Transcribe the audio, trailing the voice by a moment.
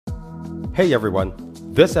Hey everyone,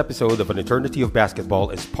 this episode of An Eternity of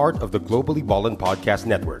Basketball is part of the Globally Ballin Podcast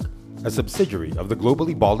Network, a subsidiary of the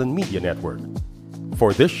Globally Ballin Media Network.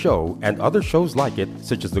 For this show and other shows like it,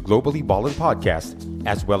 such as the Globally Ballin Podcast,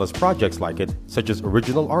 as well as projects like it, such as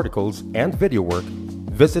original articles and video work,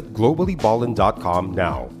 visit globallyballin.com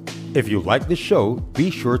now. If you like this show, be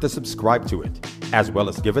sure to subscribe to it, as well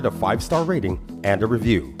as give it a 5-star rating and a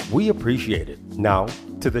review. We appreciate it. Now,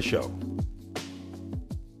 to the show.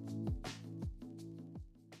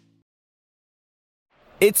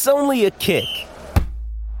 It's only a kick,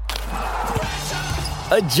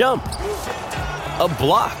 a jump, a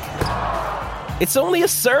block. It's only a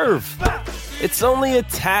serve. It's only a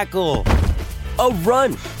tackle, a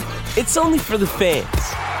run. It's only for the fans.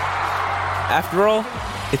 After all,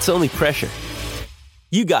 it's only pressure.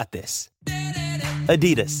 You got this.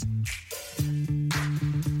 Adidas.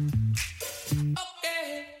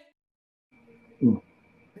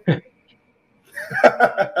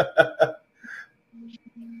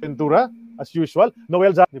 Ventura, as usual.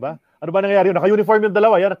 Noel Zach, di ba? Ano ba nangyayari? Naka-uniform yung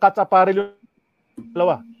dalawa. Yan, catch-apparel yung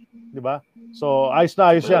dalawa. Di ba? So, ayos na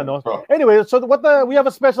ayos yan, no? Anyway, so we have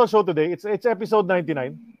a special show today. It's episode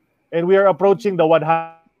 99. And we are approaching the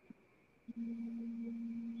 100th.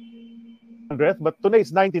 But today is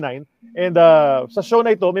 99. And sa show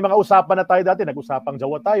na ito, may mga usapan na tayo dati. Nag-usapang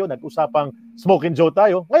Jawa tayo. Nag-usapang Smoke and Joe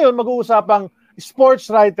tayo. Ngayon, mag-uusapang sports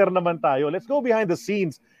writer naman tayo. Let's go behind the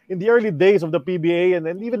scenes in the early days of the PBA and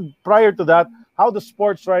even prior to that, how the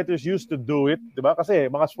sports writers used to do it, di ba?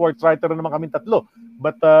 Kasi mga sports writer naman kami tatlo.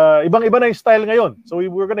 But ibang-iba na yung style ngayon. So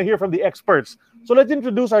we're gonna hear from the experts. So let's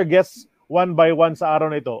introduce our guests one by one sa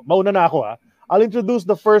araw na ito. Mauna na ako, ha. I'll introduce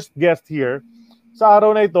the first guest here. Sa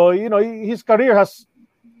araw na ito, you know, his career has,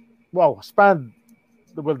 spanned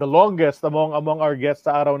the longest among our guests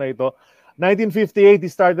sa araw na ito. 1958,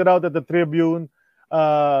 he started out at the Tribune,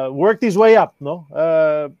 worked his way up, no?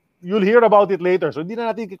 You'll hear about it later. So hindi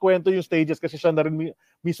na natin kikwento yung stages kasi siya na rin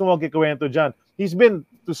mismo magkikwento dyan. He's been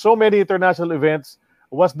to so many international events,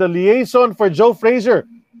 was the liaison for Joe Frazier,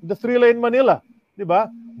 the Thrilla in Manila, di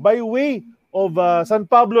ba? By way of San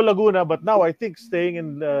Pablo, Laguna, but now I think staying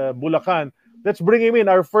in Bulacan. Let's bring him in,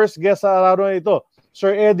 our first guest sa araw na ito,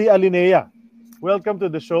 Sir Eddie Alinea. Welcome to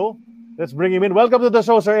the show. Let's bring him in. Welcome to the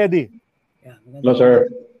show, Sir Eddie. Yeah, hello, sir.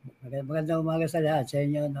 Magandang umaga sa lahat. Sa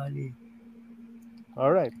inyo, Noli.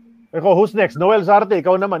 All right. Eko, who's next? Noel Zarte,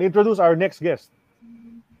 ikaw naman. Introduce our next guest.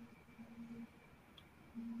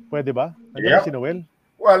 Pwede ba? Yeah. Si Noel?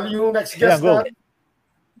 Well, yung next guest natin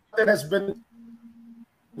has been in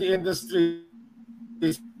the industry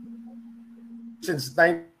since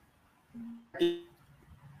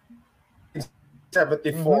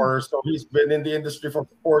 1974. So he's been in the industry for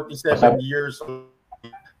 47 years.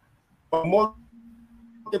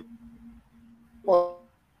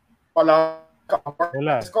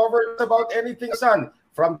 Discovered about anything, son,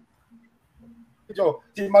 from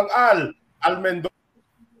si Mang Al Mendoza.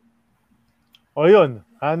 O yun,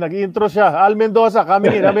 nag-intro siya. Al Mendoza,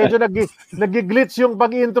 coming in. Medyo nag-glitch yung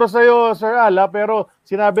pag-intro sa'yo, Sir Al, pero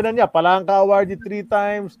sinabi na niya, Palangka awarded 3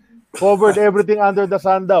 times, covered everything under the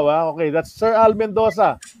sun daw. Okay, that's Sir Al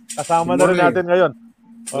Mendoza. Kasama na rin natin ngayon.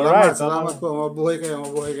 Alright. Salamat po. Mabuhay kayo.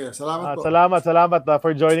 Salamat po. Salamat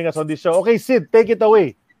for joining us on this show. Okay, Sid, take it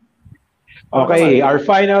away. Okay, our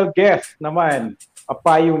final guest naman, a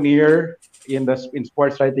pioneer in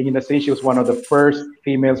sports writing industry. She was one of the first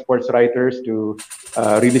female sports writers to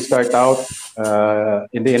really start out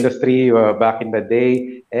in the industry back in the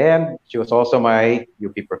day. And she was also my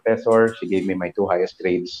UP professor. She gave me my 2 highest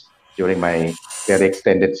grades during my very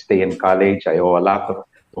extended stay in college. I owe a lot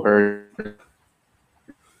to her.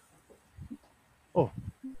 Oh,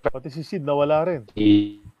 pati si Sid nawala rin.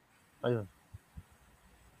 Ayun.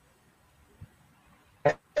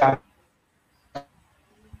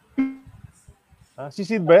 Si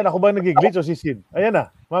Sid ba yan? Ako ba nag-glitch o si Sid? Ayan na,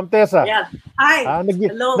 Ma'am Tessa. Yeah. Hi.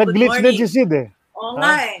 Hello, nag-glitch din si Sid eh. Oo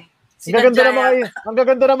nga eh. Ang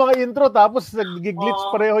gaganda ng mga intro tapos nag-glitch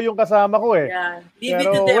pareho yung kasama ko eh. Yeah. Leave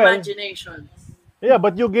it to the imagination. Yeah,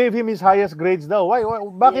 but you gave him his highest grades daw. Why?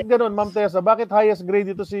 Bakit ganun, Ma'am Tessa? Bakit highest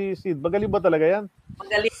grade ito si Sid? Magaling ba talaga yan?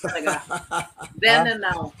 Magaling talaga. Then and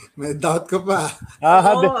now. May doubt ka pa.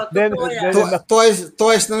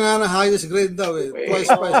 Twice na nga na highest grade daw eh.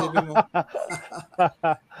 Twice pa, sabi mo.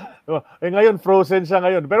 Ngayon frozen siya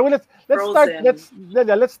ngayon. Pero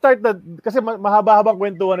let's start kasi mahaba-habang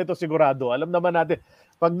kwentuhan ito sigurado. Alam naman natin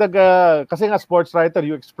pag kasi nga sports writer,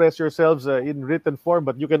 you express yourselves in written form,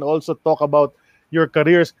 but you can also talk about your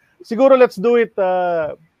careers. Siguro let's do it.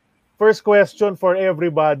 First question for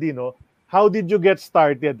everybody, no? How did you get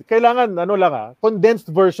started? Kailangan, condensed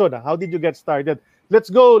version. How did you get started? let's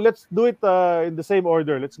do it in the same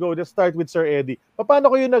order. Let's start with Sir Eddie. Paano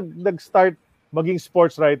kayo nag-start maging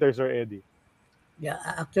sports writer, Sir Eddie? Yeah,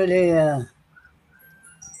 actually,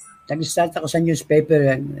 nag-start ako sa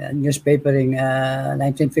newspapering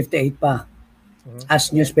 1958 pa. As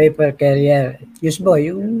newspaper carrier. Newsboy,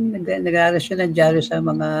 yung nag-aaral siya ng dyaryo sa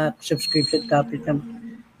mga subscription copy ng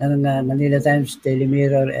Manila Times, Daily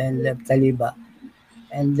Mirror, and Taliba.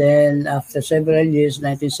 And then, after several years,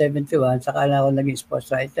 1971, saka na ako naging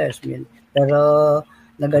sports writer. Pero,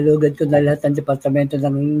 nagalugad ko na lahat ng departamento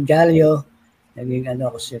ng dyaryo. Naging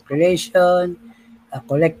circulation,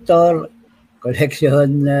 collection,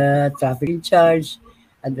 traffic in charge,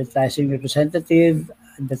 advertising representative,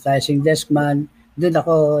 advertising desk man. Doon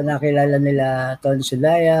ako nakilala nila Tony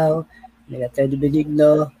Silayaw, nila Teddy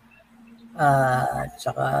Benigno,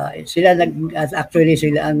 saka sila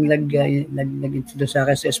sila ang nag-introduce sa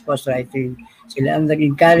akin sa sports writing. Sila ang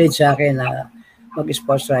nag-encourage sa akin na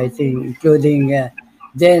mag-sports writing, including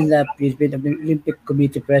then Philippine Olympic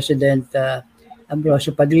Committee President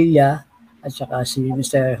Ambrosio Padilla at saka si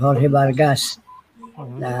Mr. Jorge Vargas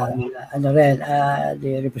na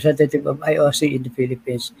the representative of IOC in the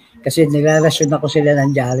Philippines. Kasi nilalasyon ako sila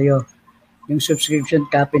ng dyaryo. Yung subscription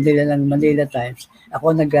copy nila ng Manila Times,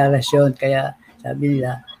 ako nagrelasyon. Kaya sabi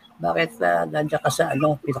nila, bakit nandiyan ka sa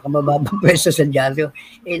pinakamababang pwesto sa dyaryo?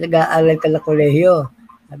 Nag-aaral ka na kolehiyo.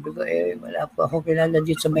 Sabi ko, wala po ako kilala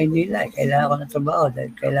dito sa Maynila. Kailangan ko ng trabaho dahil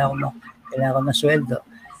kailangan ko ng sweldo.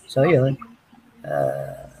 So yun,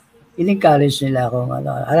 in-encourage nila ako.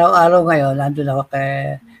 Araw-araw ngayon, nandun ako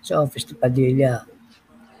sa office ni Padilla.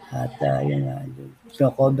 At yun,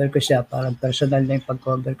 cover ko siya. Parang personal na yung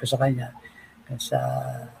pag-cover ko sa kanya. Kasi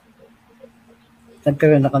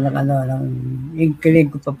nagkaroon ako ng inkling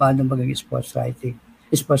ko pa paano maging sports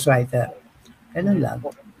writer. Ganun lang.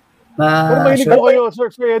 Pero mahilig po kayo,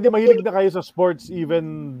 Sir Eddie, mahilig na kayo sa sports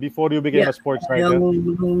even before you became a sports writer?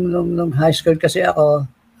 Nung high school kasi ako,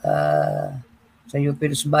 sa UP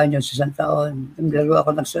Los Baños, isang taon, naglaro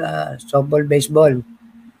ako ng softball, baseball.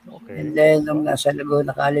 Okay. And then, nung nasa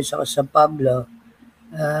Laguna College ako sa San Pablo,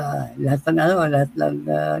 lahat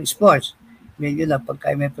ng sports. Medyo na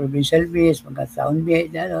pagka may provincial meets, mga town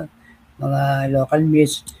meets, mga local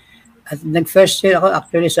meets. At nag-first year ako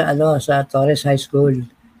actually sa Torres High School.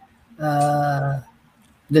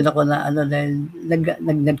 Doon ako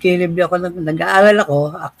nagkilib ako, nag-aaral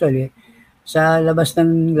ako actually sa labas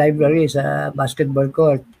ng library, sa basketball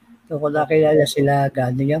court. So, ko nakilala sila,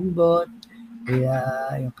 Gani Yambot,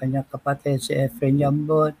 yung kanyang kapatid, si Efren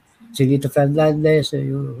Yambot, si Lito Fernandez,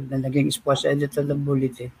 yung naging sports editor ng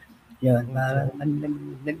Bulletin. Yun,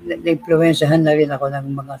 nag-influensyahan na rin ako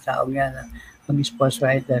ng mga taong yan na mag-sports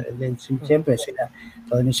writer. And then, siyempre, sila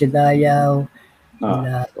Tony Sidayaw,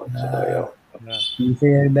 si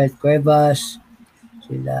Herbert Cuevas,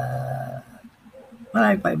 sila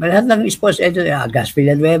lahat ng sports editor, Gas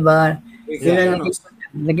Villanueva, sila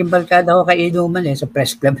naging barkada ako kay Inuman sa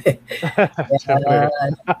press club.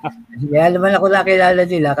 Kaya naman ako nakilala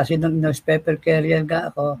nila kasi nung newspaper carrier ka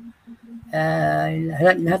ako,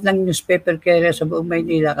 lahat ng newspaper carrier sa buong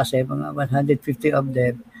Maynila kasi mga 150 of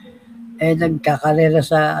them, nagkakarera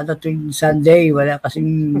sa tuwing Sunday, wala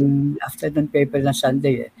kasing afternoon paper ng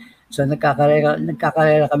Sunday. So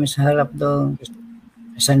nagkakarera kami sa harap doon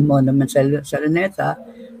San Mon naman sa Luneta.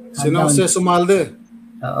 Sino si Sumalde?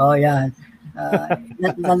 Oo, yan.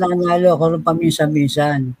 Nananalo ko rin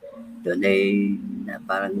paminsan-minsan. Doon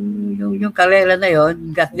parang yung karera na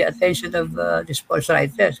yon got the attention of the sports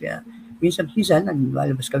writers. Kaya minsan-minsan,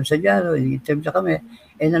 naglalabas kami sa dyaryo, in-interview kami,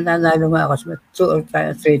 nananalo nga ako. 2 or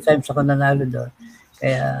 3 times ako nanalo doon.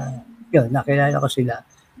 Kaya, yun, nakilala ko sila.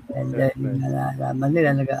 And then, nalaman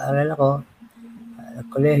nila, nag-aaral ako,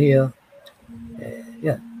 kolehiyo.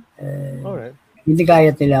 Yun. Alright. Hindi kaya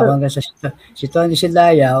nila ako hanggang sa si Tony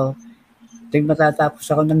Sidayaw, tuwing matatapos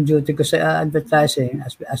ako ng duty ko sa advertising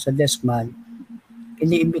as a desk man,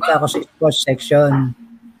 iniimbita ako sa sports section.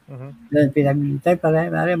 Doon pinag-intay pala,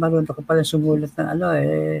 marunong ko pala sumulat ng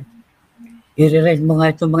i-rewrite mo nga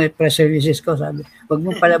itong mga press releases ko. Sabi, wag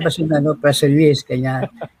mong palabasin press release, kanya.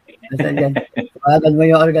 Tawagan mo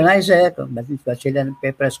yung organizer, kung ba't sila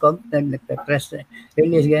nagpe-press conference, nagpe-press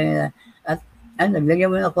release, ganyan. At naglagyan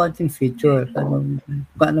mo ng konting feature, kung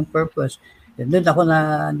anong purpose. Doon ako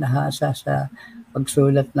nahasa sa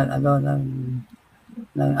pagsulat ng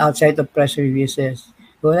outside of press releases.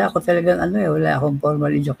 Wala ako talagang wala akong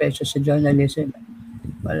formal education sa journalism.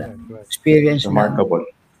 Wala. Experience remarkable.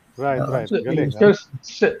 Right. Galing.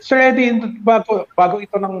 Sir Eddie, bago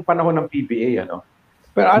ito ng panahon ng PBA,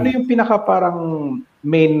 pero ano yung pinaka parang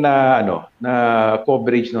main na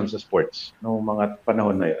coverage noon sa sports noong mga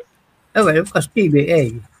panahon na yun? Well, of course,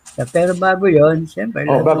 PBA. Pero bago yon, siyempre.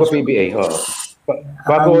 Bago PBA.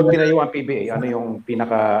 Bago tinayo ang PBA, ano yung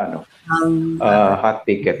pinaka hot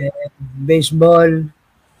ticket? Baseball.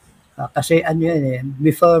 Kasi ano yan eh,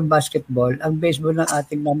 before basketball, ang baseball ng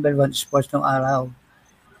ating number 1 sports ng araw.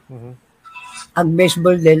 Mhm. Ang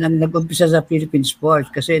baseball din ang nag-umpisa sa Philippine sports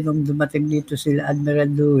kasi nung dumating dito sila Admiral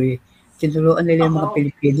Louie, tinuruan nila yung mga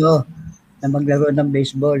Pilipino na maglaro ng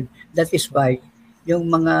baseball. That is why yung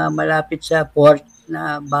mga malapit sa port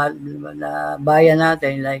na bayan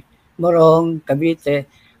natin like Morong, Cavite,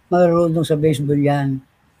 marunong sa baseball yan.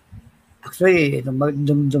 Actually,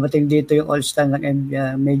 nung dumating dito yung All-Star ng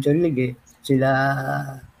Major League, sila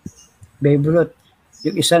Babe Ruth,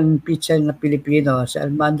 yung isang pitcher na Pilipino, si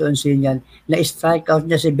Armando Oncinian, na-strike out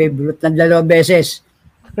niya si Babe Ruth ng 2 beses.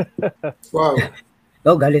 Wow.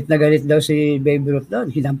 Galit na galit daw si Babe Ruth doon.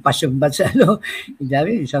 Hinampas yung bansa.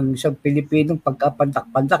 Isang Pilipinong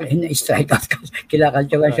pagkapantak-pantak, na-strike out.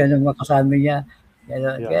 Kinakantyawan siya ng mga kasama niya.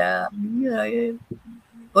 Kaya,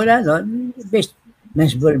 wala nun.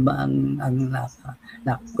 Baseball ba ang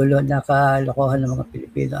nakalokohan ng mga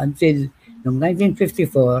Pilipino until noong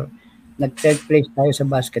 1954 nag-third place tayo sa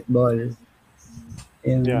basketball.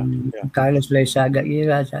 Yung Carlos Loizaga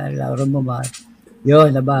era sa Lauro Momar.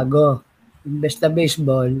 Yun, nabago. Imbes na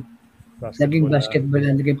baseball, naging basketball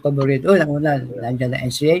na naging paborito. Una, nandiyan na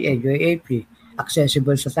NCAA, UAAP,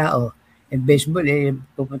 accessible sa tao. And baseball,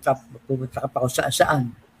 pupunta ka pa kung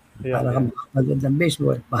saan. Para ka makapagod ng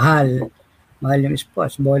baseball. Mahal yung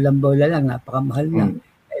sports. Bola lang, napakamahal na.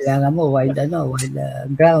 Kailangan mo wide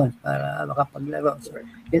ground para makapaglaro. So,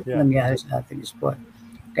 ito nangyari sa ating sport.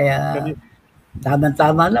 Kaya,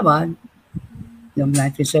 tama-tama naman, yung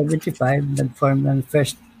 1975, nag-form ng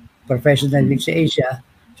first professional league sa Asia,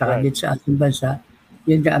 saka dito sa ating bansa,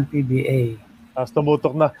 yun nga ang PBA. Tapos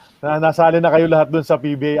tumutok na. Nasali na kayo lahat dun sa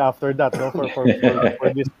PBA after that, no? For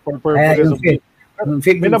this purpose of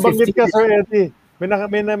may nabanggit ka, Sir Eddie. May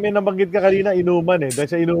nabanggit ka kanina, inuman eh. Dahil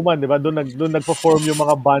sa inuman, di ba? Doon nagpo-form yung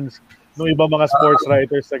mga bands ng iba mga sports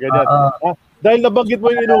writers sa ganyan. Dahil nabanggit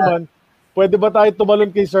mo yung inuman, pwede ba tayo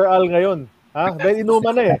tumalon kay Sir Al ngayon? Dahil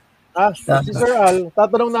inuman na eh. Si Sir Al,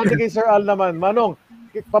 tatanong natin kay Sir Al naman, Manong,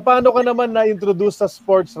 paano ka naman na-introduce sa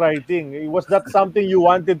sports writing? Was that something you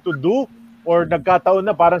wanted to do? Or nagkataon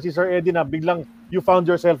na parang si Sir Eddie na biglang you found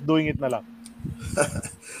yourself doing it na lang?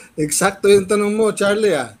 Eksakto yung tanong mo,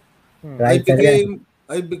 Charlie. I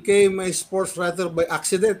became a sports writer by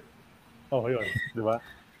accident. Yun. Di ba?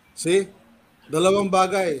 See? 2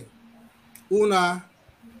 bagay. Una,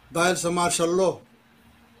 dahil sa martial law.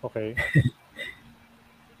 Okay.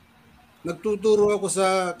 Nagtuturo ako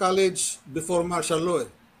sa college before martial law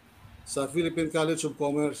sa Philippine College of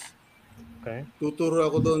Commerce. Okay. Tuturo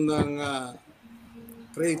ako doon ng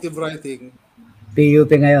creative writing. PUP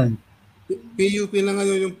ngayon. PUP na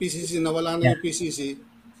ngayon yung PCC, nawala na yung PCC,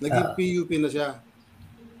 naging PUP na siya.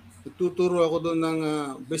 Tuturo ako doon ng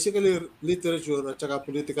basically literature at saka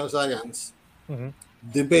political science,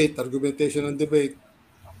 debate, argumentation and debate.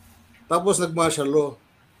 Tapos nag-martial law.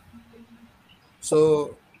 So,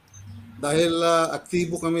 dahil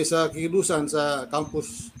aktibo kami sa kilusan sa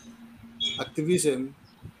campus activism,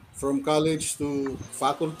 from college to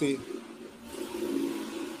faculty,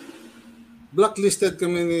 blacklisted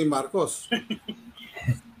kami ni Marcos.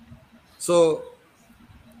 So,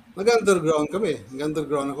 nag-underground kami.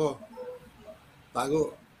 Nag-underground ako.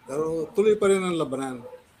 Tago. Pero tuloy pa rin ang labanan.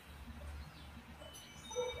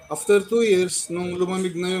 After 2 years, nung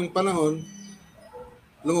lumamig na yung panahon,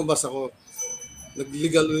 lumabas ako.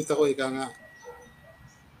 Nag-legal ulit ako, ika nga.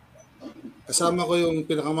 Kasama ko yung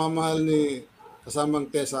pinakamamahal ni kasamang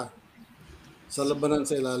Tessa sa labanan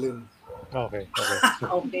sa ilalim. Okay.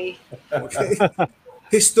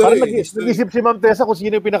 History. Parang nag-isip si Ma'am Tessa kung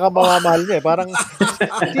sino yung pinakamamahal niya. Parang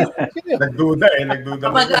nagduda.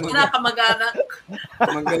 Kamag-anak.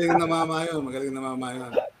 Magaling na mama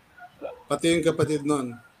yun. Pati yung kapatid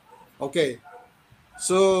nun. Okay.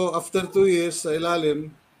 So, after 2 years sa ilalim,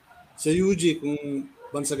 sa UG, kung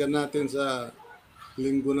bansagan natin sa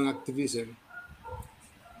linggo ng activism,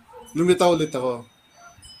 lumitaw ulit ako.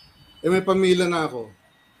 May pamilya na ako.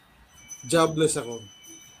 Jobless ako.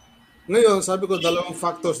 Ngayon, sabi ko, 2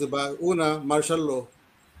 factors, di ba? Una, martial law.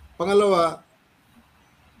 Pangalawa,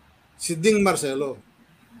 si Ding Marcelo.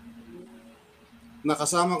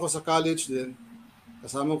 Nakasama ko sa college din.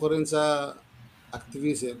 Kasama ko rin sa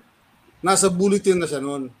activism. Nasa bulletin na siya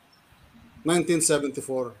noon.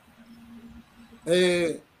 1974.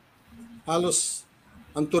 Halos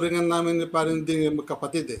ang turingan namin ni Paring Ding yung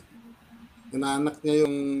magkapatid Inaanak niya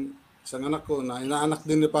yung isang anak ko na inaanak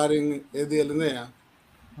din ni Paring Eddie Alinea.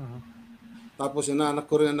 Tapos yung anak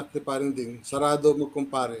ko rin, anak ni Paring Ding, sarado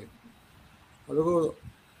magkumpare. Sabi ko,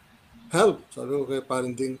 help. Sabi ko kay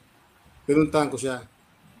Paring Ding. Pinuntahan ko siya.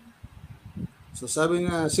 So sabi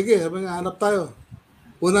niya, sige, sabi niya, hanap tayo.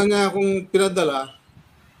 Una niya akong pinadala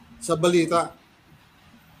sa balita.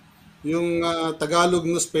 Yung Tagalog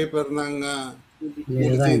newspaper ng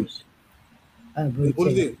Bulletin.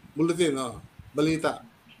 Bulletin, balita.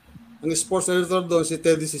 Ang sports editor doon, si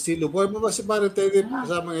Teddy Cecilio. Buhay pa ba si Pare Teddy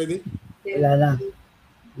kasama ng Eddie? Wala lang.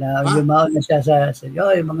 Lumaon na siya sa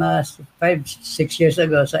yung mga 5-6 years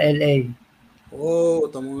ago sa LA. Oo,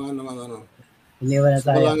 tamo nga naman ano. Iniwan na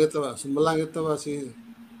tayo. Sumalangit na ba si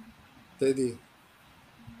Teddy?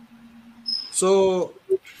 So,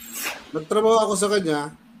 nagtrabaho ako sa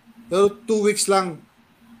kanya, pero 2 weeks lang.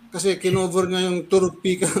 Kasi kinover niya yung Turog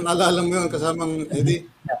Pika. Naalala mo yun, kasamang Eddie?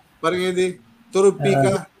 Parang Eddie, Turog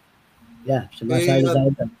Pika. Sumasali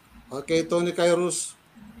tayo doon. Okay, Tony Kairos.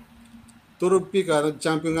 Turog Pika,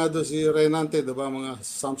 nag-champion nga doon si Renante, diba, mga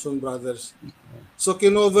Samson Brothers. So,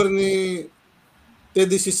 kinover ni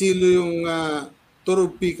Teddy Cecilio yung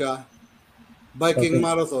Turog Pika, Viking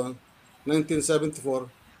Marathon, 1974.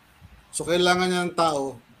 So, kailangan niya ng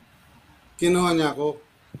tao. Kinuha niya ako.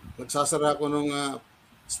 Nagsasara ako ng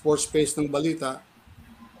sports page ng balita.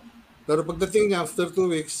 Pero pagdating niya, after 2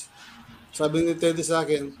 weeks, sabi ni Teddy sa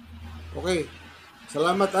akin, okay,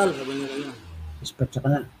 salamat Al, sabi niya kanya. Spot ka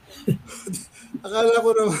na. Akala ko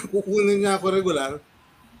naman kukunin niya ako regular.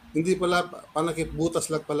 Hindi pala, panakip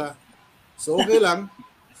butas lang pala. So okay lang.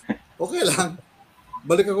 Okay lang.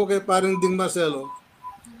 Balik ako kay Paring Ding Marcelo.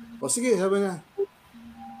 O sige, sabi niya.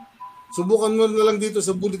 Subukan mo na lang dito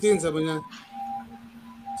sa Bulletin, sabi niya.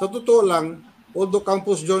 Sa totoo lang, although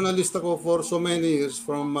campus journalist ako for so many years,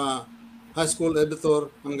 from high school editor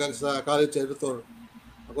hanggang sa college editor,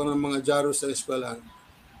 ako ng mga jaro sa eskwelahan.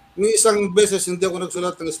 May isang beses hindi ako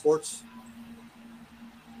nagsulat ng sports.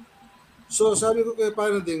 So sabi ko kay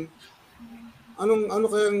Paring Ding, ano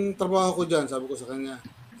kayang trabaho ko dyan? Sabi ko sa kanya.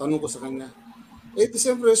 Tanong ko sa kanya.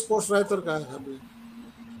 Siyempre, sports writer ka.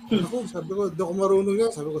 Sabi ko, di ako marunong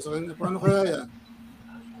yan. Sabi ko sa kanya, paano kaya yan?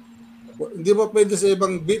 Hindi ba pwede sa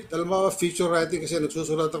ibang beat? Alam mo, feature writing kasi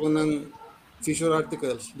nagsusulat ako ng feature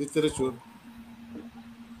articles, literature.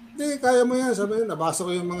 Hindi, kaya mo yan. Sabi niya, nabasa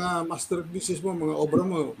ko yung mga masterpieces mo, mga obra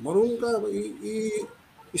mo. Marunong ka,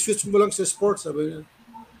 i-switch mo lang sa sports, sabi niya.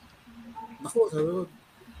 Naku, sabi ko,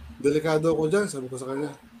 delikado ako dyan, sabi ko sa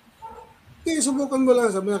kanya. Hindi, subukan mo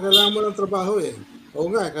lang, sabi niya, kailangan mo ng trabaho eh.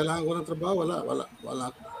 Oo nga, kailangan ko ng trabaho, wala.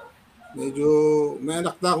 Medyo, may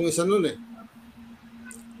anak na akong isa nun eh.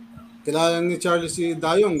 Kilala ni Charlie si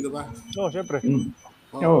Dayong, di ba? Oo, syempre.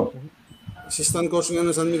 Oo. Assistant coach nga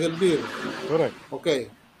ng San Miguel Beer. Correct. Okay.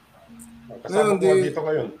 Kasama ko dito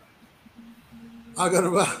ngayon.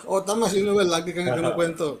 Gano'n ba? Tama si Noel. Lagi kang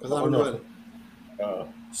kinukwento. Kasama Noel.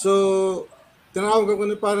 So, tinawag ko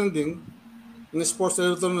ni Paring Ding, ng sports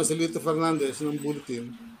editor na si Lito Fernandez ng Bulletin.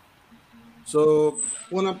 So,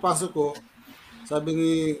 unang pasok ko, sabi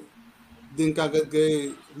ni Ding kagad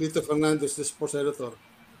kay Lito Fernandez, the sports editor.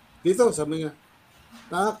 Dito, sabi niya,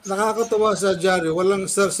 nakakatawa sa diary, walang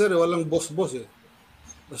sir, walang boss eh.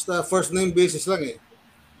 Basta first name basis lang eh.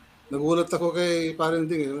 Nagulat ako kay Paring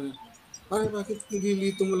Ding eh. Pare, bakit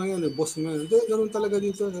nililito mo lang yan eh, boss mo yan? Hindi, ganoon talaga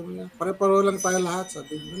dito, sabi niya. Pare-paro lang tayo lahat,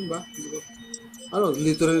 sabi niya. Ano ba?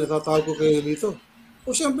 Lito rin natatawag ko kay Lito.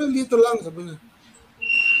 Siyempre, Lito lang, sabi niya.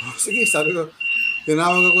 Sige, sabi ko.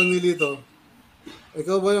 Tinawag ako ni Lito.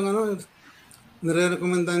 Ikaw ba yung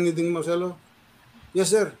nire-recommenda ni Ding Marcelo?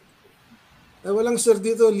 Yes, sir. Walang sir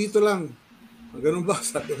dito, Lito lang. Ganun ba?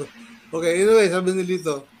 Sabi ko. Okay, anyway, sabi ni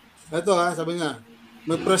Lito. Ito sabi niya,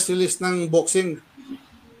 may press release ng boxing.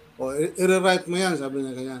 I-rewrite mo yan, sabi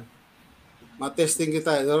niya ganyan. Ma-testing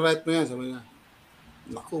kita, i-rewrite mo yan, sabi niya.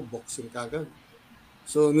 Naku, boxing kagad.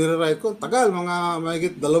 So, nire-write ko, tagal, mga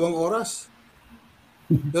mahigit 2 oras.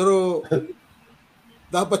 Pero,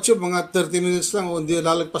 dapat yun, mga 30 minutes lang, o hindi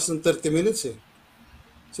lalagpas ng 30 minutes eh.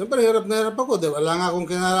 Siyempre, hirap na hirap ako. Wala nga akong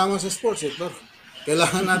kinalaman sa sports eh. Pero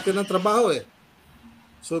kailangan natin ng trabaho eh.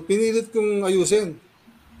 So, pinilit kong ayusin.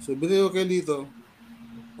 So, binigay ko kay Lito.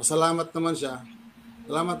 Masalamat naman siya.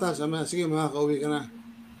 Salamat ha. Sabi niya, sige, makakauwi ka na.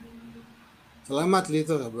 Salamat,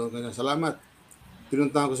 Lito. Salamat.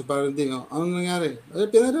 Pinuntahan ko si Paring Ding. Anong nangyari?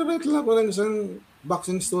 Pinare-write lang ako lang isang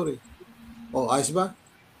boxing story. Ayos ba?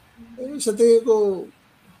 Sa tingin ko,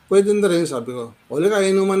 pwede na rin, sabi ko. Ka,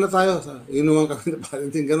 inuman na tayo. Inuman kami ni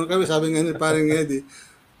Paring Ding. Ganun kami, sabi nga ni Paring Eddie.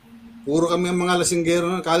 Puro kami ang mga lasinggero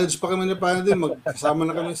na. College pa kami ni Paring Ding. Magkasama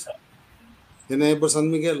na kami sa Ginebra, San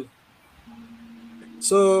Miguel.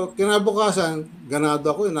 So, kinabukasan, ganado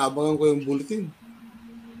ako. Inaabangan ko yung bulletin.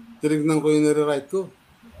 Tinignan ko yung nire-write ko.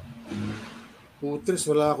 Putris,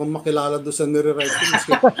 wala akong makilala doon sa nire-write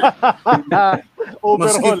ko.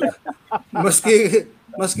 Overhaul.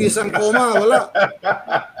 Maski isang koma, wala.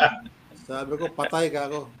 Sabi ko, patay ka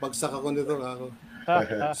ako. Bagsak ako nito ako.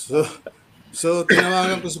 So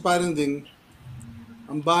tinawagan ko si Parending.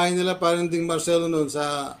 Ang bahay nila Parending Marcelo noon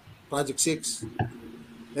sa Project 6.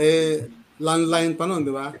 Landline pa noon, di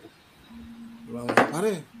ba?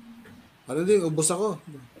 Parending, ubos ako.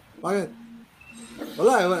 Bakit?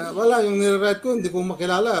 Wala yung nire-write ko, hindi ko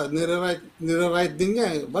makilala. Nire-write din niya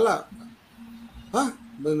eh. Wala. Ha?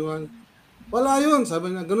 Wala yun.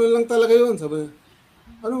 Sabi niya, ganun lang talaga yun. Sabi niya,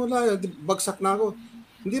 ano wala yun? Bagsak na ako.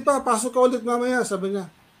 Hindi pa, pasok ka ulit mamaya. Sabi niya,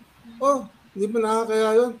 oh, hindi pa nakakaya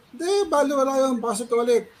yun? Hindi, bali wala yun. Pasok ka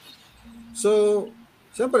ulit. So,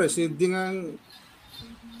 siyempre, si Ding ang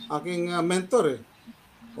aking mentor eh.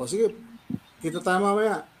 O sige, kita tayo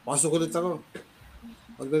mamaya. Pasok ulit ako.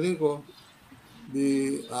 Pagdating ko,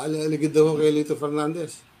 aligid ako kay Lito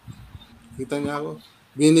Fernandez. Kita niya ako.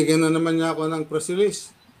 Binigyan na naman niya ako ng press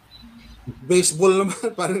release. Baseball naman,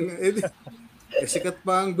 parang sikat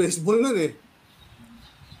pa ang baseball nun eh.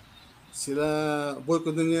 Sila Boy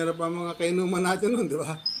Codonera pa mga kainuman natin nun, di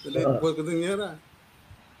ba? Boy Codonera.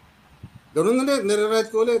 Ganun ulit,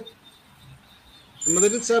 nire-write ko ulit.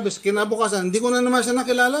 Madalit sabi, kinabukasan, hindi ko na naman siya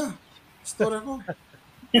nakilala. Story ko.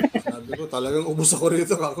 Sabi ko, talagang ubos ako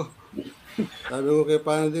rito ako. Sabi ko kay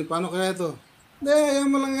paano kaya ito? Hindi, ayan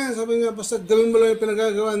mo lang yan. Sabi niya, basta gawin mo lang yung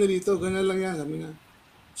pinagagawa ni Lito. Ganyan lang yan, sabi niya.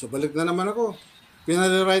 So balik na naman ako.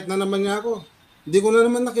 Pinare-write na naman niya ako. Hindi ko na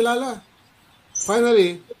naman nakilala.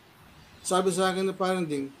 Finally, sabi sa akin na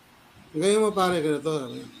Parending, ngayon mo pare ganito.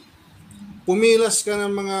 Pumilas ka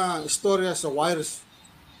ng mga istorya sa wires.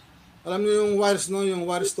 Alam niyo yung wires, no? Yung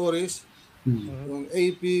wire stories. Yung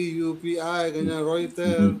AP, UPI, ganyan,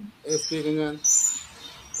 Reuters, FP, ganyan.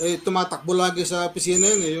 Tumatakbo lagi sa opisina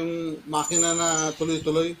yun eh, yung makina na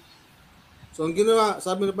tuloy-tuloy. So, ang ginawa,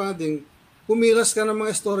 sabi na Parending, pumilas ka ng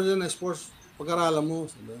mga istorya na sports, pag-aralan mo.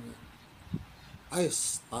 Sabi niya, ay,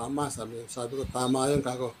 tama, sabi ko, tama yun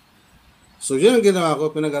kako. So, yun ang ginawa ko,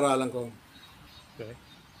 pinag-aralan ko. Okay.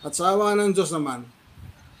 At sa awa ng Diyos naman,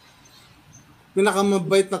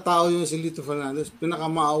 pinakamabait na tao yung si Lito Fernandez,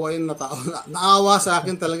 pinakamaawain na tao, naawa sa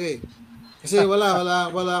akin talaga eh. Kasi wala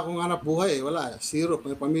akong hanap buhay eh, wala, zero,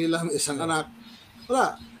 may pamilya, may isang anak,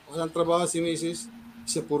 walang trabaho si Mrs.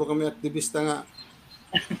 Kasi puro kami aktivista nga.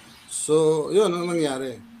 So, yun ang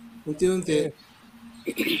nangyari. Unti-unti,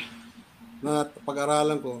 na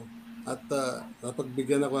pag-aralan ko at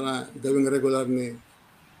napagbigyan ako na gawing regular ni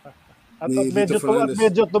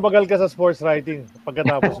medyo tumagal ka sa sports writing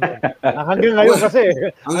pagkatapos mo. Hanggang ngayon kasi.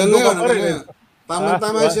 Hanggang ngayon.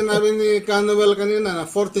 Tama-tama yung sinabi ni Canuel kanina na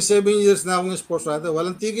 47 years na akong sports writer.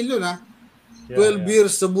 Walang tigil yun ha. 12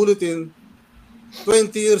 years sa bulletin,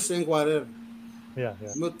 20 years sa Inquirer.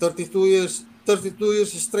 32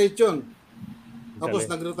 years straight yun. Tapos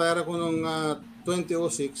nag-retire ako noong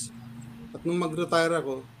 2006. At nung mag-retire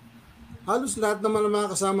ako, halos lahat naman ng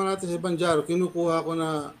mga kasama natin sa Banjaro, kinukuha ko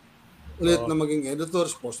na ulit na maging editor,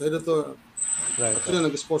 sports editor. Right. At yun,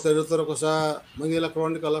 nag-sports editor ako sa Manila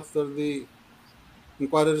Chronicle after the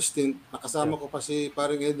Inquirer stint. Nakasama ko pa si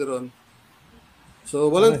paring Ederon. So,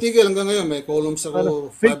 walang tigil hanggang ngayon. May columns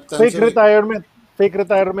ako 5 times. Fake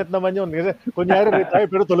retirement naman yun. Kasi kunyari retire,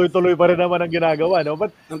 pero tuloy-tuloy pa rin naman ang ginagawa. No?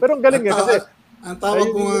 Pero ang galing kasi... Ang tawag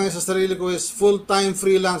ko nga sa sarili ko is full-time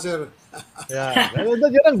freelancer.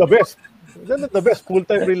 Yan ang the best. Yan ang the best,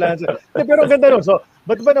 full-time freelancer. Pero ang ganda nun. So,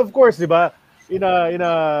 but of course, di ba, in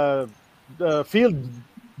a field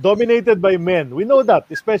dominated by men, we know that,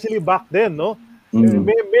 especially back then, no?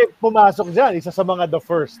 May pumasok dyan, isa sa mga the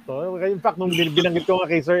first. No? In fact, nung binanggit ko nga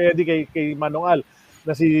kay Sir Eddie, kay Manong Al,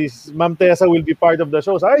 na si Ma'am Tessa will be part of the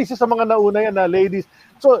show. So, isa sa mga nauna yan na ladies.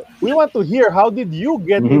 So, we want to hear, how did you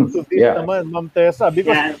get into this naman, Ma'am Tessa?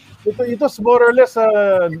 Because it was more or less,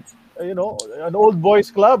 an old boys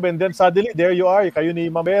club, and then suddenly, there you are, kayo ni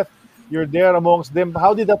Ma'am Beth, you're there amongst them.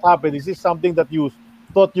 How did that happen? Is this something that you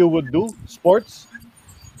thought you would do, sports?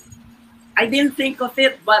 I didn't think of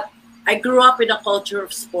it, but I grew up in a culture of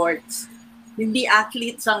sports. Hindi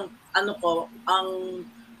athletes ang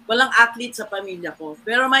walang athlete sa pamilya ko.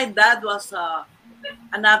 Pero my dad was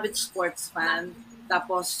an avid sports fan.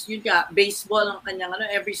 Tapos, yun nga, baseball ang kanyang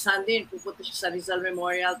every Sunday, pupunta siya sa Rizal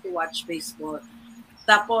Memorial to watch baseball.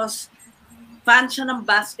 Tapos, fan siya ng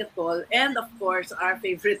basketball and of course, our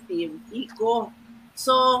favorite team, Iko.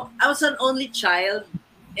 So, I was an only child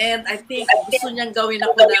and I think gusto niyang gawin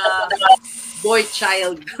ako na boy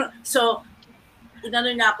child. So,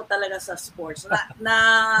 inano niya ako talaga sa sports. Na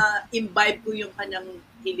imbibe ko yung kanyang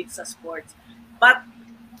hilig sa sports. But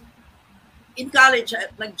in college,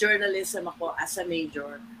 nag-journalism ako as a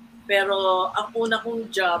major. Pero ang una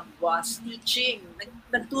kong job was teaching.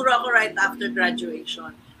 Nagturo ako right after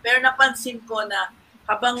graduation. Pero napansin ko na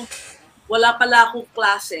habang wala pala akong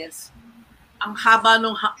classes, ang haba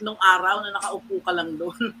nung araw na nakaupo ka lang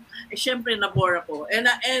doon. Eh, syempre, nabore ako.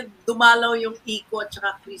 And dumalaw yung Iko at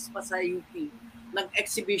saka Crispa sa UP.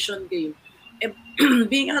 Nag-exhibition game. Eh,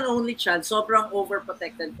 being an only child, sobrang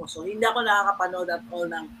overprotected ko. So, hindi ako nakakapanood at all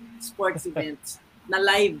ng sports events na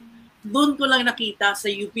live. Doon ko lang nakita sa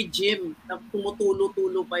UP gym na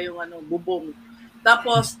tumutulo-tulo pa yung bubong.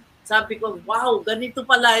 Tapos, sabi ko, wow, ganito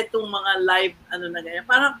pala itong mga live na ganyan.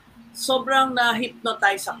 Parang sobrang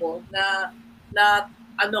na-hypnotize ako na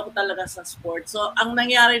ko talaga sa sports. So, ang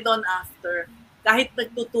nangyari doon after, kahit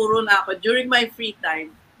nagtuturo na ako, during my free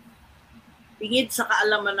time, pingid sa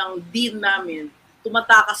kaalaman ng dean namin,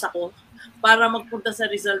 tumatakas ako para magpunta sa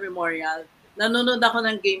Rizal Memorial. Nanonood ako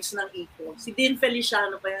ng games ng Iko. Si Dean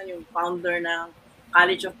Feliciano pa yan, yung founder ng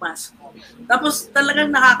College of Mass Comm. Tapos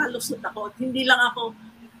talagang nakakalusot ako. At hindi lang ako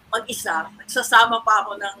mag-isa. Nagsasama pa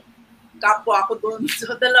ako ng kapwa ko doon.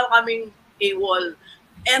 So, dalawa kaming AWOL.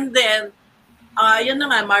 And then, yun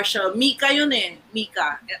na nga, Marshall. Mika yun eh.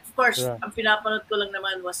 Mika. Of course, yeah. Ang pinapanood ko lang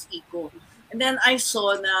naman was Iko. And then I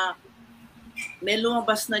saw na may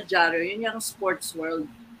lumabas na dyaryo. Yun yung Sports World.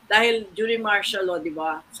 Dahil during martial law, di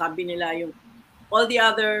ba, sabi nila yung all the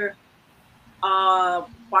other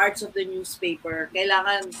parts of the newspaper,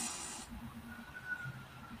 kailangan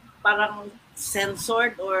parang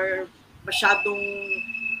censored or masyadong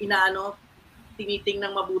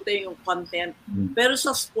tinitingnan mabuti yung content. Pero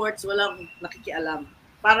sa sports, walang nakikialam.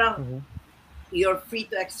 Parang you're free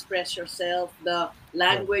to express yourself. The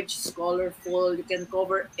language is colorful. You can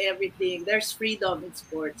cover everything. There's freedom in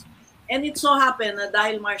sports. And it so happened na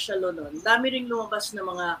dahil martial law nun, dami ring lumabas na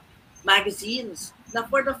mga magazines na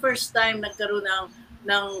for the first time nagkaroon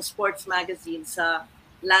ng sports magazine sa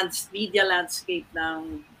media landscape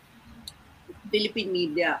ng Philippine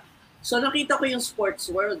media. So nakita ko yung Sports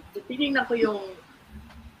World. Tinignan ko yung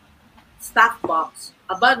staff box.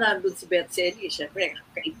 Aba, nandun si Beth Sely. Siyempre,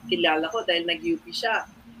 kilala ko dahil nag-UP siya.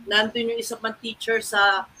 Nandun yung isa pang teacher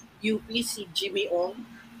sa UP, si Jimmy Ong.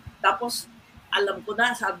 Tapos, alam ko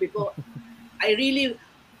na, sabi ko,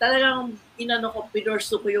 talagang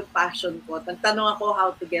pinursu ko yung passion ko. Nagtanong ako how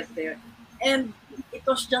to get there. And it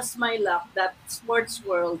was just my luck that Sports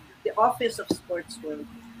World, the office of Sports World,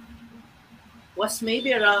 was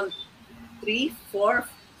maybe around 3, 4,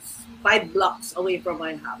 5 blocks away from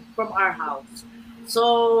our house.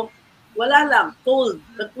 So, wala lang, cold.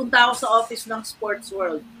 Nagpunta ako sa office ng Sports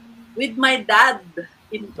World with my dad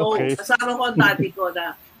in tow. Okay. Kasama ko ang daddy ko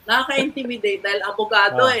na nakaka-intimidate dahil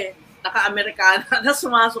abogado naka-Amerikana na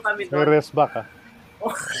sumasok kami doon. May rest back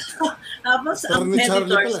Tapos ang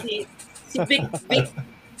editor, si Vic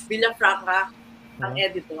Villafranca, ang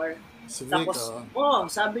editor. Tapos,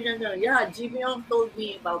 sabi niya, yeah, Jimmy Ong told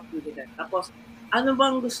me about you. Tapos, ano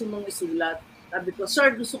bang gusto mong isulat? Sabi ko,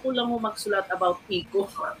 sir, gusto ko lang mo magsulat about Iko.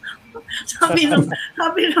 sabi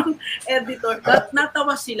ng editor,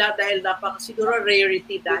 natawa sila dahil siguro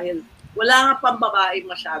rarity dahil wala nga pang babae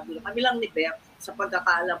masyado. Kami lang ni Beth sa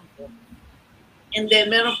pagkakaalam ko. And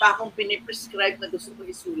then, meron pa akong piniprescribe na gusto ko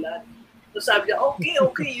isulat. So sabi niya,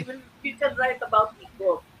 okay, you can write about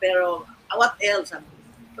Iko. Pero, what else? Sabi ko,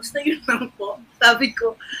 basta yun lang po. Sabi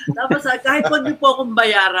ko, tapos kahit huwag niyo po akong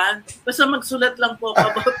bayaran, basta magsulat lang po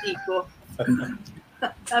ako about Iko.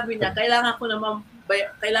 Sabi niya, kailangan ka naman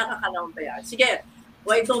bayaran. Sige,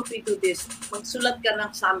 why don't we do this? Magsulat ka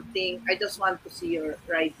ng something. I just want to see your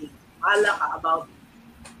writing. Mahala ka about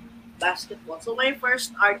basketball. So my first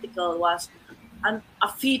article was a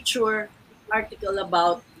feature article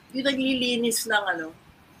about yung naglilinis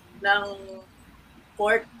ng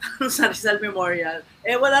court sa Rizal Memorial.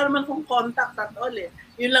 Wala naman kong contact at all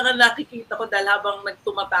Yun lang ang nakikita ko dahil habang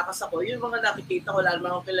nagtumatakas ako, yun mga nakikita ko, wala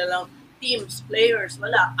naman akong kilalang teams, players,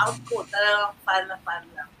 wala. Output, talagang fan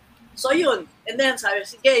lang. So yun. And then sabi,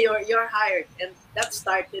 sige, you're hired. And that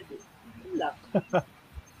started it. Yun lang.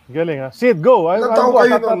 Galing Sid, go. Nataw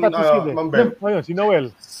kayo nun, Ma'am Beth. Ayun, si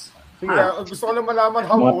Noel. Sige. Gusto ko lang malaman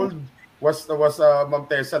how old was Ma'am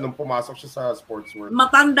Tessa nung pumasok siya sa Sports World.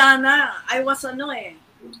 Matanda na. I was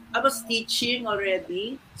teaching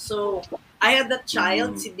already. So, I had a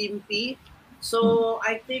child, si Dimpy. So,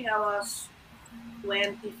 I think I was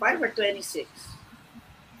 25 or 26.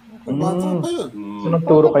 So,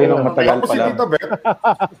 nagturo kayo ng matagal pa lang.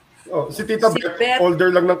 Si Tita Beth,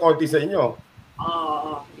 older lang ng konti sa inyo.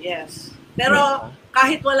 Yes. Pero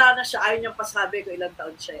kahit wala na siya, ayaw niyang pasabi ko ilang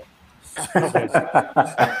taon siya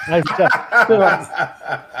Nice siya.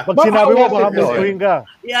 Pag sinabi mo, baka masuhin ka.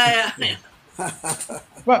 Yeah.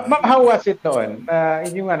 Ma'am, how was it noon?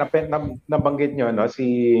 Yung nga, nabanggit nyo, no? Si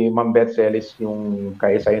Ma'am Beth Celis, yung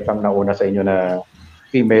kaisa-isang nauna sa inyo na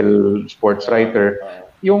female sports writer.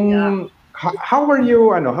 Yung, how were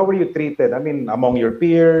you treated? I mean, among your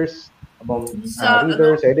peers, among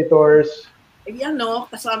readers, editors?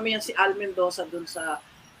 Kasama yan si Al Mendoza dun sa,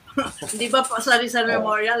 hindi ba sa Rizal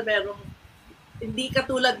Memorial, hindi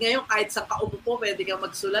katulad ngayon, kahit sa kaupo, pwede kang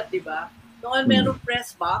magsulat, di ba? Noon, merong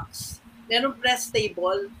press box, merong press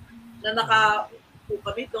table na nakaupo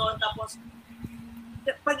kami doon. Tapos,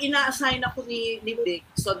 pag ina-assign ako ni Vic,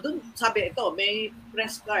 so doon, sabi, ito, may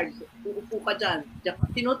press card, uupo ka dyan.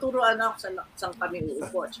 Tinuturuan ako saan kami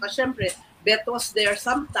uupo. Tsaka syempre, Beth was there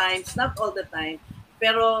sometimes, not all the time,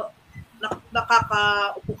 pero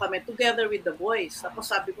nakakaupo kami together with the boys. Tapos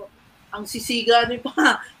sabi ko, ang sisiga ni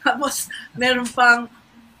pa. Tapos, meron pang,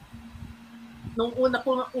 nung una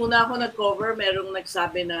ako nag-cover, merong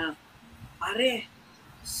nagsabi na, pare,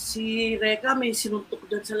 si Reka may sinuntok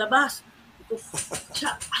dyan sa labas. Ito,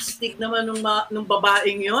 astig naman nung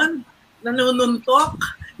babaeng yon, nanununtok.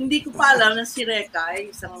 Hindi ko pa alam na si Reka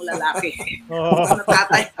ay isang lalaki.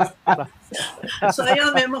 Natatay. So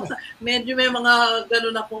ayun, medyo may mga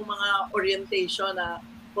ganun na pong mga orientation na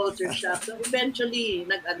culture shock. So eventually,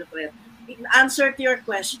 in answer to your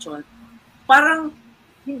question, parang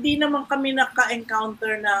hindi naman kami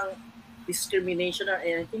naka-encounter ng discrimination or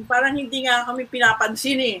anything. Parang hindi nga kami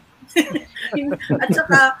pinapansin eh.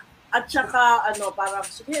 At saka parang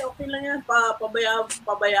sige, okay lang yan,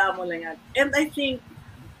 pabayaan mo lang yan. And I think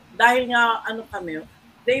dahil nga kami,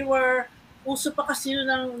 uso pa kasi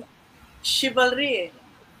ng chivalry eh.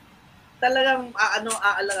 Talagang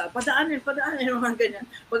padaanin mga ganyan.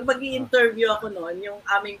 Pag mag-i-interview ako noon, yung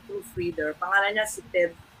aming proofreader, pangalan niya si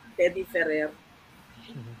Teddy Ferrer.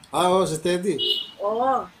 Si Teddy.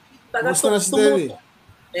 Oo. Kumusta na si Teddy?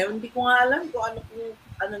 Hindi ko nga alam kung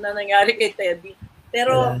ano na nangyari kay Teddy.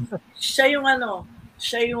 Pero siya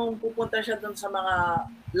yung pupunta siya doon sa mga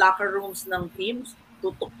locker rooms ng teams,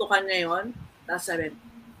 tutuktukan niya yun, tapos sabi,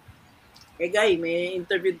 Guy, may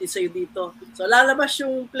interview din sa'yo dito. So lalabas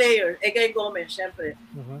yung player, Guy Gomez, syempre.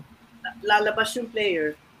 Lalabas yung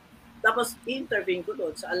player, tapos i-interview ko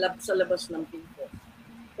doon sa labas ng team ko.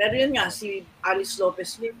 Pero yun nga, si Alice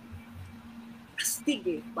Lopez, astig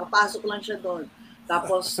eh. Papasok lang siya doon.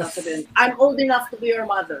 Tapos sasabihin, I'm old enough to be your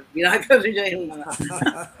mother. Ginagano niya yung mga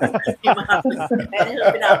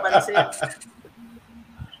pinapansin.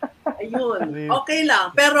 Ayun. Okay lang.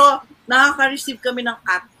 Pero nakaka-receive kami ng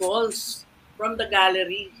catcalls from the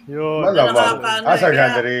gallery. Yun. Sa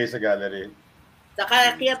gallery.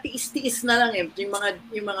 Kaya tiis-tiis na lang eh. Yung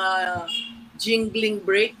mga jingling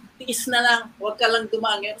break, tiis na lang. Huwag ka lang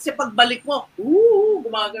dumangin. Kasi pagbalik mo,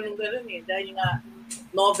 gumagano'n eh. Dahil nga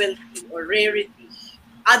novelty or rarity,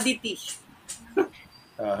 oddity.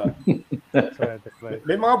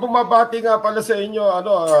 May mga bumabati nga pala sa inyo,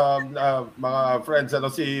 mga friends,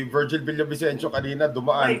 si Virgil Villavicencio kanina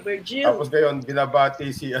dumaan. Hi, Virgil. Tapos ngayon,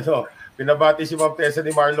 binabati si Ma'am Tessa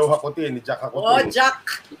ni Marlo Hakutin, ni Jack Hakutin. Oh, Jack!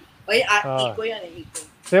 Iko yan, Iko.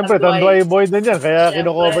 Siyempre, Tanduay boy din yan. Kaya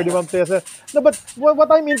kino-cover ni Ma'am Tessa. No, but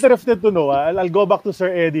what I'm interested to know, I'll go back to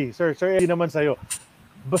Sir Eddie. Sir Eddie naman sa'yo.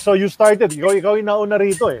 So you started, ikaw yung nauna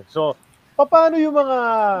rito eh. So, paano yung mga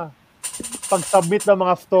pag-submit ng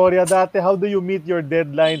mga storya dati? How do you meet your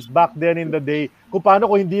deadlines back then in the day? Kung paano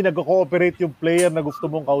kung hindi nag-cooperate yung player na gusto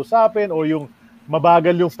mong kausapin o yung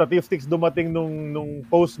mabagal yung statistics dumating nung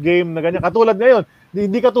post-game na ganyan. Katulad ngayon,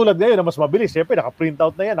 hindi katulad ngayon na mas mabilis. Siyempre, naka-print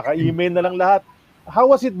out na yan, naka-email na lang lahat. How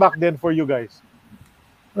was it back then for you guys?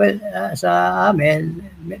 Well, sa amin,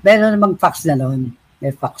 meron namang fax na noon.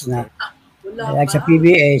 May fax na. Like sa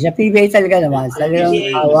PBA. Sa PBA talaga naman. Talagang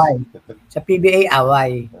away. Sa PBA,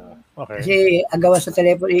 away. Okay. Kasi ang gawa sa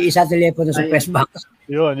telepono, isa telepono sa press box.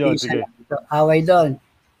 Yun, sige. Away doon.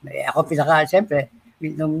 Ako siyempre,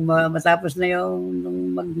 nung matapos na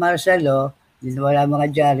nung mag-Marcelo, wala mga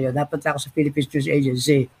dyaryo, napunta ako sa Philippines News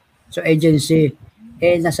Agency. So, agency.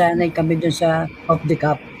 Nasanay kami dun sa off the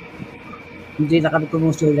cup. Hindi na kami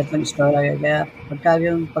kumusulat ng istorya. Kaya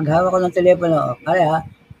paghawak ko ng telepono, kaya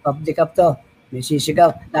off the cup to, may sisigaw,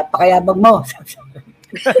 napakayabag mo.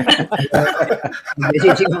 May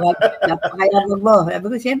sisigaw, napakayabag mo. Sabi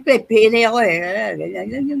ko, siyempre, PNA ako eh.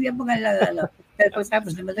 Ganyan yung mga Pero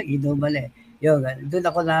pagtapos naman nag-inuman eh. Yun, doon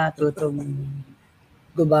ako natutong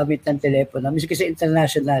gumamit ng telepono. Miski sa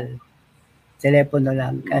international, telepono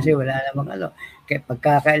lang. Kasi wala namang Kaya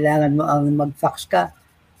pagkakailangan mo ang mag-fax ka,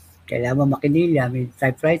 kailangan mo makinilya, may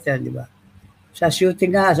typewriter, di ba? Sa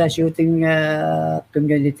shooting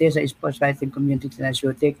community, sa sports writing community na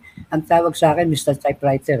shooting, ang tawag sa akin, Mr.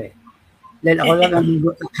 Typewriter eh. Dahil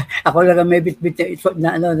ako lang ang may bit-bit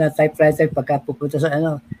na typewriter pagka pupunta sa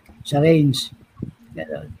sa range.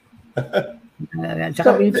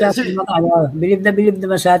 Saka bilib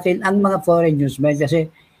naman sa atin ang mga foreign newsmen kasi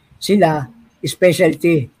sila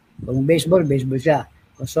specialty. Kung baseball siya.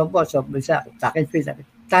 Kung softball siya. Track and field.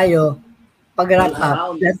 Tayo, pag-wrap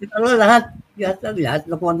up, lahat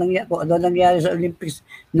kung ano nangyari sa Olympics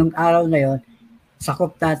nung araw na yon,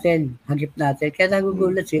 sakop natin, hagip natin. Kaya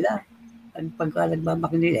nagugulat sila. Pagka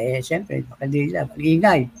nagmamakinig, siyempre, makinila,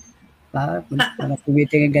 mag-ingay. Kung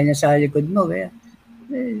tumitingin ganyan sa likod mo,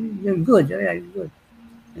 you're good.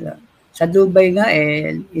 Sa Dubai nga,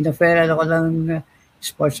 in-offeran ako ng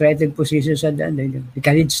sports writing position sa the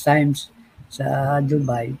College Times sa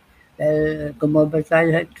Dubai. Kumobal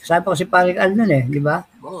tayo. Kasama ko si Paring Al nun di ba?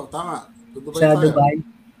 Oo, tama. Sa Dubai.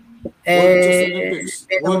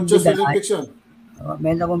 World Olympics yun.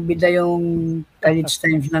 Meron akong bida yung College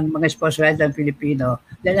Times ng mga sports writer ng Pilipino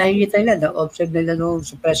na nakikita nila, na-observe nila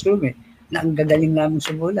sa press room na ang gagaling namin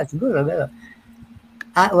sumulat. Siguro,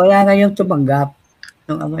 wala nga yung tumanggap.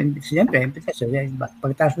 Siyempre,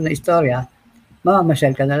 pagtaas mo ng istorya,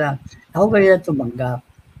 mamamasyal ka na lang. Ako ganyan tumanggap.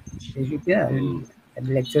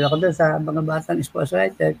 Nag-lecture ako doon sa mga batang sports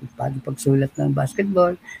writer, paano pagsulat ng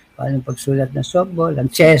basketball, paano pagsulat ng softball, ng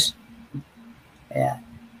chess. Kaya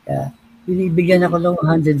binibigyan ako ng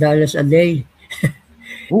 $100 a day.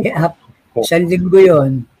 Isang linggo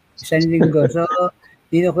yun. So,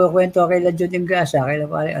 di na ko kwento kay La Jun Ingrasa, kay La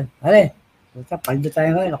Pare, paldo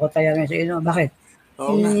tayo ngayon, ako tayo ngayon sa ino. Bakit?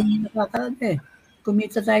 Nakakaroon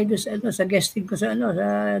kumita tayo doon sa guesting ko sa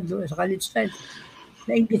College Times.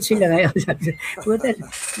 Nainggit sila ngayon.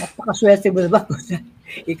 Napakaswerte mo ba?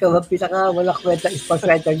 Ikaw ang pinaka-walang kwenta sports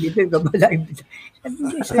writer dito. Ikaw ba na-imbita?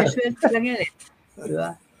 Swerte lang yan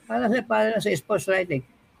Diba? Para sa sports writing.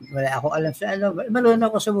 Wala ako alam sa Marunong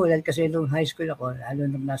ako sumulat kasi nung high school ako, lalo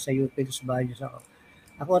nung nasa UP Los Baños ako.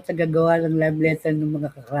 Ako tagagawa ng live letter ng mga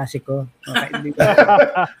kaklase ko. Mga kaibigan.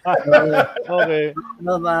 Okay.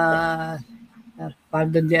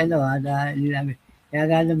 Pardon di nilamin. Kaya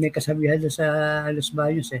nga nung may kasabihan doon sa Los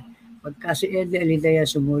Baños pagka si Eddie Alidaya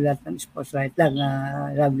sumulat ng sports writer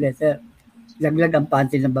ng love letter, laglag ang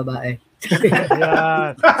panty ng babae.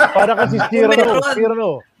 Yan. Para kasi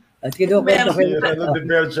Cyrano. At kinukwento ko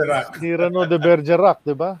Cyrano de Bergerac,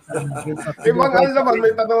 di ba? Kay Mang Al naman,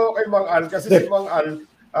 may tanong kay Mang Al kasi si Mang Al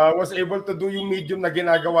was able to do yung medium na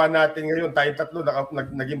ginagawa natin ngayon. Tayong tatlo,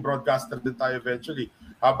 naging broadcaster din tayo eventually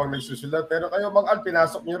habang nagsusulat. Pero kayo, Mang Al,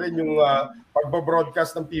 pinasok nyo rin yung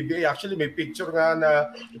pagbo-broadcast ng PBA. Actually, may picture nga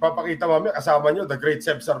na ipapakita mamaya kasama nyo, the great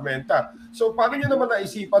Seb Sarmenta. So, paano nyo naman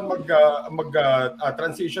naisipan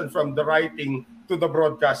mag-transition from the writing to the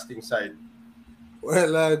broadcasting side?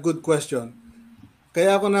 Well, good question.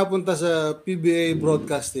 Kaya ako napunta sa PBA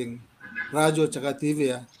Broadcasting, radyo at saka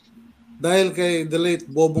TV dahil kay the late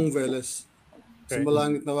Bobong Velez.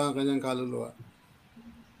 Sumalangit na ang kanyang kaluluwa.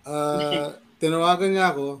 Tinawagan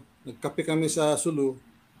niya ako, nagkape kami sa Sulu.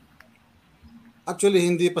 Actually,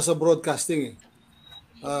 hindi pa sa broadcasting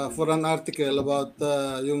for an article about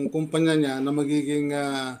yung kumpanya niya na magiging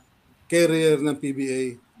carrier ng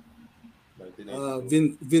PBA.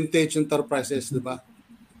 Vintage Enterprises, di ba?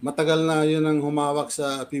 Matagal na yun ang humawak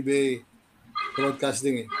sa PBA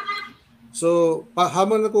broadcasting So,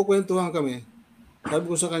 habang nagkukwentuhan kami, sabi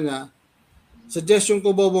ko sa kanya, suggestion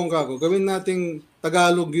ko, Bobong Kako, gawin nating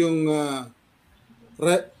Tagalog yung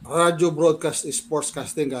radio broadcast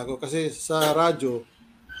sportscasting Kako. Kasi sa radio,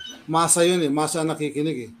 masa yun masa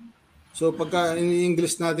nakikinig So, pagka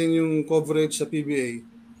ini-English natin yung coverage sa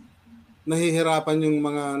PBA, nahihirapan yung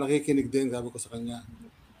mga nakikinig din, sabi ko sa kanya.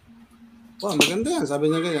 Maganda yan, sabi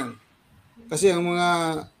niya ganyan. Kasi ang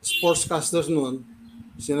mga sportscasters noon,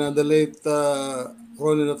 sina the late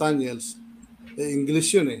Ronnie Nathaniels,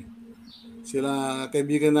 English yun Sila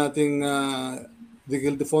kaibigan nating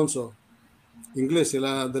Digil Defonso, English.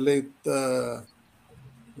 Sila the late,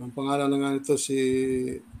 ang pangalan na nga nito, si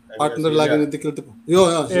partner lagi ni Digil Defonso.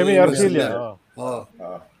 Amy Arcilla.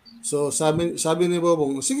 So sabi ni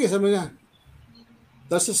Bobong, sige, sabi niya.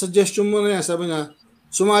 That's a suggestion mo na yan. Sabi niya,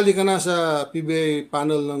 sumali ka na sa PBA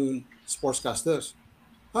panel ng sportscasters.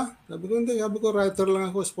 Sabi ko, hindi. Sabi ko, writer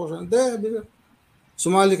lang ako, sports. Hindi.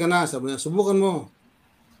 Sumali ka na. Sabi niya, subukan mo.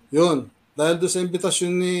 Yun. Dahil doon sa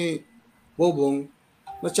imbitasyon ni Bobong,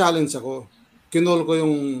 na-challenge ako. Kinol ko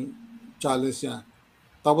yung challenge niya.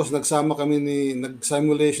 Tapos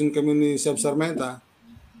nag-simulation kami ni Seb Sarmenta.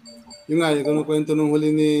 Yung kwento nung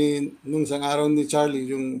huli nung isang araw ni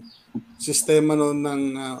Charlie, yung sistema noon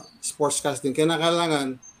ng sportscasting.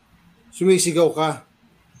 Kailangan sumisigaw ka.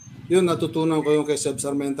 Yun, natutunan ko yung kay Seb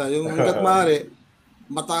Sarmenta. Yung hanggat maaari,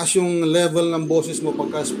 mataas yung level ng boses mo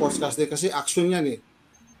pagka sportscaster kasi action yan eh.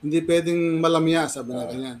 Hindi pwedeng malamya, sabi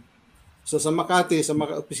natin yan. So sa Makati, sa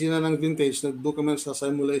opisina ng Vintage, nag-do kami sa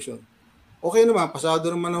simulation. Okay naman,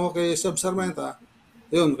 pasado naman ako kay Sub Sarmenta.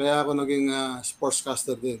 Yun, kaya ako naging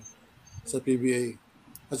sportscaster din sa PBA.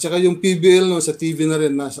 At saka yung PBL noon sa TV na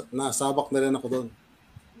rin, nasabak na rin ako doon.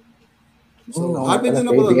 So, happy din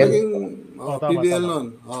ako doon. Naging PBL noon.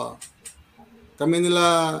 Kami nila,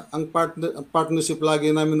 ang partnership lagi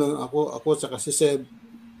namin noon, ako saka si Seb.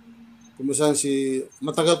 Kumusan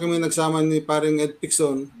matagal kami nagsama ni paring Ed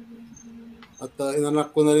Pixon. At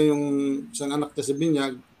inanak ko na rin yung isang anak niya sa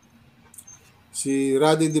Binyag. Si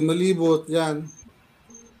Radi Di Malibot, yan.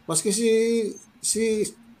 Maski si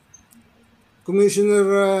Commissioner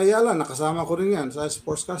Yala, nakasama ko rin yan sa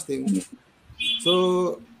sportscasting.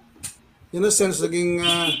 So, in a sense, naging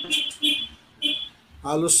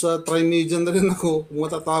halos tri-median na rin ako, kung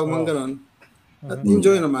matatawag man ganun. At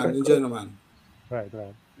enjoy naman. Right.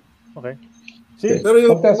 Okay. Pero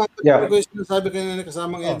yung sinasabi kanina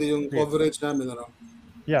kasamang Eddie, yung coverage namin,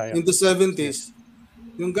 Yeah. In the 70s,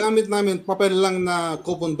 yung gamit namin, papel lang na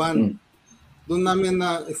coupon band. Doon namin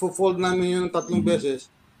i-fold namin yun 3 beses.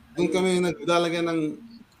 Doon kami naglalagay ng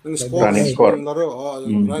score. Running score. Yung laro.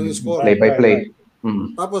 Yung running score. Play-by-play.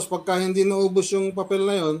 Tapos pagka hindi naubos yung papel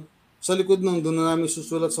na yun, sa likod nun, doon na namin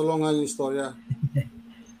susulat sa longan yung istorya.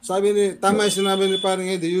 Tama yung sinabi ni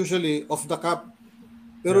paring Eddie, usually off the cup.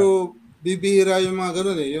 Pero bibihira yung mga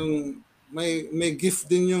ganun eh. Yung may gift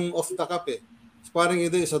din yung off the cup eh. Paring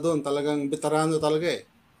Eddie, isa doon, talagang veterano talaga eh.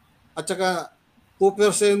 At saka,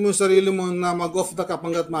 pupersen mo yung sarili mo na mag-off the cup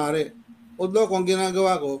hanggat maaari. Although, kung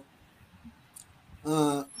ginagawa ko,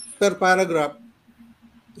 per paragraph,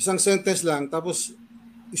 isang sentence lang, tapos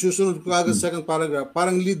isusunod ko agad second paragraph,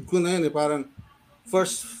 parang lead ko na yun eh, parang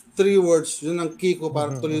first 3 words, yun ang key ko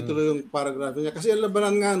para tuloy-tuloy yung paragraph niya. Kasi ang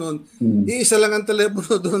labanan nga nun, iisa lang ang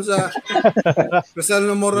telepono doon sa Rizal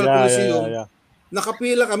Memorial Coliseum.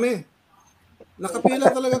 Nakapila kami. Nakapila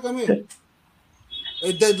talaga kami.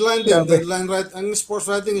 Deadline din. Deadline writing. Ang sports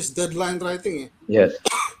writing is deadline writing eh. Yes.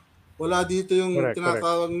 Wala dito yung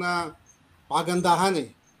tinatawag na pagandahan eh.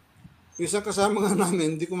 Isang kasama nga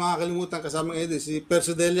namin, hindi ko makakalimutan kasama nga si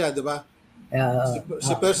Persidelia, di ba?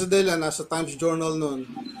 Si Persidelia nasa Times Journal noon.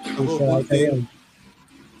 Ako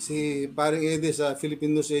si paring Eddie sa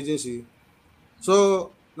Philippine News Agency. So,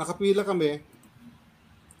 nakapila kami.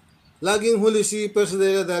 Laging huli si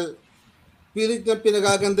Persidelia dahil pilit niya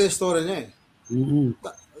pinagaganda yung story niya eh.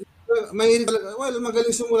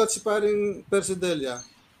 Magaling sumulat si paring Persidelia.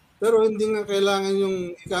 Pero hindi nga kailangan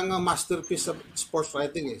yung masterpiece sa sports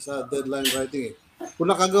writing eh, sa deadline writing eh.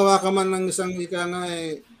 Kung nakagawa ka man ng isang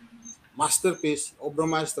masterpiece, obra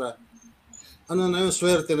maestra,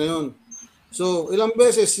 swerte na yun. So, ilang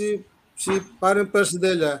beses si paring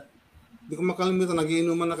Persidelia, hindi ko makalimutan,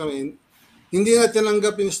 nagiinuman na kami, hindi na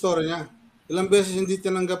tinanggap yung story niya. Ilang beses hindi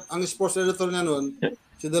tinanggap ang sports editor niya noon,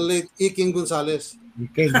 si the late Iking Gonzales.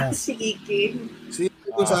 Si Iking. Si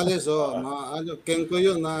Iking Gonzales, Ken ko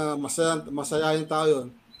yun, na masayahin tao yun.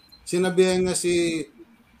 Sinabihan niya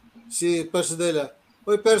si Persidelia,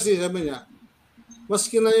 "Oy Percy," sabi niya,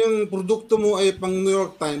 "maski na yung produkto mo ay pang New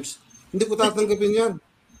York Times, hindi ko tatanggapin yan.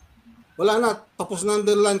 Wala na, tapos na ang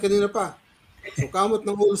deadline kanina pa." So kamot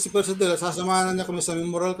ng ulo si Persidelia, sasamahan niya kami sa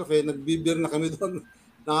Memorial Cafe, nagbibir na kami doon,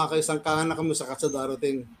 nakakaisangkahan na kami sa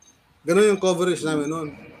darating. Ganun yung coverage namin noon.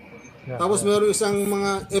 Tapos meron isang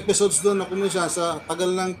mga episodes doon na kumisya sa tagal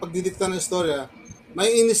ng pagdidikta ng istorya, may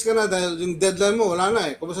inis ka na dahil yung deadline mo, wala na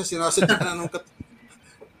eh. Kumusta sinasadya na nung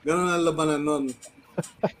ganun ang labanan noon.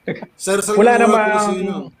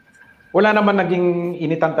 Wala naman naging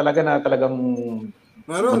initan talaga na talagang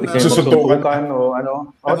meron susuntukan o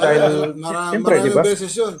ano. Dahil siyempre, di ba? Beses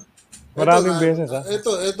yun. Maraming beses ha.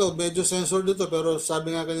 Ito, medyo censored dito pero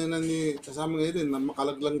sabi nga kanina ni kasama ngayon na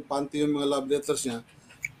makalaglang panty yung mga love letters niya.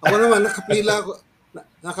 Ako naman,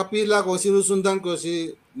 nakapila ko, sinusundan ko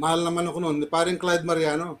mahal naman ako noon, ni paring Clyde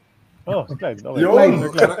Mariano. Si Clyde. Okay. Yun!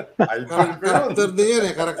 Karakter din yan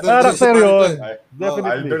eh. Karakter yun.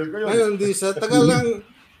 Definitely. Idol ko yun. Ngayon, sa tagal lang,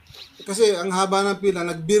 kasi ang haba ng pila,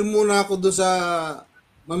 nag-beer muna ako doon sa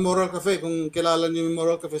Memorial Cafe, kung kilala niyo yung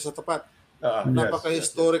Memorial Cafe sa tapat.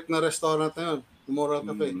 Napaka-historic na restaurant na yun, Memorial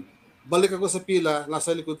Cafe. Balik ako sa pila,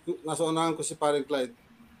 nasa unahan ko si paring Clyde.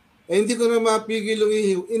 Hindi ko na mapigil yung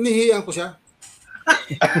ihi. Inihiyan ko siya.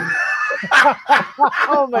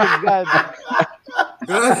 Oh my God.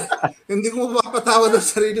 Hindi ko mapapatawa ng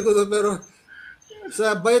sarili ko doon, pero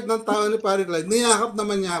sa bait ng tao ni Pare Clyde, niyakap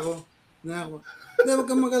naman niya ako. Hindi, wag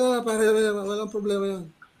kang mag-alala, pare, walang problema yun.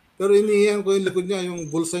 Pero inihiyan ko yung likod niya, yung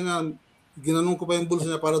bulsa niya, ginanong ko pa yung bulsa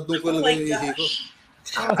niya para doon ko ilagay yung ihi ko.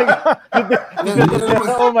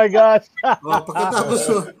 Oh my gosh.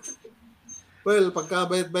 Pagkatapos,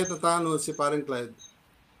 pagkabait-bait na tanong si Paring Clyde,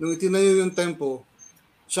 nung itinayo yung Tempo,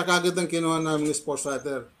 siya kagad ang kinuha namin ng sports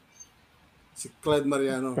writer. Si Clyde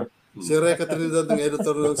Mariano. Si Reca Trinidad ang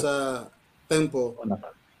editor nun sa Tempo.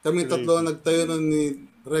 Kami tatlo ang nagtayo nun ni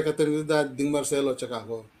Reca Trinidad, Ding Marcelo, tsaka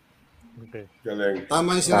ako. Okay. Galing.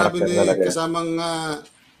 Tama yung sinabi ni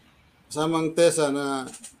kasamang Tessa na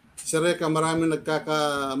si Reca maraming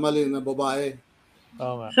nagkakamali na babae.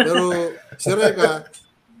 Pero si Reca,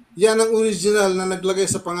 yan ang original na naglagay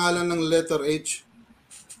sa pangalan ng letter H.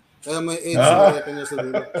 Kaya may H sa Reca niya sa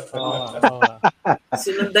dulo.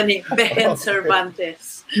 Sinundan ni Behen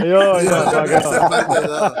Cervantes. Ayun.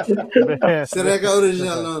 Si Reca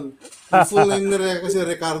original nun. Ang full name ni Reca kasi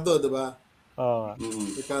Ricardo, di ba?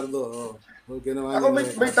 Ricardo, Okay naman. Ako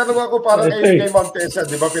may tanong ako para kay Ma'am Tessa,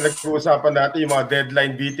 di ba pinag-uusapan natin yung mga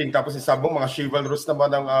deadline beating tapos isang mga chivalrous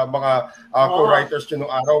naman ng mga co-writers nyo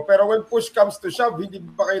nung araw. Pero when push comes to shove, hindi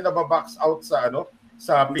ba kayo nababox out sa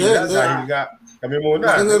sa pila dahil nga kami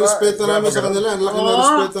muna. Laki na respeto namin sa kanila. Laki na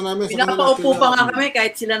respeto namin sa kanila. Pinapaupo pa nga kami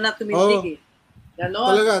kahit sila na tumitig. Ganon.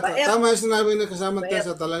 Talaga, tama yung sinabi na kasama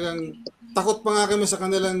Tessa, talagang takot pa nga kami sa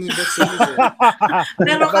kanila ni Betsy.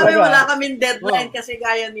 Pero kami wala kaming deadline kasi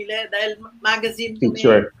gaya nila dahil magazine kami.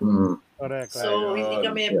 Correct. So, hindi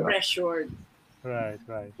kami pressured. Right.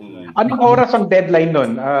 Anong oras ang deadline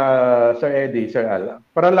nun, Sir Eddie, Sir Al?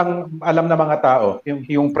 Para lang alam ng mga tao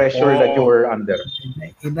yung pressure that you were under.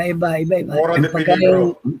 Iba.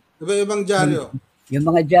 Iba-ibang dyaryo. Yung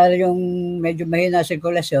mga dyaryo yung medyo mahina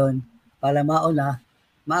sirkulasyon, para mauna,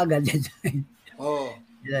 maaga deadline.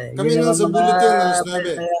 Kami nun sa bulletin, alas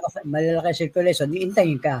 9. Malalaki circulation,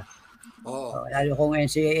 iintayin ka. Lalo kung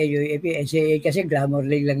NCAA, UAP, NCAA kasi glamour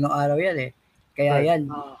league lang ng araw yan eh. Kaya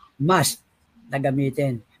yan, must na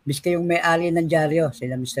gamitin. Miski yung may-ari ng dyaryo,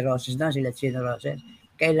 sila Mr. Roses na, sila Chino Roses,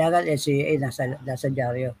 kailangan NCAA nasa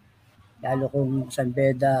dyaryo. Lalo kung San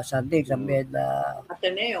Beda something, San Beda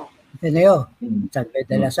Ateneo, San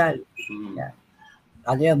Beda Lasal. Yan.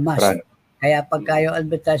 Ano yan, must. Kaya pagka yung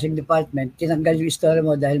advertising department, tinanggal yung story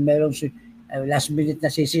mo dahil merong last minute na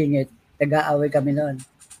sisingit, nag-aaway kami noon.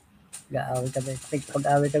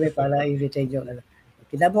 Pag-aaway kami para i-retain yung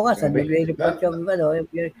kinabukasan, magre-report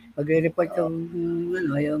yung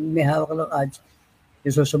yung may hawak ng ads,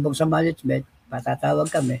 yung susubog sa management, patatawag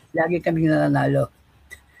kami, lagi kami nananalo.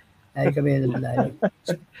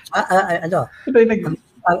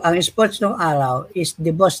 Ang sports ng araw is the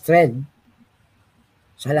boss trend.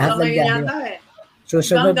 Sa lahat ng dyan.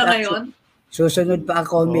 Susunod pa ang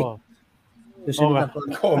comic.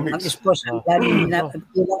 Ang sports,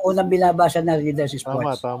 unang binabasa na reader si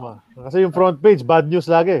sports. Tama. Kasi yung front page, bad news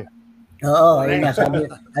lagi. Oo, yun nga. Sabi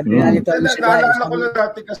nga nito. Naalala ko lang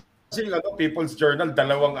dati kasi People's Journal,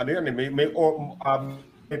 dalawang yan, may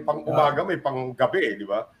pang umaga, may pang gabi, di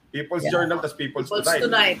ba? People's Journal, tas People's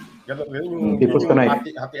Tonight. Ganun yung People's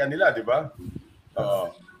Tonight. Hatian nila, di ba?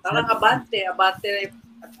 Parang Abante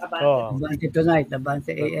Tonight,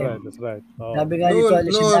 Abante AM. That's right. Sabi nga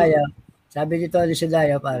dito ni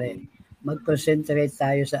Sidayo, pare, mag-concentrate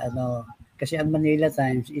tayo sa kasi ang Manila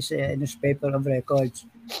Times is a newspaper of records.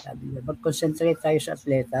 Sabi niya, mag-concentrate tayo sa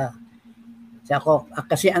atleta.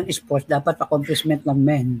 Kasi ang sports dapat accomplishment ng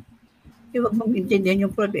men. Huwag mong intindihan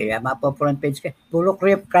yung front page. Front page ka. Puro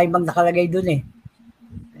crime ang nakalagay dun eh.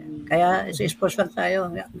 Kaya sa sports fan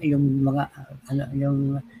tayo, yung mga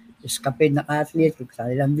yung escapade ng athlete, kung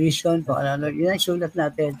kanilang vision, kung ano, yun ang sulat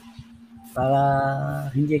natin para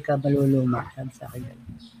hindi ka maluluma. Sabi sa akin.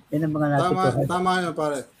 Yan ang mga natutuhan. Tama yun,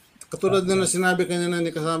 pare. Katulad na sinabi kanina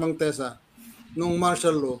ni kasamang Tessa, nung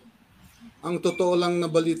martial law, ang totoo lang na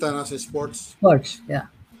balita nasa sports. Sports,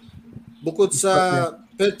 yeah. Bukod sa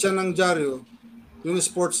petsa ng dyaryo, yung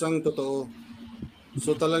sports ang totoo.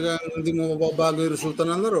 So talagang hindi mo mababago yung resulta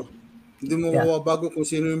ng laro. Hindi mo mababago kung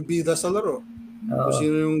sino yung bida sa laro. Kung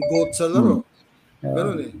sino yung GOAT sa laro.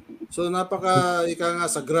 Ganun eh. So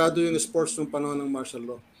sagrado yung sports nung panahon ng martial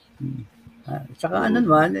law. Saka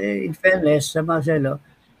naman, in fairness sa Marcelo,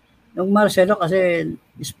 nung Marcelo kasi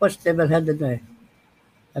sports never had a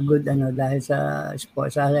good dahil sa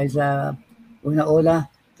sports, dahil sa una-una,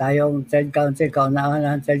 tayong third country,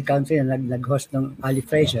 kauna-una ng third country na nag-host ng Ali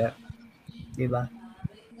Fraser. Diba?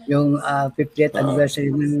 Yung 50th anniversary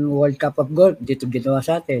ng World Cup of Golf, dito ginawa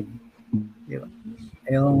sa atin. Diba?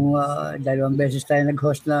 Yung 2 beses tayo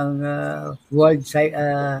nag-host ng World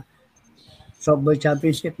Softball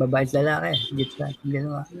Championship, babae at lalaki. Dito sa atin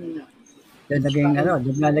ginawa.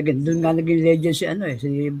 Doon nga naging legend si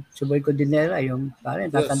si Boy Cordinera, yung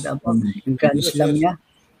parang tatandaan po, yung Grand Slam niya.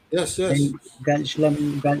 Yes. Yung Grand Slam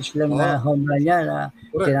na home run niya na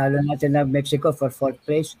tinalo natin na Mexico for 4th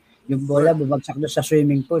place. Yung bola bumagsak doon sa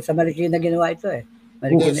swimming pool. Sa Marikina ginawa ito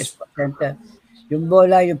Marikina Sports Center. Yung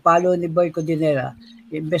bola, yung palo ni Boy Codinera,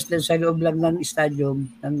 imbes na sa loob lang ng stadium,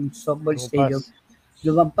 ng softball stadium,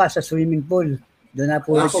 lumampas sa swimming pool. Doon na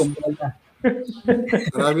pulot yung bola.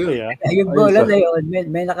 Yung bola na yun,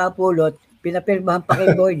 may nakapulot, pinapirmahan pa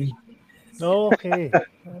kay Boy. Okay.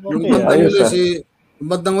 Yung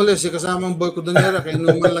bandang uli, si kasamang Boy Codinera, kaya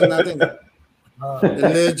inuman lang natin.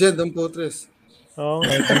 The legend ang Potres.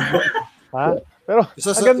 Pero isa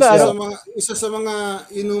sa mga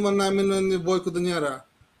inuman namin ni Boy Codinera,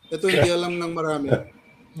 ito hindi alam ng marami.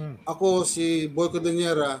 Ako, si Boy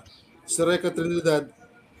Codinera, si Reca Trinidad,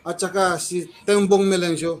 at saka si Tembong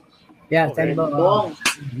Melencio. Yeah, Tembong.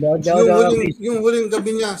 Yung huling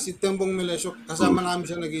gabi niya, si Tembong Melencio, kasama namin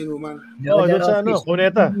siya nagiinuman. doon sa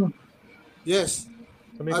Cuneta. Yes.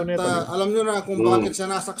 At alam nyo na kung bakit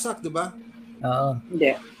siya nasaksak, di ba? Oo.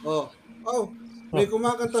 Hindi. May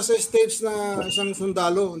kumakanta sa stage na isang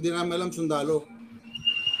sundalo, hindi namin alam sundalo.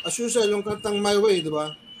 As usual, yung kantang My Way, di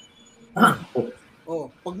ba?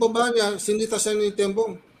 Pagbaba niya, sinita siya ni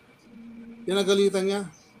Tembong. Pinagalitan niya.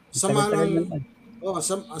 Sama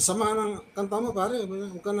ng kanta mo, pare.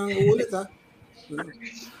 Huwag ka nang uulit, ha?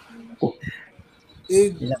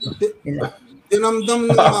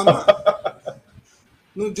 Tinamdam ng mama.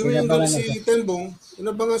 Nung jumingal si Tembong,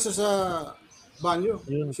 inabangan siya sa banyo.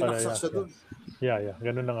 Sinaksak siya doon. Yeah.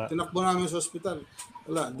 Ganun na nga. Tinakbo namin sa ospital.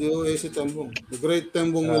 Wala, DOA si Tembong. The great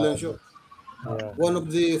Tembong Melencio. One of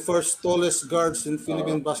the first tallest guards in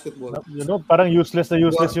Philippine basketball. Parang useless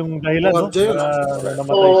yung dahilan, no? Namatay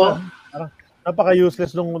siya. Parang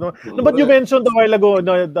napaka-useless nung but you mentioned a while ago,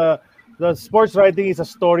 the sports writing is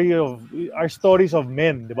stories of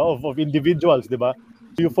men, di ba? Of individuals, di ba?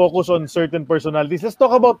 You focus on certain personalities. Let's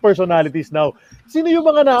talk about personalities now. Sino yung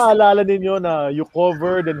mga naaalala ninyo na you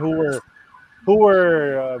covered and who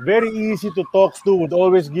were very easy to talk to, would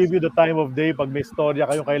always give you the time of day pag may storya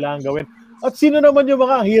kayong kailangan gawin? At sino naman yung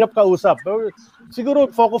mga hirap kausap? Siguro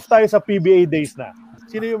focus tayo sa PBA days na.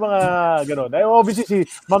 Sino yung mga gano'n? Obviously si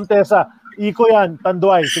Ma'am Tessa, Iko yan,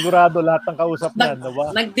 Tanduay, sigurado lahat ng kausap yan.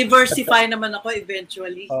 Diba? Nag-diversify naman ako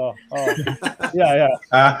eventually. Yeah.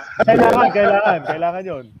 Kailangan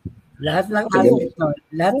yun. Lahat ng athlete.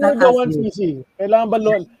 Lahat ng athlete. Kailangan ba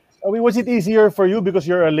was it easier for you because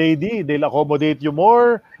you're a lady? They'll accommodate you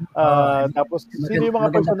more? Tapos, sino yung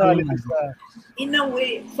mga personalities na? In a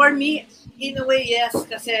way, for me, yes.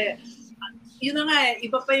 Kasi, yun na nga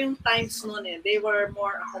iba pa yung times noon They were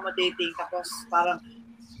more accommodating. Tapos, parang,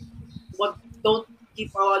 don't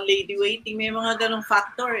keep a lady waiting. May mga ganong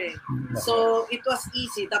factor So, it was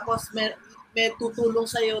easy. Tapos, may tutulong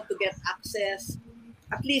sa'yo to get access.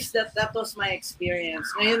 At least, that was my experience.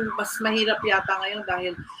 Ngayon, mas mahirap yata ngayon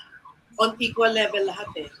dahil on equal level lahat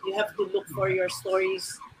You have to look for your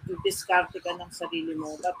stories, to diskarte ka ng sarili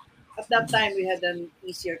mo. But at that time, we had an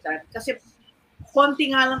easier time. Kasi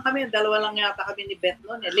konti nga lang kami, dalawa lang yata kami ni Beth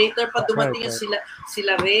noon Later pa dumating sila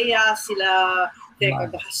Rhea, sila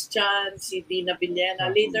Teka Gahastian, si Dina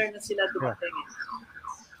Villena. Later na sila dumating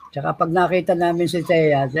Tsaka pag nakita namin si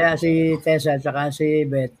Tessa, tsaka si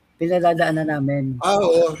Beth, pinadadaan na namin.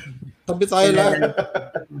 Oo. Tabi tayo lang.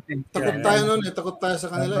 Takot tayo noon Takot tayo sa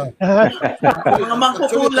kanila Mga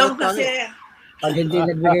mangkukulang kasi. Pag hindi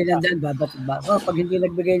nagbigay ng daan, pag hindi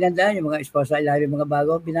nagbigay ng daan, yung mga esposa, yung mga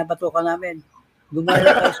bago, pinapatukan namin.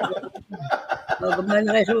 Gumana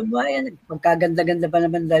kayo sa umayan. Pagkaganda-ganda pa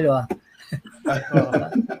naman dalawa.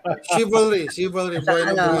 Chivalry.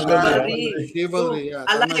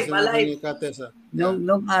 Alive.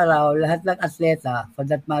 Nung araw, lahat ng atleta, for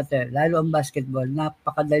that matter, lalo ang basketball,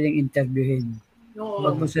 napakadaling interviewin.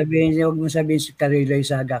 Huwag mo sabihin si Carilo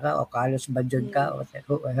Isaga ka o Carlos Badjon ka o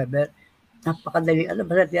whoever. Napakadaling. Ano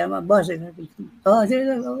ba natin? Boss.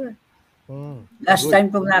 Last time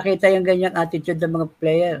kong nakita yung ganyang attitude ng mga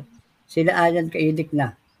player, sila Alan Kaidik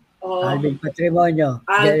na. Alvin Patrimonio.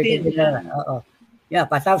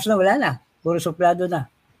 Patapos na, wala na. Puro suplado na.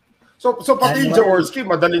 So pati yung Jaworski,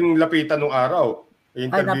 madaling lapitan nung araw.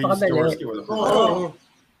 Interview si Jaworski.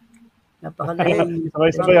 Napakadali.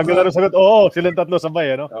 Sabay, ang ganda ng sagot. Silang tatlo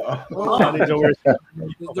sabay, ano? Napakadali.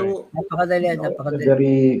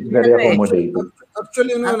 Very accommodating.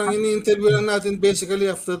 Actually, ang ini-interview lang natin basically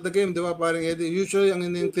after the game, di ba, parang Eddie? Usually, ang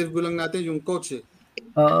ini-interview lang natin yung coach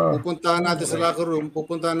Pupuntahan natin sa locker room,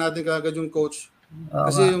 pupuntahan natin kaagad yung coach.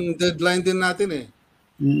 Kasi yung deadline din natin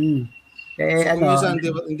Kaya minsan,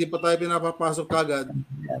 hindi pa tayo pinapapasok kaagad.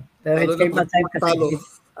 Pero it came a time kasi,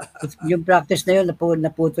 yung practice na yun,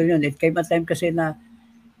 naputol yun. It came a time kasi na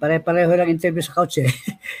pare-pareho lang interview sa couch eh.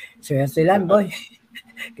 Swerte lang, boy.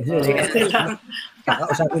 Kasi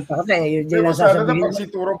kakausapin pa kasi, yun din lang Sana na sasabihin. pag si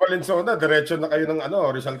Turo Valenzuela, diretso na kayo ng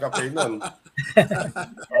Rizal Cafe nun.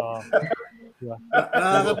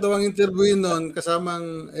 Nakakatawang interview nun,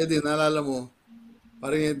 kasamang Eddie, naalala mo,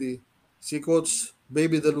 parang Eddie, si Coach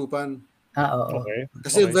Baby Dalupan. Oo. Okay.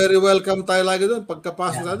 Kasi very welcome tayo lagi doon.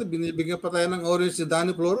 Pagkapasok natin, binibigyan pa tayo ng orange si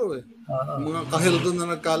Danny Floro eh. Mga kahil doon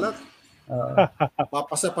na nagkalat.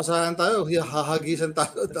 Papasa-pasahan tayo, hahagisan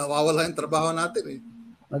tayo, nawawala yung trabaho natin eh.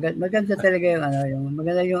 Maganda talaga yung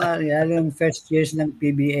maganda yung yung first years ng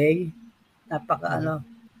PBA. Lahat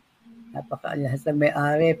ng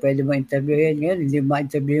may-ari, pwede mo interviewin. Ngayon, hindi mo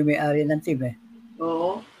ma-interview yung may-ari ng team eh.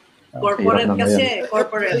 Oo. Corporate kasi,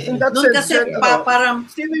 corporate. In that Doon sense, kasi parang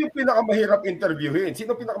sino yung pinakamahirap interviewin?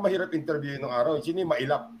 Sino pinakamasirap interviewin ng araw? Sino yung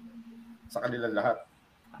mailap sa kanilang lahat?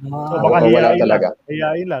 So baka wala talaga.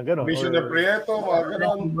 Hiyain lang, gano'n. Commissioner Prieto, mga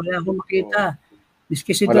gano'n. Wala akong makita.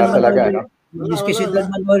 Miski si Wala talaga, no? Don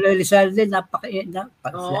Manuel Elizalde,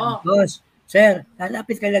 boss, sir,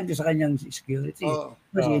 lalapit ka lang doon sa kanyang security.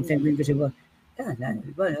 Kasi interview ko si boss.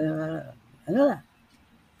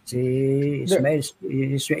 Si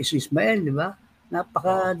Ismael, di ba?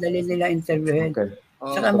 Napakadali nila interviewin. Okay.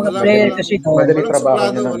 Saka mga player kasi Madali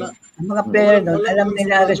trabaho nila. ang mga player doon, alam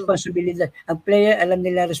nila responsibilidad. Ang player, alam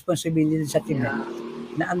nila responsibilidad sa team.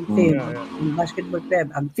 Na ang team, yung basketball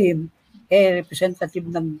player, ang team, representative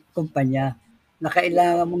ng kumpanya na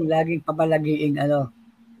kailangan mong laging papalagiing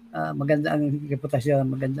maganda ang reputasyon,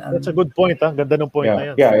 maganda ang... That's a good point, ha? Ganda ng point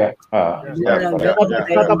na yan. Yeah. It's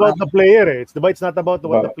not about the player, eh. It's not about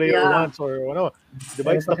what the player wants or ano.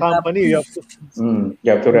 It's the company. You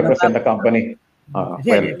have to represent the company.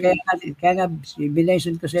 Kasi, kaya nga,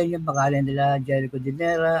 bination ko sa inyo, pangalan nila Jericho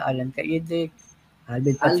Dinera, Alan Caidic,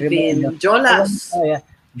 Alvin Jolas.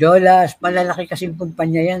 Jolas, malalaki kasing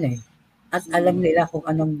kumpanya yan eh. At alam nila kung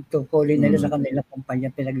anong tungkulin nila sa kanilang kumpanya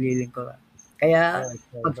pinaglilingkuran. Kaya,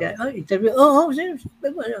 pag siya, interview, sir.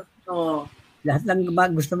 Lahat ng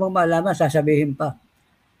gusto mong malaman, sasabihin pa.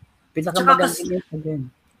 Pinakamagandang yun din.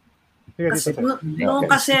 Kasi,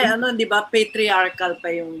 di ba, patriarchal pa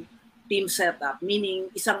yung team setup. Meaning,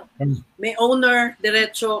 may owner,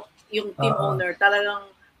 diretso, yung team owner, talagang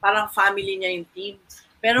parang family niya yung team.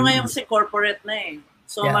 Pero ngayon kasi corporate na eh.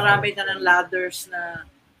 So, marami na ng ladders na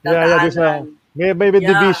dadaanan. May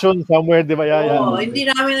division somewhere, di ba? Hindi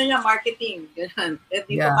namin na marketing. Ganyan.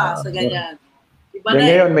 Dito pa, sa ganyan. Diba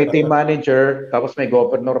ngayon, may team manager, tapos may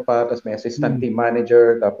governor pa, tapos may assistant team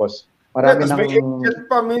manager, tapos marami nang... May agent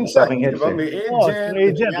pa minsan, di ba? May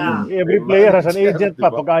agent. Every player has an agent pa.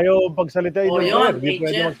 Pag ayaw pagsalitain yung player, hindi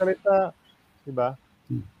pwede magsalita. Di ba?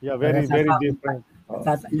 Yeah, very, very different.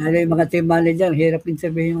 Lalo yung mga team manager, hirap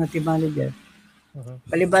interview yung mga team manager.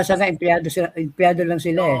 Palibasa nga, empleyado lang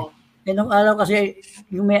sila eh. Nung araw kasi,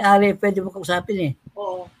 yung may-ari, pwede mo kausapin eh.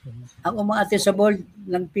 Ang umaate sa board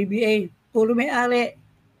ng PBA, puro may-ari.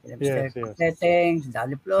 Mr. Teteng, si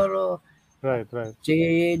Danny Floro, Right. si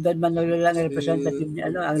Don Manolo lang, representative niya,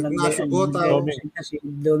 ang si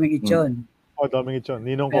Doming Ichon. Doming Ichon,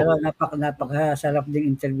 ninong ko. Pero napakasarap ding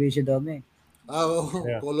interview si Doming.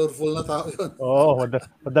 Colorful na tao yun.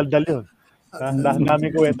 Madaldal yun. Dami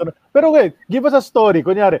ko ito. Pero wait, give us a story.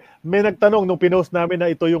 Kunyari, may nagtanong nung pinost namin na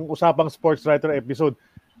ito yung usapang sports writer episode.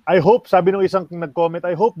 I hope, sabi nung isang nag-comment,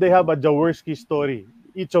 I hope they have a Jaworski story.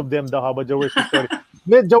 Each of them daw have a Jaworski story.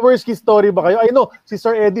 May Jaworski story ba kayo? I know, si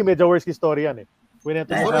Sir Eddie may Jaworski story yan eh.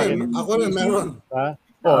 Ako rin, meron.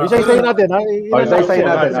 Isa-isayin natin, ha? Isa-isayin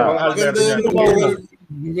natin.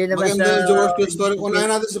 Maganda yung Jaworski story.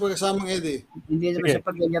 Unahin natin sa pagkasamang Eddie. Hindi naman sa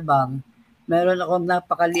pagyayabang. Meron akong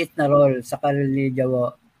napakaliit na role sa career ni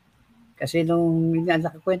Jawo. Kasi nung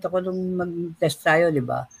nakakwento ko nung mag-test tayo, di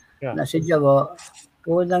ba? Na si Jawo,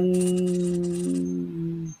 unang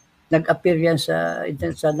nag-appear yan sa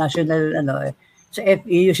national, sa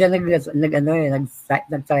FEU siya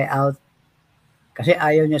nag-try out. Kasi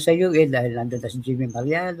ayaw niya sa UE dahil nandun na si Jimmy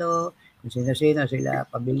Mariano, kung sino-sino, sila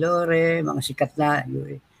Pabilore, mga sikat na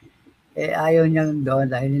UE. Ayaw niya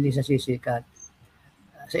doon dahil hindi siya sisikat.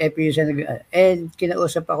 Sa FEU siya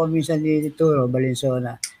kinausap ako minsan ni Turo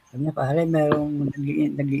Valenzuela. Sabi niya, pare, merong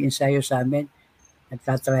nag-i-ensayo sa amin,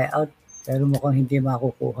 nagta-try out, pero mukhang hindi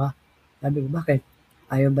makukuha. Sabi ko, bakit?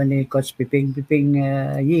 Ayaw ba ni Coach Piping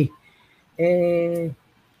Yi?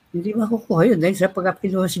 Hindi makukuha yun. Dahil sa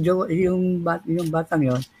pagkapinuha si Joe, yung batang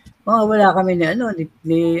yun, wala kami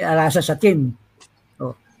ni Arasa sa team.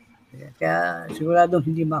 Kaya siguradong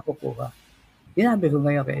hindi makukuha. Sinabi ko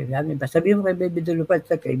ngayon sabi mo kay Baby Dulupat,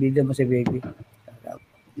 kaibigan mo si Baby.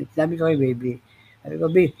 Sabi ko kay Baby, sabi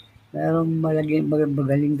ko, Merong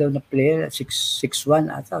magaling daw na player, 6'1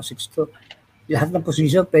 ata, 6'2. Lahat ng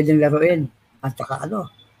posisyon pwedeng laruin. At saka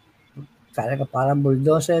talaga parang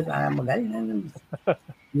bulldozer, parang magaling.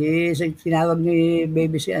 Tinawag ni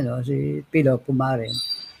Baby si Pilo Pumarin,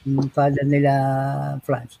 yung father nila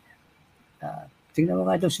France. Tingnan mo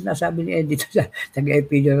nga itong sinasabi ni Eddie sa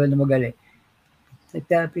taga-Pilo na magaling.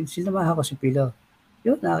 Sinamahan ko si Pilo.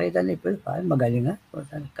 Yun, nakita ni Pilo, parang magaling nga.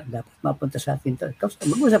 Dapat mapunta sa atin to.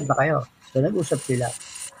 Mag-usap na kayo. So, nag-usap sila.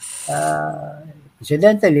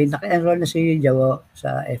 Incidentally, naka-enroll na si Jawo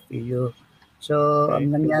sa FPU. So,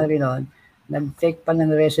 ang nangyari noon, nag-take pa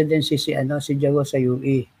ng residency si Jawo sa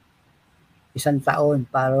UE. 1 taon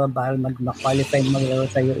para mag-qualify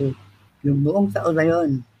maglaro sa UE. Yung buong taon na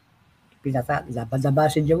yun, labadaba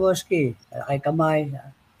si Jaworski, kay kamay.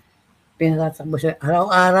 Pinatakbo siya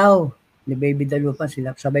araw-araw ni Baby Dalupan,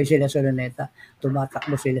 sabay sila sa luneta.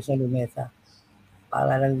 Tumatakbo sila sa luneta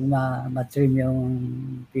para lang ma-trim yung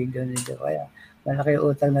figure ni Jawo. Kaya malaki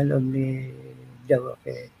utang na loob ni Jawo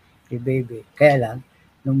kay Baby. Kaya lang,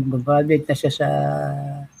 nung graduate na siya sa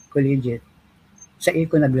collegiate, sa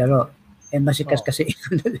Iko naglaro. Masikas kasi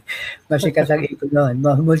Iko nun. Masikas ang Iko nun.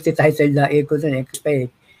 Multi-title na Iko nun.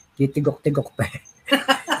 Titigok-tigok pa.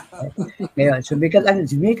 Ngayon,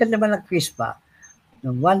 sumikat naman ng Crispa.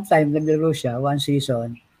 Nung one time, naglaro siya, 1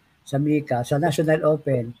 season, sa Mika, sa National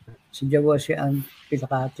Open, si Jawo siya ang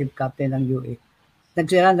pinaka-team captain ng UE.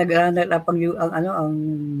 Nag-runner up ang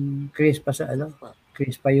Crispa sa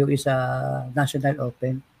Crispa UE sa National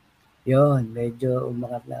Open. Yun, medyo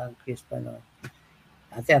umangat na ang Crispa noon.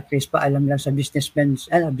 Ate, ang Crispa alam lang sa business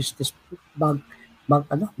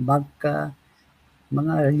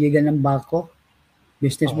mga liga ng bangko.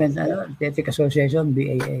 Businessmen, Athletic Association,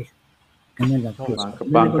 BAA. Ganun lang.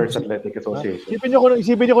 Bankers Athletic Association.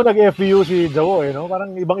 Isipin niyo kung nag-FU si Jawo, no?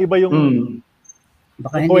 Parang ibang-iba yung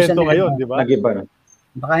kwento ngayon, di ba? Nag-iba na.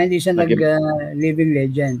 Baka hindi siya living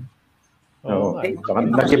legend. Oo.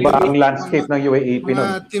 Nag-iba ang landscape ng UAAP noon.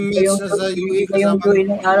 Mga teammates na sa UE Yung kasama. UE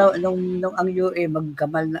nung araw, nung ang UE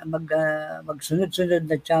magsunod-sunod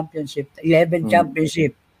na championship, 11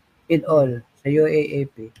 championship in all sa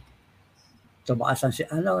UAAP. Tumaas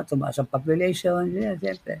ang population,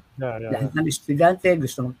 siyempre. Lahat ng estudyante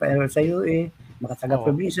gusto magpa-enroll sa UE, mga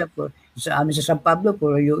taga-probinsya po. Sa amin sa San Pablo,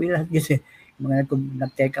 puro UE lahat kasi. Mga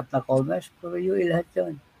nag-take up na commerce, puro UE lahat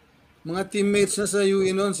yun. Mga teammates na sa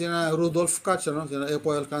UE noon, sina Rudolph Katz, sina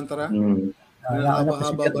Epo Alcantara,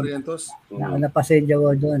 Haba Barrientos. Nauna pa si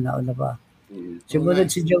Jawo doon, nauna pa.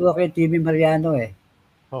 Sumunod si Jawo kay TV Mariano eh.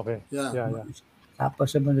 Okay. Yeah.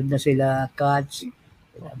 Tapos sumunod na sila Katz,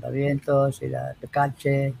 sila Barrientos, sila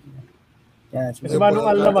Picache. Si Manong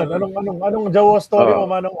Al naman, anong Jawo story mo,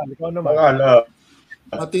 Manong Al? Ikaw naman.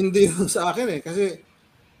 Matindi yun sa akin eh, kasi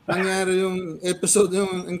nangyari yung episode,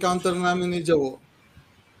 yung encounter namin ni Jawo.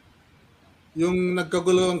 Yung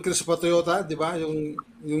nagkagulo ang Chris Patriota, di ba?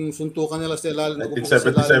 Yung suntukan nila sa ilalim.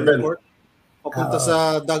 1977. Papunta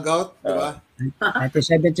sa dugout, di ba?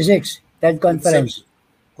 1976, third conference.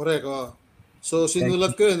 Correct, oh. So,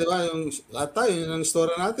 sinulat ko yun, di ba? Yung lahat tayo, yun ang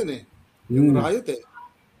story natin eh. Yung riot eh.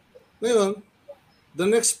 Ngayon, the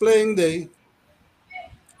next playing day,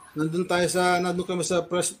 nandun kami sa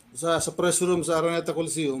press room sa Araneta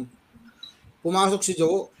Coliseum. Pumasok si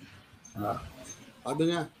Jawo.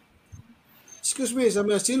 Sabi niya, excuse me,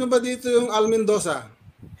 sabi niya, sino ba dito yung Al Mendoza?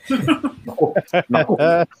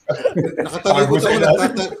 Nakatalikod ako,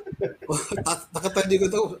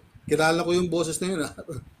 nakatalikod ako. Kilala ko yung boses na yun.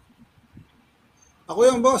 Ako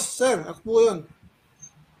yung boss, sir. Ako po yun.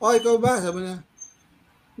 Oh, ikaw ba? Sabi niya.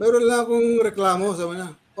 Meron lang akong reklamo, sabi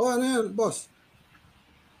niya. Oh, ano yan, boss?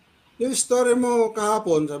 Yung story mo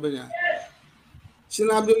kahapon, sabi niya.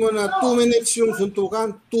 Sinabi mo na 2 minutes yung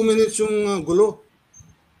suntukan, 2 minutes yung gulo.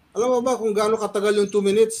 Alam mo ba kung gaano katagal yung 2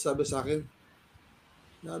 minutes? Sabi sa akin.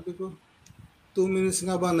 Sabi ko, 2 minutes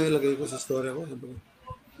nga ba nilagay ko sa story ko? Sabi ko,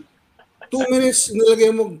 2 minutes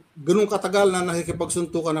nilagay mo ganun katagal na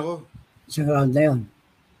nakikipagsuntukan ako. Isang round na yun.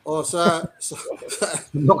 O sa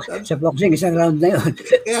boxing, isang round na yun.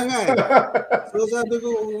 Kaya nga eh. So sabi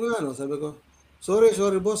ko,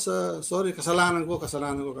 sorry boss, sorry, kasalanan ko.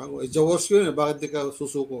 Jaworski yun, bakit di ka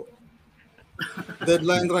susuko?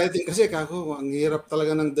 Deadline writing kasi kako, ang hirap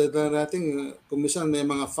talaga ng deadline writing. Kumisan may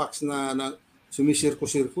mga facts na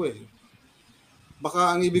sumisirko-sirko eh.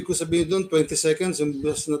 Baka ang ibig ko sabihin doon, 20 seconds,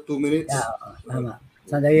 imbes na 2 minutes. Tama.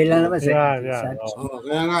 Sandali lang naman.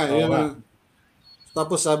 Kaya nga, yan.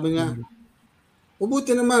 Tapos sabi niya,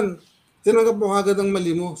 mabuti naman, tinanggap mo agad ang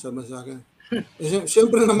mali mo, sabi sa akin.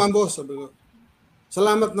 Siyempre naman boss, sabi ko.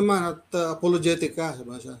 Salamat naman at apologetic ka,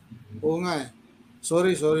 sabi siya. Oo nga eh.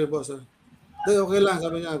 Sorry boss. Okay lang,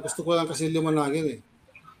 sabi niya. Gusto ko lang kasi liwanagin eh.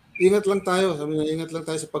 Ingat lang tayo, sabi niya. Ingat lang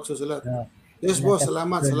tayo sa pagsusulat. Yes, boss.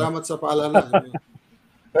 Salamat. Salamat sa paalala.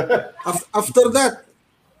 After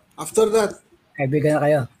that, Kaibigan na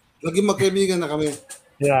kayo. naging magkaibigan na kami.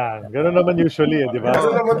 Yan. Ganun naman usually, di ba?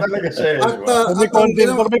 Ganun naman talaga siya. At, Pag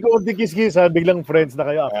may konting kiss-kiss, biglang friends na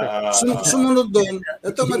kayo after. Sumunod doon,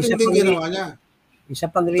 ito matinding ginawa niya. Isa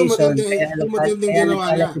pang reason, kaya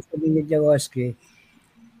ginawa niya. sabi ni Jaworski,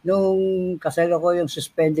 nung kasalo ko yung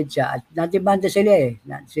suspended siya, at nadimanda sila eh.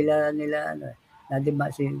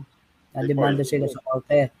 Nadimanda sila sa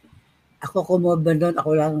korte. Ako kumover doon,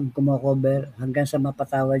 ako lang kumover hanggang sa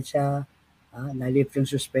mapatawad siya. Nalift yung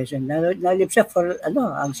suspension. Nalift siya for,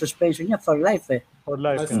 ang suspension niya for life eh. For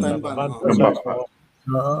life. Lifetime ban.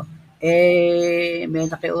 Oo. May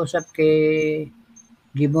nakiusap kay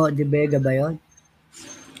Gimo de Vega ba yun?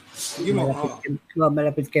 Gimo,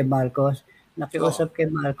 malapit kay Marcos. Nakiusap kay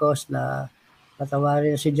Marcos na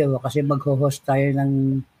patawarin si Jawo kasi mag-host tayo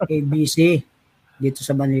ng ABC dito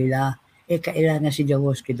sa Manila. Kailangan si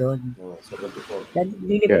Jaworski doon.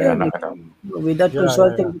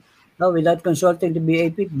 Without consulting the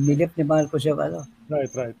BAP, nilip ni Marcos yung Right.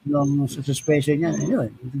 Yung suspension niya.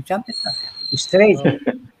 Yung champion na. Straight.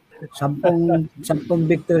 10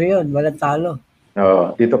 victory yun. Walang talo.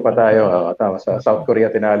 Dito pa tayo. Tama, sa South Korea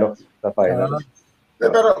tinalo sa final.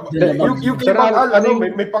 Pero yung kay Mang Al,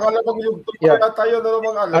 may pangalawang yung na tayo na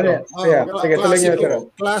namang Al. Sige, tuloy niyo.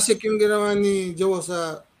 Classic yung ginawa ni Joe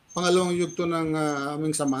sa pangalawang yugto ng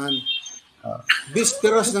aming samahan.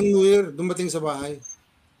 Bisperas ng New Year, dumating sa bahay.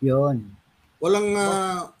 Yun. Walang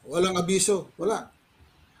abiso. Wala.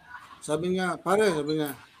 Sabi nila,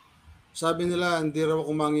 hindi raw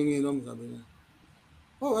ako manginginom, sabi niya.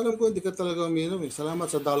 Alam ko, hindi ka talaga uminom eh.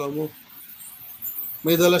 Salamat sa dollar mo.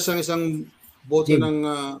 May dala siyang isang bote ng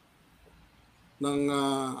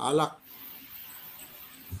alak.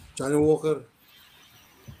 Johnny Walker.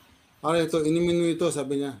 Ito, inimin mo ito,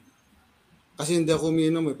 sabi niya. Kasi hindi ako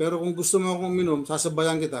uminom eh. Pero kung gusto mo akong uminom,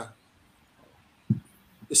 sasabayan kita.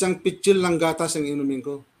 Isang pitchil ng gatas ang inumin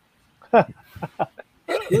ko.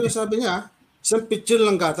 Yun ang sabi niya, isang pitchil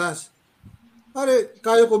ng gatas.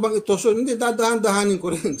 Kaya ko bang itoso? Hindi, dadahan-dahanin ko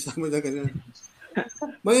rin. Sabi niya ganyan.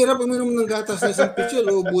 Mahirap uminom ng gatas na isang pitchil,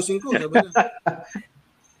 uubusin ko. Sabi niya.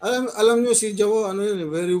 Alam niyo si Jawo,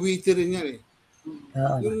 very witty rin yan eh.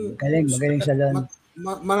 Magaling sa doon.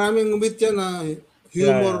 Maraming wit yan na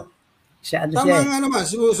humor. Tama nga naman,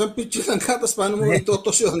 isang pitchil ng gatas, paano mo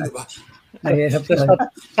itotos yun, di ba?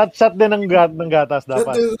 Shot din ng gatas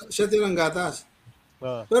dapat. Shot din ng gatas.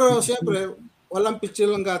 Pero siyempre, walang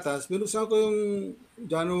pitchil ng gatas. Binusan ko yung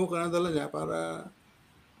Johnny Walker na dala niya para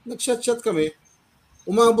nag-shot kami.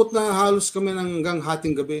 Umabot na halos kami ng hanggang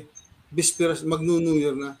hating gabi. Bisperas, mag-New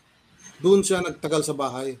Year na. Doon siya nagtagal sa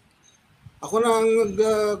bahay. Ako na ang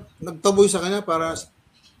nagtaboy sa kanya para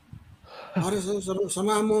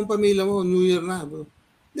samahan mo ang pamilya mo, New Year na.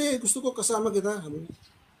 Hindi, gusto ko kasama kita.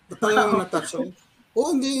 Talagang na-touch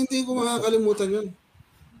ako. Hindi ko makakalimutan yun.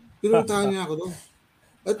 Pinuntahan niya ako doon.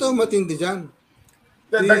 Ito, matindi dyan.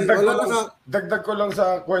 Dagdag ko lang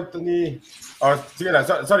sa kwento ni... sige na.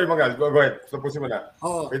 Sorry, Mangal. Go ahead. Tapusin mo na.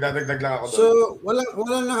 May dadagdag lang ako doon. So, walang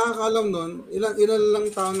nakakaalam doon. Ilan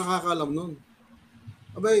lang tao nakakaalam doon.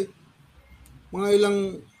 Abay, mga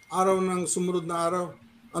ilang araw ng sumunod na araw,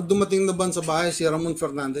 ang dumating na ban sa bahay, si Ramon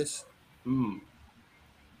Fernandez.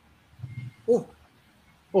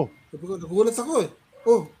 Nagulat ako eh.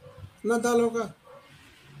 Nadalaw ka.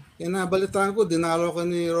 Kaya nabalitaan ko, dinalaw ka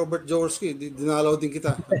ni Robert Jaworski. Dinalaw din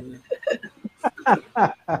kita.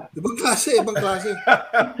 Ibang klase.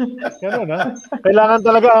 Ganun ha? Kailangan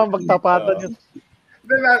talaga ang magtapatan yun.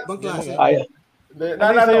 Ibang klase.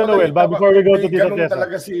 Naalala ko Noel, before we go to Tita Tessa.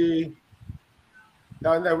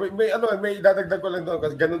 Talaga may dadagdag ko lang doon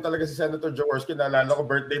kasi ganun talaga si Senator Jaworski. Naalala ko,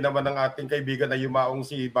 birthday naman ng ating kaibigan na yumaong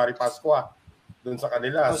si Barry Pascua. Doon sa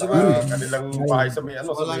kanila, sa kanilang bahay sa may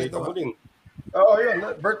Kamuning.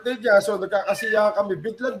 Yun, birthday niya. So nagkakasiyahan kami.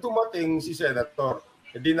 Biglang dumating si Senator.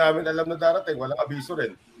 Hindi namin alam na darating, walang abiso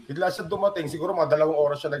rin. Bigla siya dumating, siguro mga 2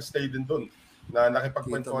 oras siya nag-stay din doon na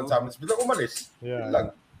nakipagkwentuhan sa amin. Biglang umalis. Lang.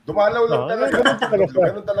 Dumalaw lang talaga.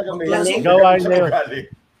 Ganun talaga may gawain niya yun.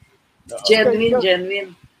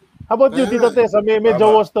 Genuine. How about you, Tita Tessa? May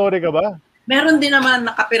Jawo story ka ba? Meron din naman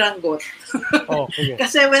nakapiranggot. Okay.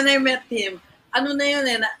 Kasi when I met him,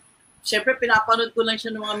 siyempre pinapanood ko lang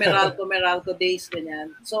siya ng mga Meralco days,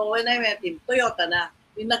 ganyan. So when I met him, Toyota na.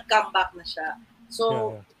 Yung nag-comeback na siya.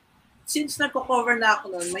 So, since nagko-cover na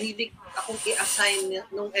ako noon, mahilig akong i-assign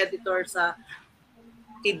nung editor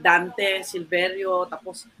kay Dante, Silverio,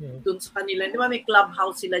 tapos dun sa kanila. Di ba may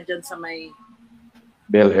clubhouse sila dyan sa may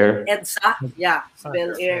Bel Air. EDSA, yeah, sa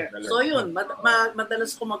Bel Air. So yun,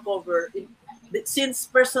 madalas ko mag-cover.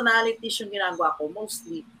 Since personalities yung ginagawa ko,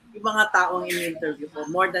 mostly yung mga taong in-interview ko,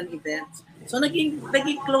 more than events. So naging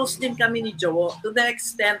close din kami ni Joe to the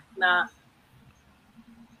extent na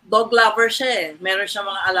dog lover siya eh. Meron siya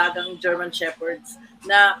mga alagang German Shepherds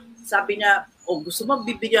na sabi niya, gusto mo,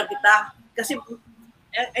 bibigyan kita. Kasi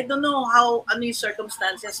I don't know ano yung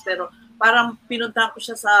circumstances, pero parang pinuntahan ko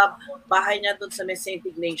siya sa bahay niya doon sa St.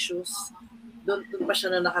 Ignatius. Doon pa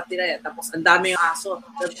siya na nakatira eh. Tapos ang dami yung aso.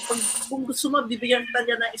 Kung gusto mo, bibigyan kita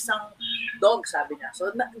niya ng isang dog, sabi niya.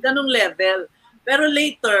 So ganung level. Pero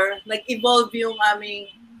later, nag-evolve yung aming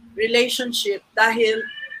relationship dahil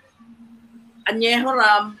Añejo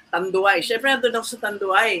Ram, Tanduay. Siyempre, nandun ako sa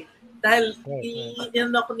Tanduay. Dahil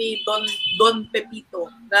yun ako ni Don Pepito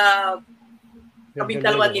na kaming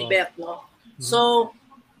dalawa ni Beth, no? So,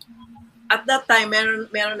 at that time,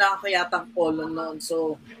 meron na ako yatang polo noon.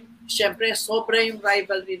 So, syempre, sobra yung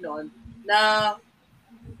rivalry noon na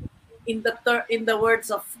in the words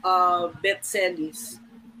of Beth Celis,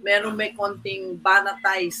 may konting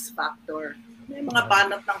banatize factor. May mga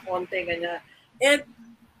banat ng konti, ganyan. And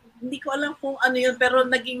hindi ko alam kung ano yun, pero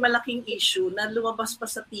naging malaking issue na lumabas pa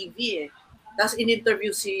sa TV eh. Tapos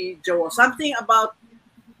in-interview si Joe. Something about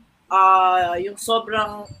yung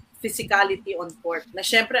sobrang physicality on court. Na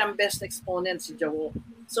syempre ang best exponent si Joe.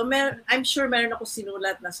 So I'm sure meron ako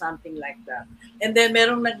sinulat na something like that. And then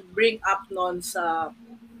merong nag-bring up noon sa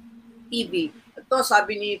TV. Ito,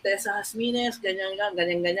 sabi ni Tessa Hasmines, ganyan.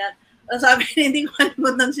 Sabi hindi ko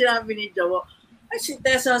alam nang sinabi ni Joe. Ay, si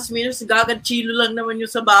Tessa Hasmines, gagad-chilo lang naman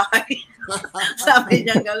yung sa bahay. Sabi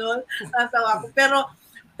niya gano'n. Natawa ko.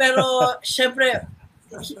 Pero syempre,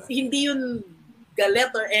 hindi yun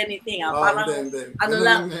galit or anything. Parang hindi. Ano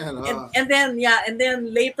lang. And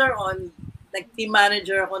then later on, nag-team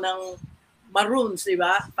manager ako ng Maroons, di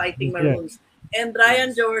ba? Fighting Maroons. And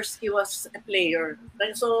Ryan Jaworski was a player.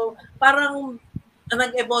 So parang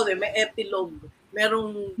nag-evolve, may epilogue.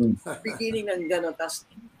 Merong beginning ng gano'n. Tapos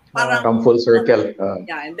parang come full circle.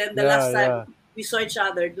 And then the last time we saw each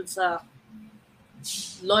other dun sa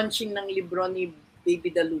launching ng libro ni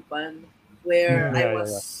Baby Dalupan where I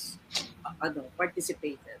was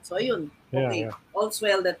participated. So ayun. Okay. All's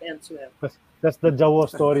well that ends well. That's the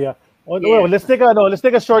Jawo story. Well, let's take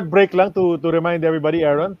a short break lang to remind everybody,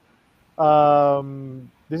 Aaron.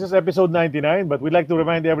 This is episode 99, but we'd like to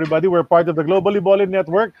remind everybody we're part of the Globally Ballin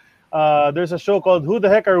Network. There's a show called Who the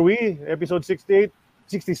Heck Are We? Episode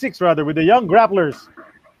 66 rather, with the Young Grapplers.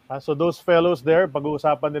 So those fellows there,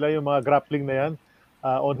 pag-uusapan nila yung mga grappling na yan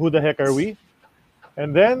on Who the Heck Are We?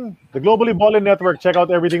 And then, the Globally Ballin Network, check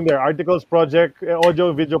out everything there. Articles, project,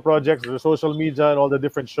 audio, video projects, the social media, and all the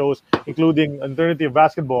different shows, including Alternative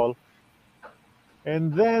Basketball.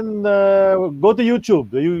 And then, go to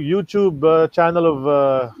YouTube, the YouTube channel of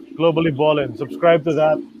Globally Ballin. Subscribe to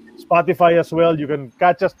that. Spotify as well. You can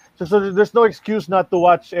catch us. So there's no excuse not to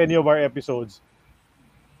watch any of our episodes.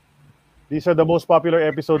 These are the most popular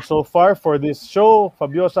episodes so far for this show.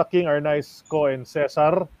 Fabiosa, King, Arnaiz, Ko, and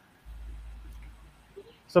Cesar.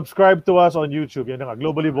 Subscribe to us on YouTube. Yan nga,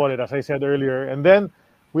 Globally Ballin, as I said earlier. And then,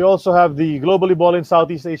 we also have the Globally Ballin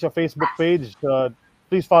Southeast Asia Facebook page.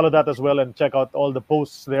 Please follow that as well and check out all the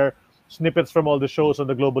posts there, snippets from all the shows on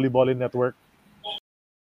the Globally Ballin Network.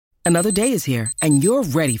 Another day is here, and you're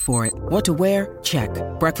ready for it. What to wear? Check.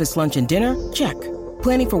 Breakfast, lunch, and dinner? Check.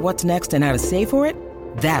 Planning for what's next and how to save for it?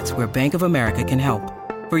 That's where Bank of America can help.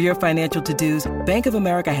 For your financial to-dos, Bank of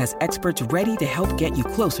America has experts ready to help get you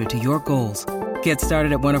closer to your goals. Get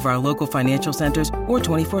started at one of our local financial centers or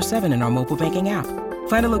 24/7 in our mobile banking app.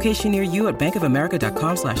 Find a location near you at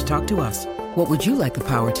bankofamerica.com/talktous. What would you like the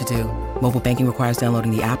power to do? Mobile banking requires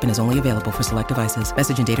downloading the app and is only available for select devices.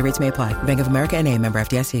 Message and data rates may apply. Bank of America N.A., member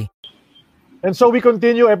FDIC. And so we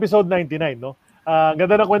continue episode 99, no?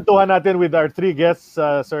 Ganda ng kwentuhan natin with our three guests,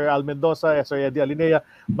 Sir Al Mendoza, Sir Eddie Alinea,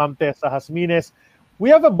 Ma'am Tessa Hasmines. We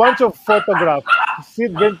have a bunch of photographs.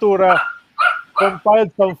 Sid Ventura compiled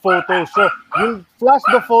some photos. So, we'll flash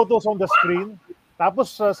the photos on the screen.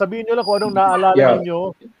 Tapos, sabihin nyo lang kung anong naalala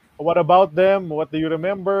ninyo. What about them? What do you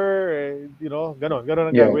remember? Ganon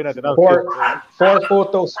ang gagawin natin. Four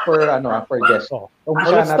photos per guest.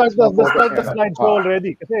 Let's start the slideshow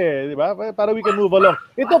already. Kasi, di ba? Para we can move along.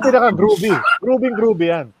 Ito pinaka-groovy. Groovy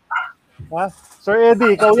yan. Sir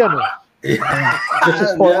Eddie, ikaw yan. This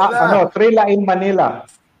is for, Trilla in Manila.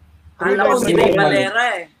 Alam ko si May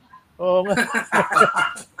Valera eh. Oo nga.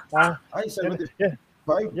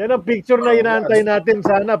 Yan ang picture na inaantay natin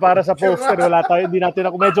sana para sa poster. Wala tayo,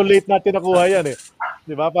 medyo late natin nakuha yan eh.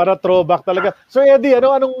 'Di ba? Para throwback talaga. So Eddie,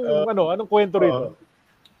 anong kwento rito?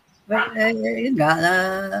 Well, yun nga,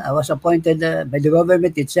 I was appointed by the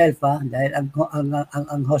government itself, dahil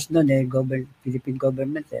ang host nun Philippine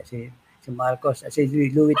government, si Marcos, si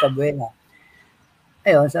Louis Tabuena.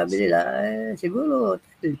 Ayun, sabi nila, siguro,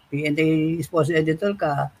 PNA sports editor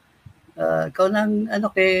ka, ikaw nang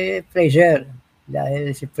kay Fraser.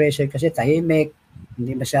 Dahil si Fraser kasi tahimik,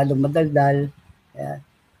 hindi masyadong madaldal.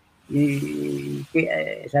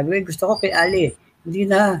 Sabi ko, gusto ko kay Ali. Hindi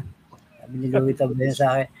na. Sabi ni Louis Tabuena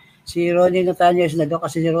sa akin. Si Ronnie Notanios na doon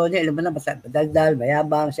kasi si Ronnie, alam mo na, madaldal,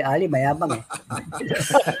 mayabang. Si Ali, mayabang eh.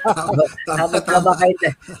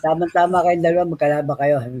 Tama-tama kayong dalawa, magkalaba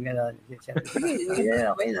kayo. Sige,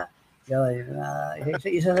 okay na.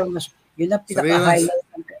 Isa sa mas, yun ang pinaka-highlight.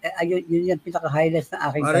 Yun yung pinaka-highlight ng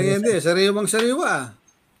aking parang hindi, sariwang-sariwa.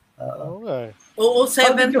 Okay. Oo,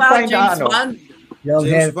 7 pa, James Bond. Long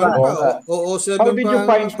hair pa. How did you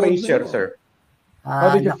find Fraser, sir?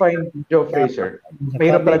 How did you find Joe Fraser?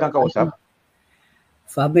 Mahirap talagang kausap?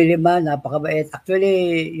 Family man, napakabait.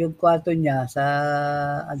 Actually, yung kwarto niya sa,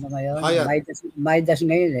 ngayon? Midas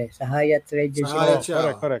ngayon sa Hyatt Regency. Sa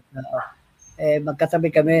Hyatt, correct.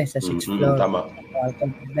 Magkatabi kami sa 6th floor. Tama.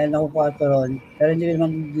 Meron akong kwarto ron. Pero hindi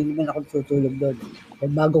naman ako tutulog doon.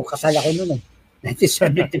 Bago kasal ako noon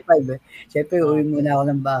 1975 Siyempre, uwi muna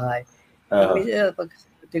ako ng bahay. Pag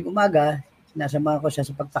umaga, sinasamahan ko siya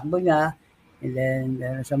sa pagtakbo niya. And then,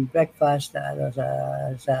 some breakfast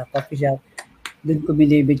sa coffee shop. Doon ko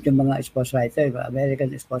binibig yung mga sports writer,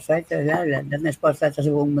 American sports writer, lahat na sports writer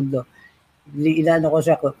sa buong mundo. Inano ko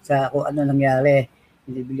sa kung ano nangyari.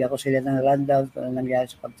 Binibigyan ko sila ng rundown kung ano nangyari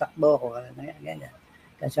sa pagtakbo, kung ano nangyari, ganyan.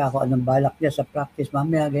 Kasi ako anong balak niya sa practice,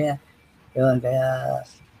 mamaya, ganyan. Yun, kaya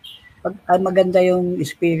maganda yung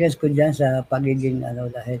experience ko dyan sa pagiging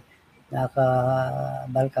dahil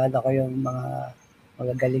nakabarkada ko yung mga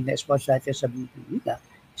magagaling na sports writer sa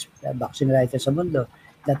boxing writer sa mundo.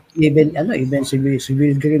 That even si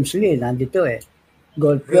Will Grimsley nandito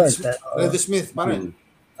golf yun. Red Smith pa rin.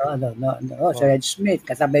 Si Red Smith.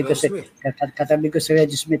 Katabi ko si Red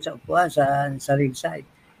Smith sa upuan sa ringside.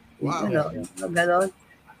 Wow. Gano'n.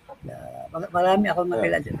 Marami akong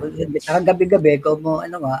makilala. Gabi-gabi ko mo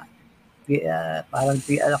parang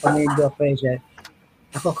PR ako ni Joe Fraser.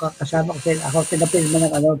 Ako kasama ko sila. Ako pinapilma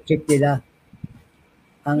ng chief nila.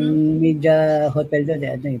 Ang media hotel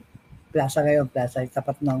doon plaza ngayon,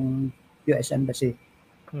 tapat ng US Embassy.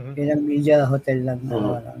 Yun ang media hotel ng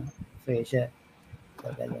Fraser.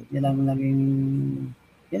 So, yun ang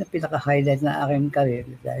pinaka-highlight na aking career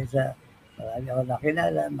dahil sa marami ako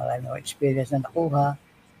nakilala, marami ako experience na nakuha,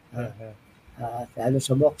 lalo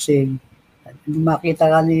sa boxing.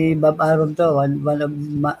 Makita ka ni Bob Arum to, one of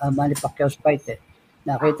Manny Pacquiao's fight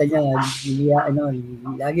Nakita niya,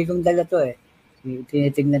 lagi kong dala to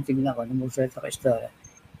tinitignan ko, numusulat ako istorya.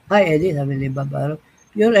 Hi, Eddie, sabi ni Bob Arum,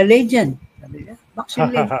 you're a legend. Sabi niya, boxing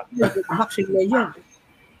legend.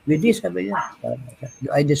 With this, sabi niya, do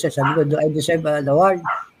I deserve an award?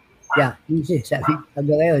 Yeah, hindi. Sabi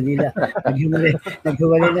ngayon, hindi na.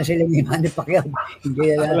 Naghiwalay na sila ni Manny Pacquiao.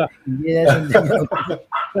 Hindi na sundan.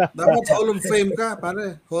 Dapat Hall of Fame ka,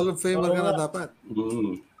 pare. Hall of Famer ka na dapat.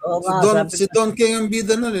 Si Don King ang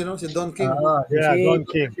bida nun, Si Don King. Don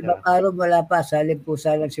King. Si Bob Arum wala pa.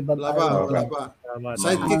 Salimpusa lang si Bob Arum. Wala pa.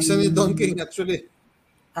 Sidekick sa ni Don King, actually.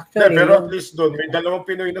 Pero at least doon, may dalawang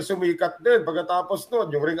Pinoy na sumikat din. Pagkatapos doon,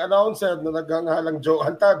 yung ring announcer na naghangalang Joe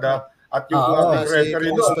Antada at yung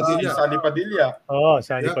referee doon, si Sally Padilla.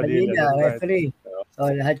 Sally Padilla. Referee.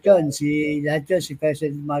 Lahat yun. Si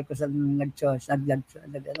President Marcos ang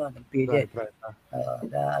nagpili.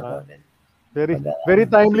 Very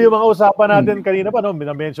timely yung mga usapan natin kanina pa,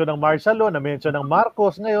 na-mention ng Marcelo, na-mention ng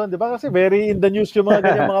Marcos ngayon, di ba? Kasi very in the news yung mga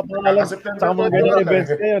ganyan mga pangalan sa mga ganyan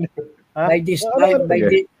events ngayon. By this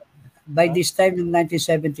time, in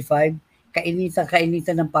 1975,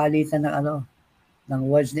 kainitan ng palitan ng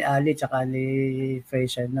words ni Ali tsaka ni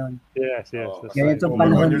Fraser noon. Yes. Ganitong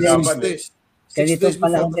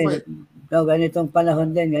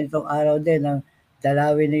panahon din, ganitong araw din, ang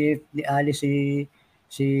dalawin ni Ali si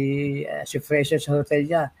Fraser sa hotel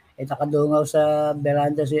niya. Nakadungaw sa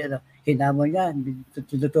veranda hinamon niya,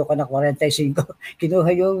 tututukan na 45.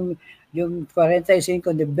 Kinuha yung 45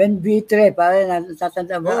 ni Ben Vitre, para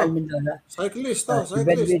natatanda mo, Almendola. Cyclist.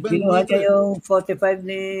 Kinuha niya yung 45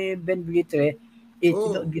 ni Ben Vitre,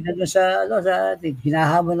 ginano sa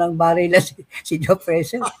hinahamon ng baril si Joe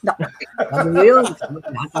Fraser. Ano yun?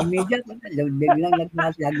 Lahat ng media, biglang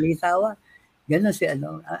naglitawa. Ganon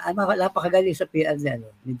napakagaling sa PR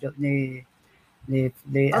ni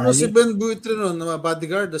si Ben Vitre noon,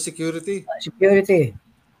 bodyguard, security? Security.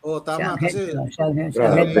 Tama kasi.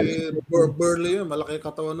 Burley yun, malaki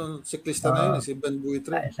katawan nun. Siklista na yun, si Ben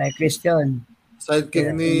Buitre. Cyclist yun. Sidekick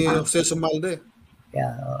ni Jose Sumalde.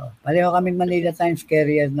 Pareho kaming Manila Times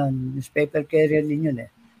carrier nun. Newspaper carrier din yun eh.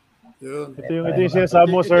 Yun. Ito yung sinasabi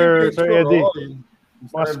mo, Sir Eddie.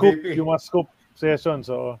 Yung mga scoop session.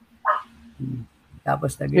 So.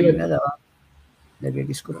 Tapos naging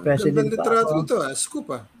scoop president pa ako. Ito, scoop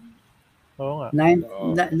Oo nga. Nine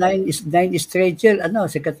straight year,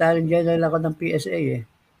 Secretary General ako ng PSA eh.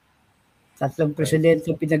 3 presidente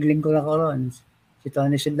pinaglingkod ako ron. Si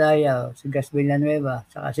Tony Sidayaw, si Gas Villanueva,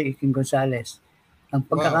 saka si Iking Gonzales. Ang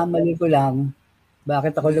pagkakamali ko lang,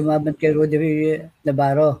 bakit ako lumaban kay Rudy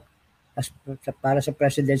Navarro para sa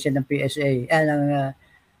presidency ng PSA.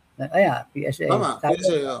 PSA. Tama,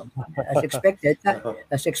 PSA.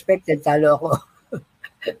 As expected, talo ako.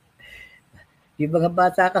 Yung mga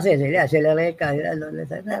bata kasi, sila Reka,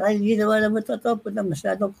 hindi naman naman ito,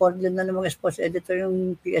 masyadong cordial na ng mga sports editor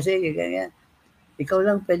yung PSA, ganyan. Ikaw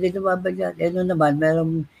lang, pwede lumaban yan. Naman,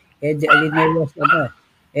 merong Eddie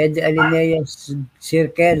Alineas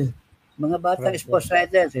Circle. Mga batang sports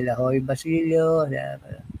writer, sila Hoy Basilio,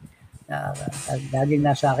 laging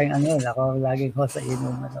nasa akin ako laging host sa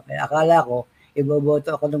inuman. Kaya akala ko,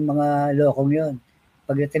 iboboto ako ng mga lokong yun.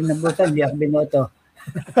 Pagdating ng boto, hindi ako binoto.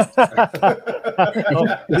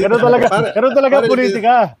 Ganun talaga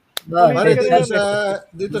politika.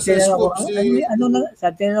 Dito sa scoop ano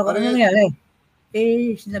nangyari?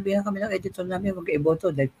 Sinabihan kami ng editor namin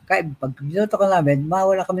mag-iboto dahil pag binoto ka namin,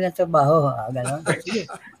 mawala kami ng trabaho. Ganon. Sige.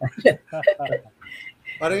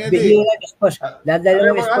 Parang dadala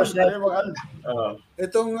ng sports.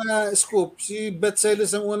 Itong scoop, si Beth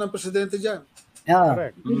Celis ang unang presidente dyan.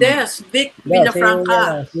 Yes, Vic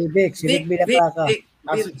Villafranca. Si Vic Villafranca.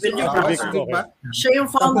 Siya yung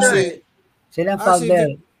founder. Sila ang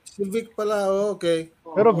founder. Si Vic pala, okay.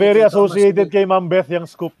 Pero very associated kay Ma'am Beth yung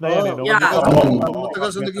scoop na yan. Matagal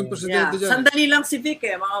sa naging presidente dyan. Sandali lang si Vic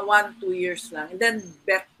mga 1-2 years lang. And then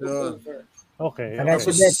Beth took over. Okay.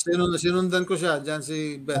 Tapos sinundan ko siya, dyan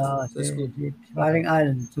si Beth. Paring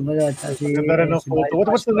Al, sumunod.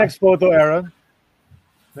 What's the next photo, Aaron?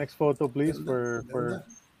 Next photo, please, for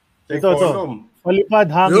ito. Palipad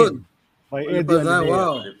Hangin. By Eddie.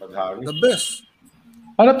 Wow. The best.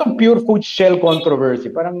 Ano tong Pure Food Shell controversy?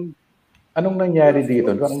 Parang anong nangyari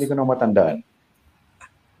dito? Parang hindi ko na matandaan.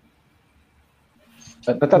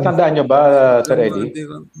 Natatandaan nyo ba, Sir Eddie?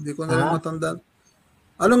 Hindi ko na matandaan.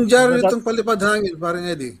 Anong dyaryo itong palipad hangin, parang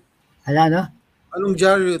Eddie? Anong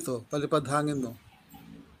dyaryo ito, palipad hangin mo?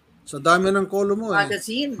 Sa dami ng kolo mo.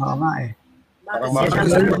 Magazine. Oo nga eh.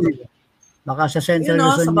 Baka sa Central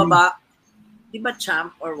Luzon. Sa baba. Di ba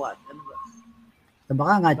Champ or what?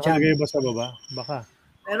 Baka nga Champ. Nakalagay ba sa baba? Baka.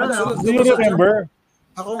 Pero do you remember?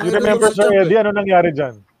 You remember, Sir Eddie, ano nangyari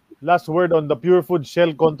dyan? Last word on the Pure Food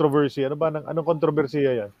Shell controversy. Anong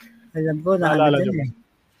kontrobersiya yan? Alam ko, naalala dyan eh.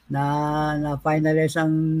 Na-finalize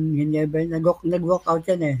ang Hinebra. Nag-walk out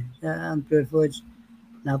yan eh. Ang Pure Foods.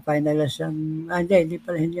 Na-finalize ang... hindi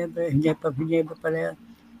pala Hinebra. Hinebra pala yan.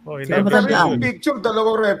 Yung picture,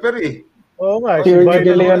 dalawang referee. Oo nga. Si Ernie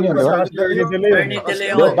De Leon yun, Ernie De Leon.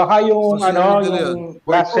 Baka yung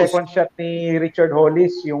last second shot ni Richard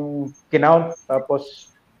Hollis, yung kinount, tapos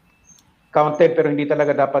counted, pero hindi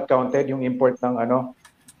talaga dapat counted, yung import ng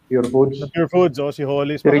Pure Foods. Pure Foods, si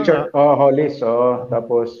Hollis. Si Richard, Hollis,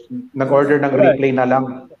 tapos nag-order ng replay na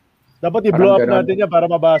lang. Dapat i-blow up natin yan para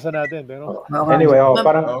mabasa natin. Pero anyway,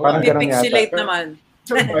 parang ganun yata. Pixelate naman.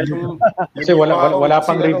 Kasi wala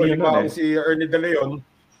pang review nun eh. Si Ernie De Leon.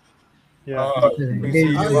 Yeah. Si Ernie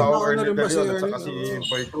De Leon at saka si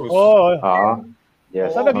Boy Cruz.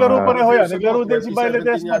 Yes. Saan naglaro pareho yan? Naglaro din si Violet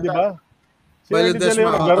Desma, di ba? Si Ernie De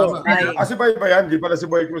Leon naglaro. Si Bay ba yan? Di pala si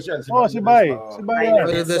Boy Cruz yan. Si Bay. Si Bay yan.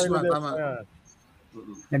 Violet Desma, tama.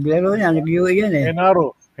 Naglaro yan, nag-UE yan eh.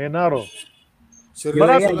 Henaro.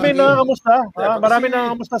 Maraming nakakamusta. Maraming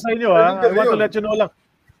nakakamusta sa inyo. I want to let you know lang.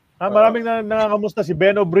 Maraming nakakamusta si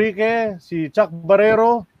Ben Obrique, si Chuck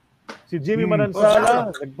Barrero, si Jimmy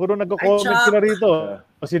Manansala. Puro nagko-comment sila rito.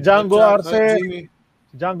 Si Django Arce,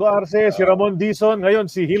 si Ramon Dizon. Ngayon,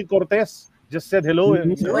 si Gil Cortez. Just said hello.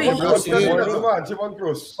 Si Ramon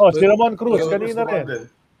Cruz. Si Ramon Cruz. Kanina rin.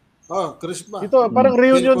 Chris ba? Ito, parang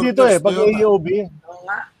reunion dito eh. Pag AOB.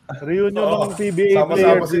 Reunion ng PBA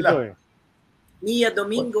players dito eh. Mia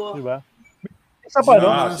Domingo. Diba? Isa pa, no?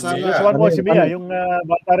 One more si Mia, yung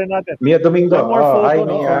bata rin natin. Mia Domingo. Hi,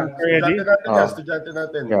 Mia. Estudyante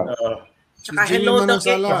natin. Tsaka hello daw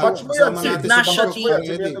kay Ignacio T.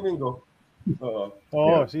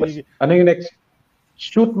 Ano yung next?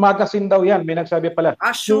 Shoot Magazine daw yan. May nagsabi pala.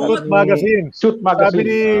 Shoot Magazine. Shoot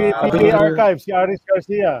Magazine. Sabi ni PA Archives, si Aris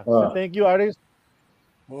Garcia. Thank you, Aris.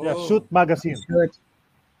 Yeah, Shoot Magazine. Shoot.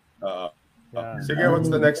 Sige, what's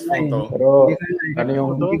the next photo? Pero, ano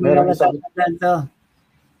yung... Hindi ko lang natatandaan to.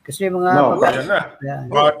 Kasi mga... Ayan na.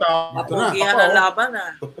 Bata. Papugihan ang laban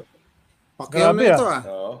Pacquiao na ito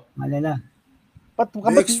Ano na.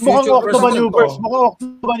 Mukhang octo-maneuvers. Mukhang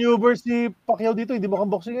octo-maneuvers si Pacquiao dito. Hindi mukhang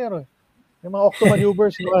boxingero. Yung mga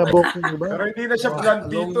octo-maneuvers, mga boxing, diba? Pero hindi na siya plan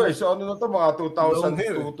dito eh. So ano na to, mga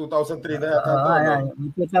 2002, 2003 na yata.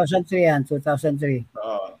 2003 yan, 2003.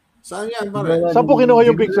 Saan yan, pare? Saan po kinuha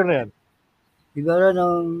yung picture na yan? Siguro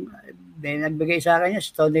nung nagbigay sa akin niya, si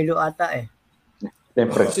Tony Lu ata eh.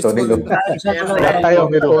 Siyempre, Tony Lu. Lahat tayo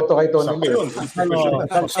may photo kay Tony Lu. Isang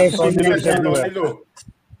session na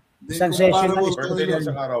isang session na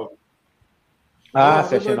isang araw.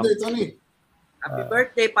 Session. Happy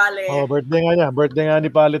birthday, Pale. Birthday nga niya. Birthday nga ni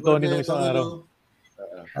Pale Tony nung isang araw.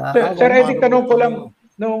 Sir Eddie, tanong ko lang,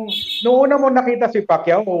 nung una mo nakita si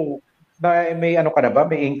Pacquiao, may ano ka na ba?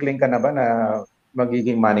 May inkling ka na ba na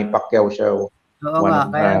magiging Manny Pacquiao siya? Oo nga,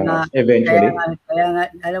 kaya nga, eventually. Kaya nga,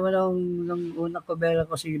 alam mo nung unang kubera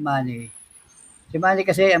ko si Manny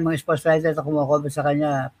kasi ang mga sports writer na kumukover sa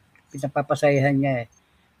kanya, pinapapasayahan niya eh.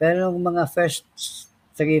 Pero nung mga first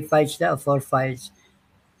 3 fights na, 4 fights,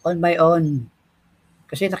 on my own,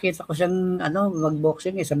 kasi nakita ko siyang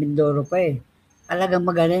mag-boxing sa Mindoro pa eh. Talagang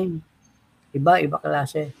magaling. Iba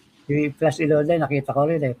klase. Si Flash Elorde, nakita ko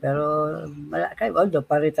rin eh. Pero, although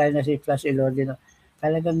pare-retire na si Flash Elorde, no,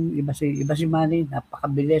 talagang iba si Manny.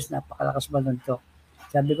 Napakabilis, napakalakas manuntok.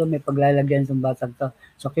 Sabi ko, may paglalagyan itong batang to.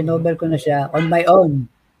 So, kinobel ko na siya on my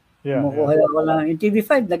own. Kumukuha ako lang. Yung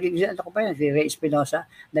TV5, naging, ko pa yan, si Ray Espinosa.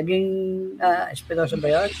 Naging, Espinosa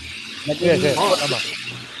ba yun? Naging, tama.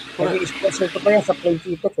 Naging sponsor ko pa yan sa plane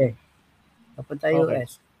ticket eh. Papunta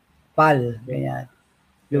US. PAL, ganyan.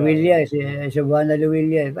 Luwilya, si Buana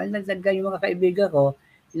Luwilya. Nagdagdag yung mga kaibigan ko,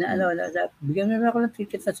 bigyan mo naman ako ng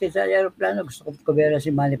ticket sa aeroplano. Gusto ko kubera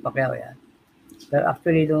si Manny Pacquiao yan. Pero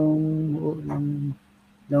actually,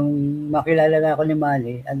 nung makilala na ako ni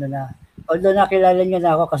Manny, although nakilala niya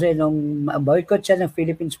na ako kasi nung boycott siya ng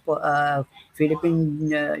Philippine Sports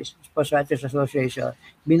Writers Association,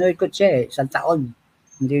 binoycott siya isang taon.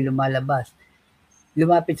 Hindi lumalabas.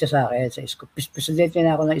 Lumapit siya sa akin sa scoop. Presidente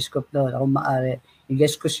na ako ng scoop doon. Ako maaari.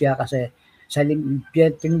 I-guess ko siya kasi sa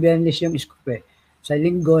Biyernes yung scoop eh. Sa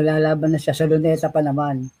linggo, lalaban na siya. Sa Luneta pa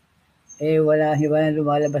naman. Wala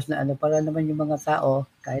lumalabas na para naman yung mga tao,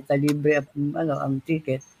 kahit na libre ang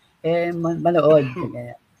ticket, manood.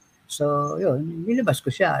 So, yun, nilabas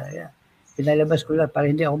ko siya. Pinalabas ko lang para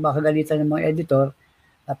hindi ako makagalitan ng mga editor.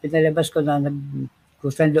 Pinalabas ko na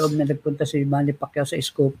kusang loob na nagpunta si Manny Pacquiao sa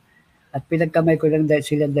scoop at pinagkamay ko lang dahil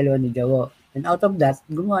silang dalawa ni Jawo. And out of that,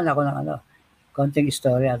 gumawa na ako ng konting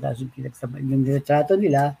istorya. Tapos yung retrato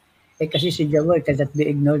nila, kasi si Jawo cannot be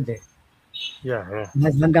ignored eh.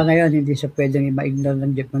 Hanggang ngayon, hindi siya pwedeng ma-ignore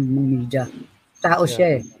ng media. Tao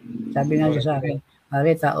siya eh. Sabi nga siya sa akin,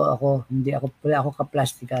 pare, tao ako, wala ako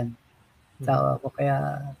kaplastikan. Tao ako,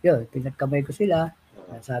 kaya yun, pinagkamay ko sila.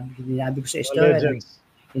 Sinabi ko sa istorya.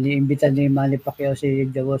 Iniimbitan ni Manny Pacquiao si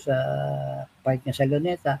Jawo sa fight niya sa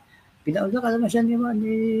Luneta. Pinauna ka naman siya ni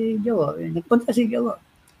Jawo. Nagpunta si Jawo.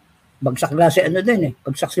 Bagsak na si din eh.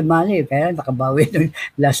 Bagsak si Manny. Kaya nakabawi ng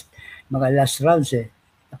mga last rounds eh.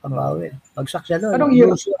 Nakabawi. Bagsak siya doon. Anong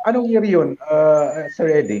year yun, Sir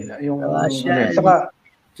Eddie? Saka,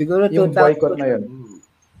 siguro yung boycott na yun.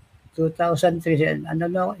 2003.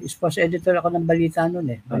 Sports editor ako ng balita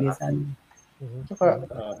noon eh. Balita noon. Saka,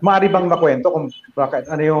 maaari bang makwento kung bakit,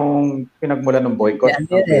 ano yung pinagmula ng boycott?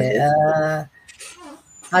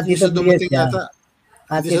 Athlete of the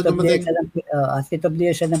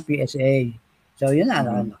year siya ng PSA. So yun na,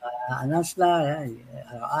 naka-announce na,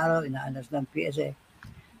 araw-araw, ina-announce ng PSA.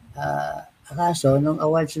 Kaso, nung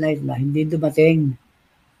awards night na, hindi dumating.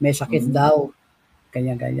 May sakit daw.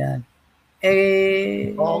 Ganyan-ganyan.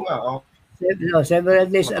 Several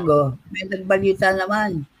days ago, may nagbalita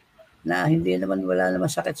naman na hindi naman wala naman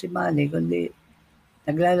sakit si Manny, kundi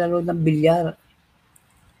naglalaro ng bilyar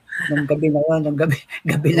nung gabi na yun,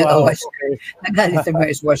 gabi na awas. Nagalit sa mga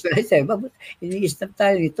sports. Ini-stop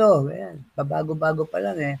tayo nito. Babago-bago pa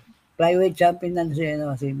lang eh. Flyweight champion na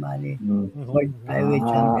si Manny. World flyweight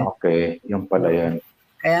champion. Okay, yung pala yan.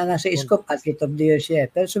 Kaya nga sa scoop, athlete of the year siya.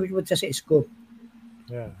 Pero sumipot siya sa scoop.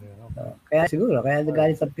 Kaya siguro, kaya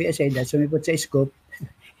nagalit ang PSA dahil sumipot sa scoop.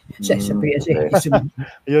 Sa PSA.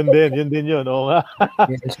 Yun din yun. Oo nga.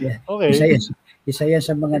 Okay. Isa yan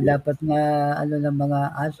sa mga dapat na ng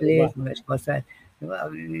mga athletes, mga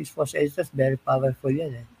sports editors, very powerful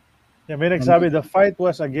yan eh. Yeah, may nagsabi, the fight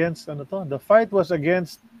was against, The fight was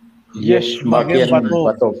against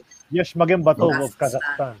Yeshmagen-Batov. Yeshmagen-Batov of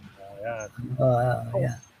Kazakhstan. Ayan.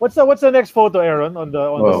 Yeah. What's the next photo, Aaron, on the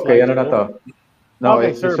Okay, slide? ano na to? No,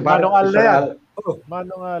 Okay, it's sir. parang- Manong Al na yan. Oh,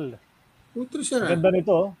 Manong Al. putri siya na. Ganda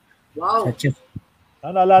nito. Oh. Wow.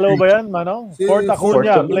 Naalala mo ba yan, Manong? Si Fort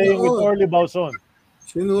Acuna Fort- playing with Oo. Orly Bauson.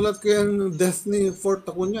 Sinulat ko yung death ni Fort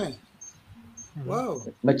Acuna eh. Wow.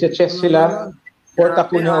 Nagche-chess sila. Fort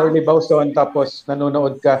Acuna or Bauson, tapos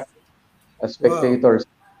nanonood ka as spectators.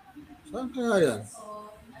 Saan kaya yan?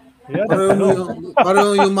 Yan,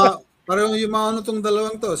 Parang yung mga ano tong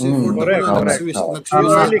dalawang to. Si Fort correct, Acuna correct. nag-Swiss. Si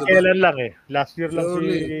Orly, kailan lang eh. Last year lang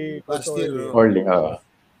Orly. si Last Coach year. Orly. Orly,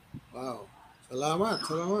 Wow. Salamat.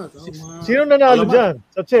 Sino nanalo dyan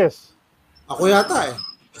sa chess? Ako yata eh.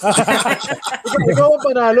 ikaw ang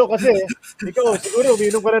panalo kasi ikaw siguro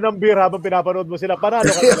uminom ka na ng beer habang pinapanood mo sila. Panalo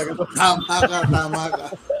ka talaga. Tama ka.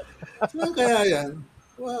 Saan kaya yan?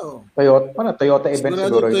 Wow. Toyota event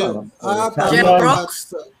siguro ito. Jeff Brooks.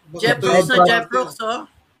 Jeff Brooks, oh.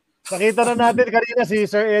 Nakita na natin kanina si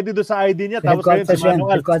Sir Eddie do sa ID niya. Tapos ngayon si Contest yan.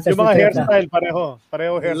 Manong Al. Contest Yung mga ni hairstyle,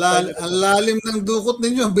 pareho hairstyle. Ang lalim ng dukot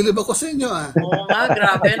ninyo. Bilib ako sa inyo ah. Oo nga,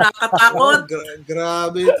 grabe. Nakakatakot.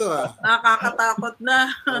 Grabe ito ah. Nakakatakot na.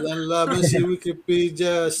 Walang laban si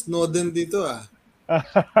Wikipedia Snowden dito ah.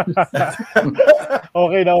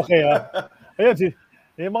 Okay ha. Ayun,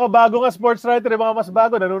 yung mga bago nga sports writer, yung mga mas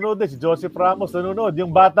bago, nanonood din. Si Joseph Ramos nanonood.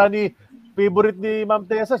 Yung bata ni favorite ni Ma'am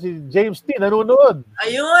Tessa, si James T. nanonood.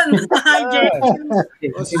 Ayun.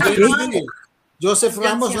 Si James. Joseph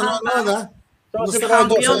Ramos nanonood ah. Joseph Gusto ka,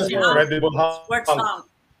 Ramos. Joseph? Incredible Sports Hunk. Hunk.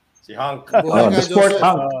 Si Hunk. Buhay ka, The Sport Joseph.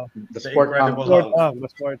 Hunk. The Sport Hunk. The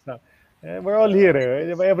sports hunk. We're all here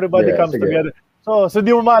eh. Everybody Yeah, comes sige. together. So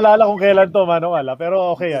di mo maalala kung kailan to, Manong Al.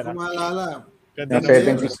 Pero okay yan. Kung maalala. Ganda Yung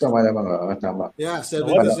na. 70s to, malamang. Tama. Yeah,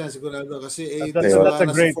 70s yan sigurado. Kasi 80s That's wala a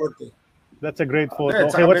na great- sa 40. That's a great photo.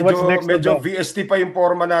 Okay, Okay, what's next? Medyo on the- VST pa yung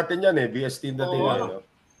forma natin yan eh. VST na din. Oo.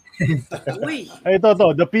 Uy. Ito,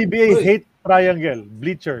 the PBA Hate Triangle,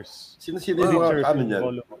 Bleachers. Sino yung mga ano yan?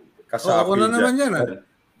 Kasapi Ako na naman yan ah.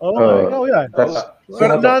 Ikaw yan. That's-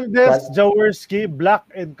 Fernandez, Jaworski, Black,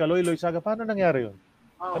 and Kaloy Saga. Paano nangyari yun?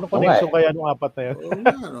 Anong connection kaya nung apat na yun? Oo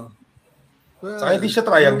nga no. Saka hindi siya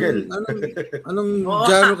triangle. Anong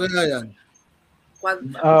jaro kaya yan?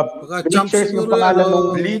 Bleachers yung pangalan ng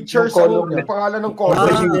Bleachers column ang niya. pangalan ng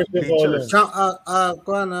column. Bleachers.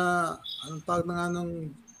 Kuha na, anong tawag na nga nung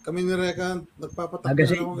kami ni Reka, nagpapatakbo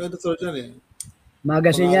Magazine. na akong editor dyan eh.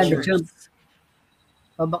 Magazine yan, Dixon.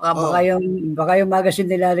 O baka yung magazine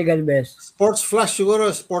nila ni Galvez. Sports Flash siguro,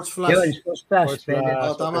 Sports Flash. Yun, Sports Flash. Sports Flash.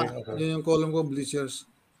 Oh, tama. Okay. Yun yung column ko, Bleachers.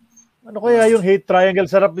 Ano kaya yung Hate Triangle?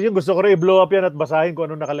 Sarap yun. Gusto ko rin i-blow up yan at basahin kung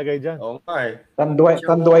anong nakalagay dyan. Oo nga eh.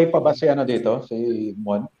 Tanduay pa ba si ano dito? Si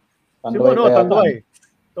Mon? Si Mono, kaya- Tanduay.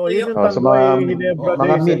 So, yun yung Oh, sa Tanduay, mga, Hinebra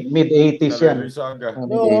mga days. mid-80s yan. Saga. Mga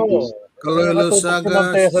Oo. mid-80s. Kaloylo Saga.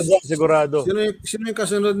 Sigurado. Sino yung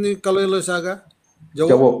kasunod ni Kaloylo Saga?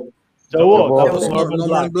 Jawo. Jawo. Tapos Tapos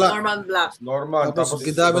Norman Black. Norman Black. Norman. Tapos Tapos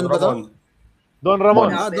Gidaven ba to? Don Ramon.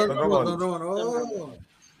 Don Ramon. Ramon. Oh.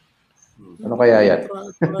 Ano kaya yan?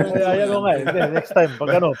 Kaya yan o nga. Hindi, next time. Pag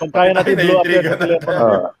kaya natin blow up yan sa telepono.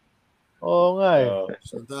 Oo nga eh.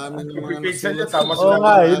 Sa dami ng mga Pixel nasulat. niya, tama Oo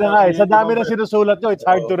nga, yun na nga. Sa dami na sinusulat nyo, it's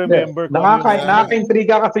hard to remember.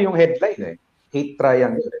 Nakaka-intriga kasi yung headline eh. Hate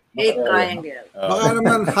Triangle. Hate Triangle. Baka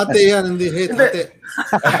naman hati yan, hindi hate, hati.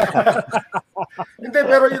 Hindi,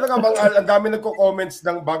 pero yun nga, ang dami nagko-comments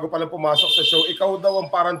ng bago pa lang pumasok sa show, ikaw daw ang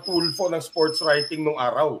parang tulfo ng sports writing nung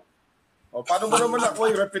araw. O, paano mo naman ako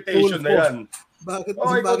yung reputation na yan? Bakit?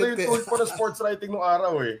 Oh, ikaw daw Bakit yung tulfo ng sports writing nung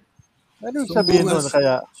araw eh. Ano yung sabihin nun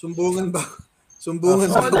kaya? Sumbungan ba? Sumbungan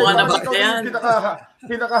ba? Sumbungan na ba Ikaw yan? yung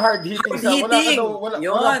pinaka-hard hitting sa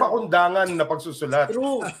wala ka kundangan na pagsusulat.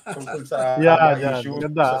 True. Tungkol sa Yan. issue.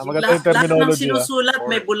 Ganda. Maganda yung Lahat ng terminology. sinusulat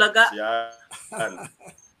may bulaga. Yan.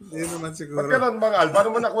 Hindi naman siguro. Ba't ganun, Mangal? Paano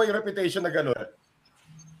mo nakuha yung reputation na gano'n?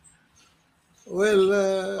 Well,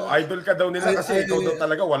 Idol ka daw nila kasi ikaw daw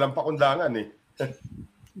talaga walang pakundangan eh.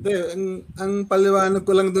 Hindi, ang paliwanag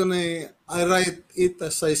ko lang doon ay I write it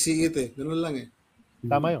as I see it eh. Ganun lang eh.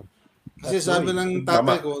 Tama yun. Kasi sabi ng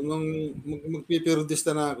tatay ko, nung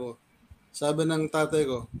magpipirudista na ako, sabi ng tatay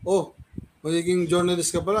ko, oh, magiging journalist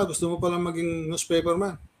ka pala, gusto mo pala maging newspaper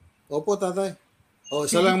man. Opo, tatay. O,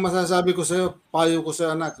 isa lang masasabi ko sa'yo, payo ko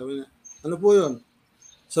sa anak. Sabi niya, ano po yun?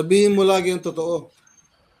 Sabihin mo lagi ang totoo.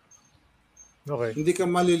 Okay. Hindi ka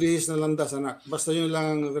malilihis na landas, anak. Basta yun lang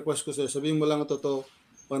ang request ko sa'yo. Sabihin mo lang ang totoo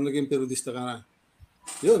pag naging periodista ka na.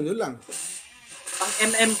 Yun lang. Pang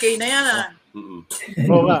MMK na yan ah.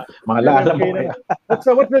 Oo nga. Mga laalam mo kaya.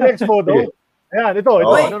 What's the next photo? Ayan, ito.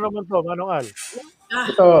 Oy. Ano naman to, Manong Al?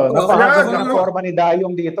 Ito, napakaganda ng forma ni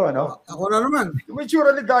Dayong dito, ano? Ako na naman. Yung may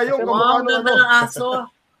tsura ni Dayong. Wow, ganda ng aso.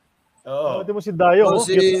 Oo. Pwede mo si Dayo.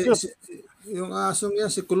 Yung asong yan,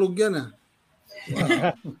 si Kulog yan ah.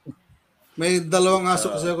 Wow. May dalawang aso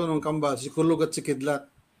kasi ako nung kamba, si Kulog at si Kidlat.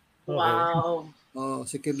 Wow.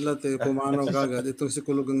 Si Kidlat pumanaw kagad. Itong si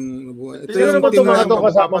Kulog ang nabuhay. Ito Sino naman itong mga itong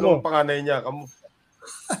kasama mo? Yung panganay niya.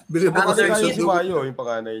 Bilib ako sa Panganay isa si Mayo, yung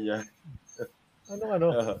panganay niya.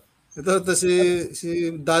 Ano? Ito si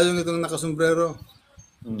Dayong itong nakasombrero.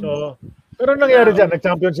 So, pero nangyari dyan,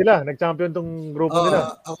 nag-champion sila. Nag-champion tong grupo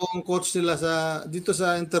nila. Ako ang coach nila dito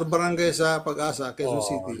sa Interbarangay sa Pag-asa, Quezon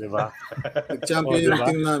City. Diba? Nag-champion yung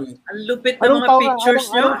team namin. Ang lupit ng mga pictures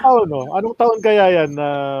nyo. Anong taon kaya yan,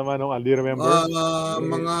 Manong Al? Do you remember?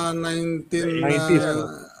 Mga 90s.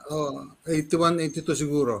 81, 82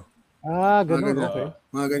 siguro. Ganun. Okay.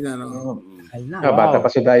 Mga ganyan. Bata pa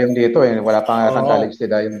si Dayong dito eh. Wala pa nga college si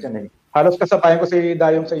Dayong dyan eh. Halos kasabayan ko si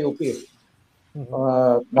Dayong sa UP.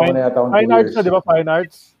 Fine arts na, di ba? Fine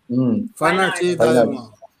arts? Fine arts si Dayong.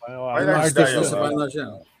 Fine arts Dayong. Sa fine arts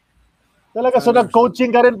yan. Talaga, so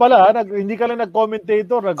nag-coaching ka rin pala. Hindi ka lang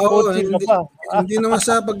nag-commentator, nag-coaching ka pa. Hindi naman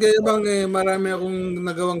sa pagyayabang marami akong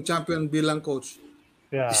nagawang champion bilang coach.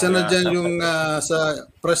 Isa na dyan yung sa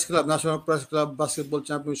Press Club, National Press Club Basketball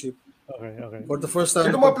Championship. Okay. For the first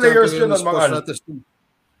time. Sino mga players yun nun, Mangal?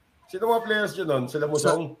 Sino mga players yun nun? Sila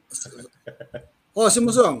Musong? Si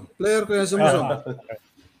Musong. Player ko yan si Musong.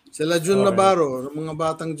 Sila Jun Navarro. Mga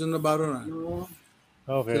batang Jun Navarro na.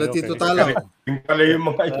 Sila Tito Talaw. Pala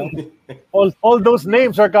yung mga yun. All those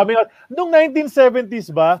names are coming out. Noong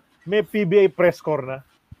 1970s ba, may PBA press corps na?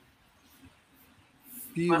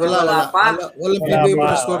 Wala PBA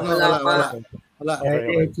press corps na. Wala.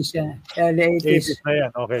 Early 80s yan. Early 80s na yan.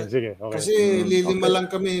 Okay, sige. Kasi lilima lang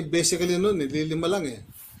kami basically noon. Lilima lang eh.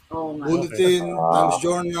 Bulletin, Okay. Times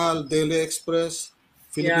Journal, Daily Express,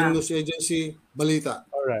 Philippine News Agency, Balita.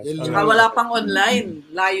 Alright. Wala pang online.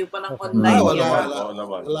 Layo pa ng online.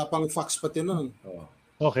 Wala pang fax pati noon.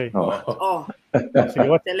 Okay. Sige,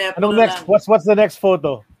 anong next? What's the next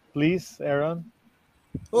photo? Please, Aaron.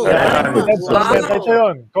 Ito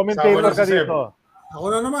yun. Commentator ka dito. Ako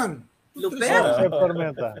na naman. Lupet. Seb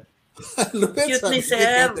Tormenta. Cute ni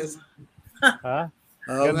Seb. Ha?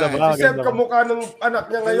 Ganda ba? Si Seb kamukha ng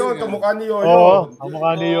anak niya ngayon. Kamukha ni Yoyo. Oo,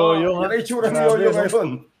 kamukha ni Yoyo. Yan ay itsura ni Yoyo ngayon.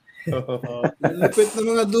 Lupit na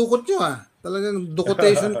mga dukot nyo Talagang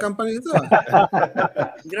ducotation company ito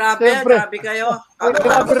Grabe kayo.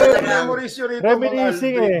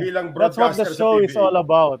 Reminiscing That's what the show is all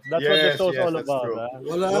about. That's what the show is all about.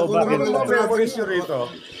 Wala ako naman memories nyo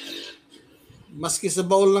rito. Maski sa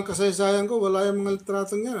baul ng kasaysayan ko, wala yung mga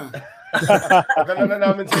litratong yan Pagkala na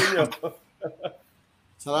namin sa inyo.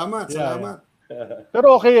 Salamat.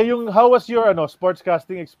 Pero okay, how was your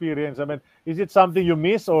sportscasting experience? I mean, is it something you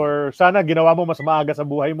miss or sana ginawa mo mas maaga sa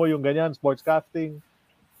buhay mo yung ganyan, sportscasting?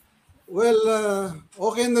 Well,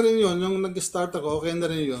 okay na rin yun. Yung nag-start ako, okay na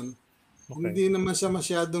rin yun. Okay. Hindi naman siya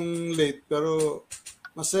masyadong late, pero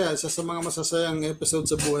masaya. Isa sa mga masasayang episode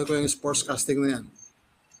sa buhay ko yung sportscasting na yan.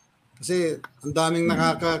 Kasi ang daming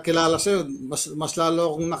nakakakilala sa'yo. Mas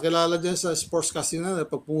lalo akong nakilala dyan sa sportscasting na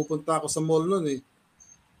pag pumupunta ako sa mall noon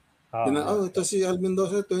ito si Al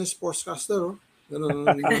Mendoza, ito yung sportscaster. Ganun,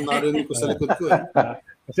 narinig ko sa likod ko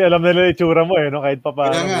Kasi alam nila yung itsura mo kahit pa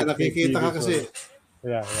paano. Kaya nga, nakikita ka kasi.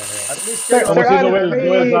 Yeah. At least Sir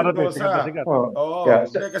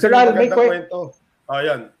Al, may kwento.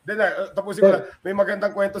 Ayan. Tapusin ko na. May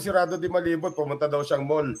magandang kwento si Rado Di Malibot. Pumunta daw siyang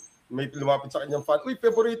mall. May lumapit sa kanyang fan. Uy,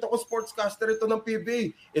 favorito ko sportscaster ito ng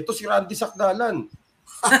PBA. Ito si Randy Sakdalan.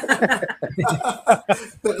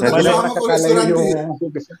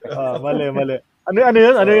 Mali.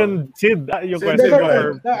 Ano yun, Sid? Yung question ko.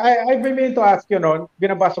 I've been meaning to ask you,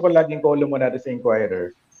 binabasa ko laging column mo natin sa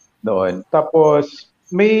Inquirer doon. Tapos,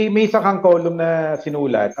 may isa kang column na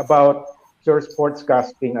sinulat about your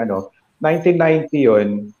sportscasting, 1990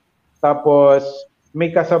 yun. Tapos,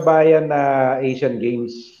 may kasabayan na Asian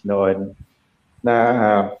Games noon na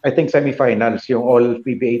I think semifinals yung all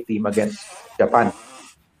PBA team against Japan.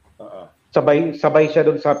 Sabay siya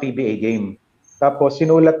doon sa PBA game. Tapos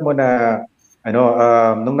sinulat mo na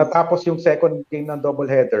nung natapos yung second game ng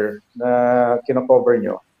doubleheader na kino-cover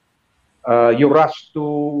nyo, you rush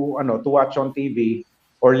to watch on TV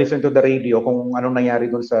or listen to the radio kung anong nangyari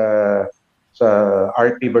doon sa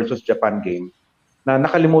RP versus Japan game. Na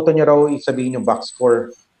nakalimutan niya raw isabihin yung box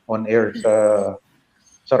score on air sa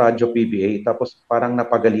radyo PBA. Tapos parang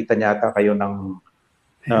napagalitan yata kayo ng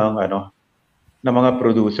mga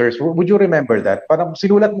producers. Would you remember that? Parang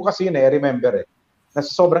sinulat mo kasi yun I remember Na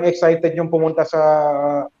sobrang excited yung pumunta sa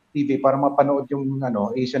TV para mapanood yung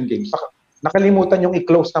Asian Games. Nakalimutan yung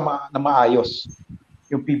i-close na maayos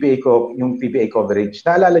yung PBA coverage.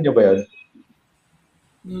 Naalala nyo ba yun?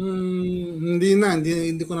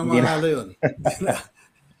 Hindi ko na maalala yun.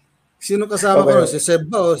 Sino kasama ko? Si Seb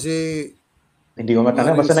ba o si... Hindi ko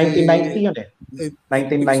matanda. Basta 1990 yun eh.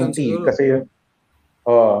 1990. Kasi yun.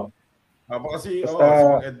 Kasi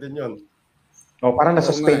Ed din yun. Parang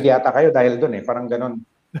nasuspend yata kayo dahil doon eh. Parang ganon.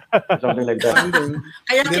 Something like that.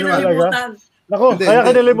 Kaya kinalimutan. Naku, kaya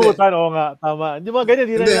kinalimutan. Oo nga, tama. Hindi mga ganyan.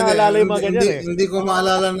 Hindi na naalala yung mga ganyan eh. Hindi ko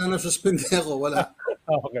maalala na nasuspend ako. Wala.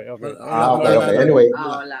 Okay. Okay. Anyway.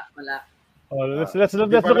 Wala. Let's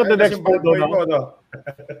look at the next photo now.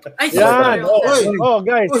 Ay, yan.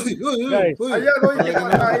 Guys. Ayan, hindi ka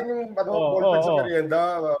makain yung ballpen sa merienda.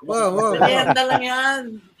 Merienda lang yan.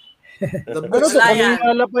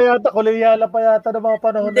 Kolonyala pa yata ng mga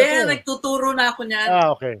panahon na ito. Hindi, nagtuturo na ako niyan.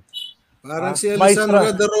 Okay. Parang si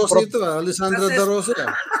Alessandra De Rossi ito. Alessandra De Rossi.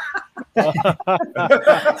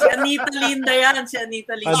 Si Anita Linda yan.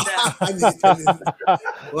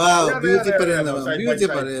 Wow, beauty pa rin naman. Beauty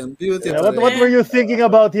pa rin. What were you thinking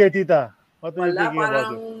about here, tita? What were you thinking about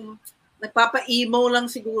parang nagpapa-emo lang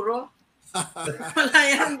siguro. Wala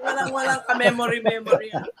yan. Walang ka-memory. Ano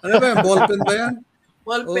ba yan? Ballpen ba yan?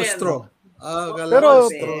 Ballpen. O straw?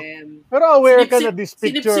 Pero aware ka na this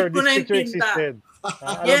picture existed.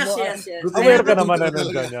 Yes. Aware ka naman na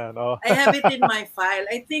ganyan. I have it in my file.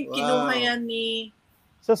 I think kinuha yan ni,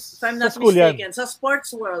 if I'm not school mistaken, yan. sa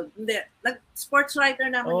Sports World. Hindi. Sports writer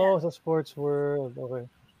naman yan. Sa Sports World.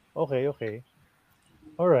 Okay.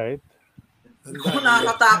 Alright. Kung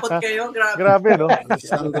nakakatakot kayo, grabe. Grabe, no?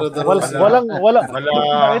 Wala.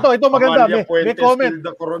 Ito maganda.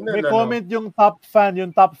 May comment yung top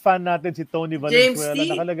fan natin si Tony Valenzuela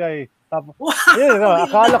nakalagay.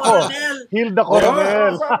 Akala ko. Hilda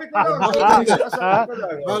Coronel.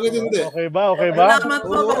 Bakit hindi? Okay ba? Salamat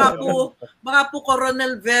po. Baka po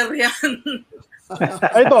Coronel Verian.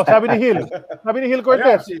 Ito, sabi ni Hil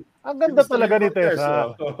Cortez. Ang ganda talaga ni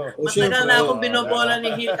Tessa. Matagal na akong binobola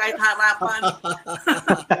ni Hil kahit harapan.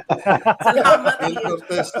 Salamat. Hil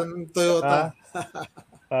Cortez ng Toyota.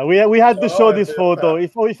 We had to show this photo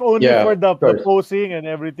if only for the posing and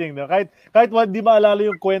everything. Kahit di maalala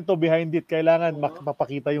yung kwento behind it, kailangan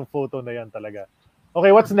mapakita yung photo na yan talaga.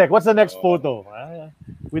 Okay, what's next? What's the next photo?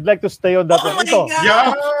 We'd like to stay on that one. Ito.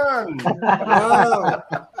 Yan!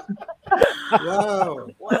 Wow.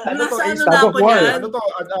 Nasa ano na ako yan?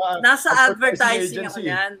 Nasa advertising ako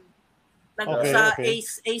yan. Sa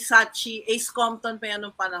Ace Compton pa yan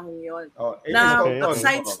nung panahon yun. Ang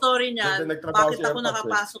side story niyan, bakit ako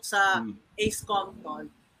nakapasok sa Ace Compton,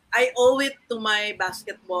 I owe it to my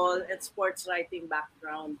basketball and sports writing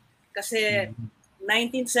background. Kasi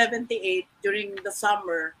 1978, during the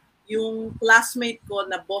summer, yung classmate ko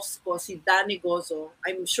na boss ko, si Danny Gozo,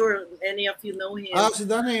 I'm sure any of you know him. Si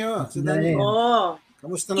Danny, Si Danny.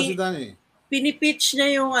 Kamusta na si Danny? Pinipitch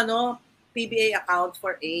niya yung PBA account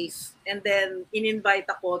for Ace. And then, in-invite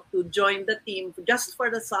ako to join the team just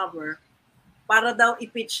for the summer para daw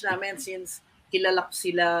i-pitch namin since kilala ko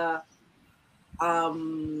sila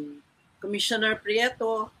Commissioner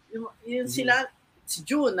Prieto. Yung sila, si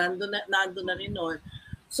June, nandun na rin noon.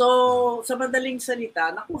 So, sa madaling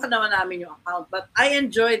salita, nakuha naman namin yung account. But I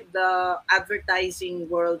enjoyed the advertising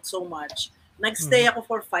world so much. Nagstay ako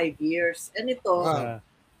for 5 years. And ito,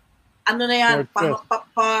 ano na yan,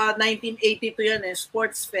 pa 1982 yan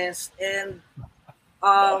Sports Fest. And,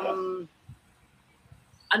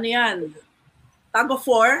 ano yan, tag of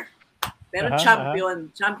war, pero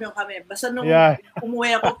champion kami. Basta nung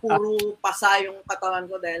umuwi ako, puro pasa yung katawan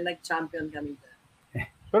ko dahil nag-champion kami.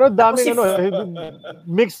 Pero daming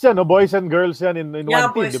mixed yan, boys and girls yan in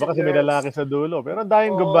one team, di ba? Kasi may lalaki sa dulo. Pero ang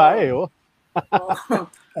daming babae,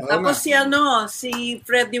 Tapos si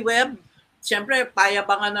Freddie Webb, siyempre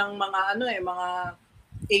payabangan ng mga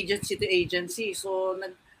agency to agency. So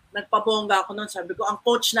nagpabongga ako noon. Sabi ko, ang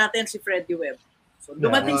coach natin si Freddie Webb. So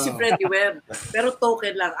dumating si Freddie Webb, pero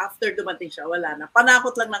token lang. After dumating siya, wala na.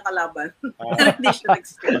 Panakot lang ng kalaban. Hindi siya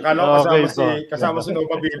nag-stay. Akala ko kasama si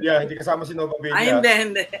Nova Villa. Hindi kasama si Nova Villa. Ay,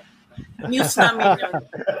 hindi. News namin yun.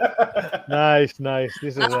 Nice.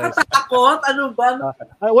 This is Nakakatakot? Ano ba?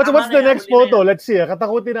 What's the next photo? Let's see.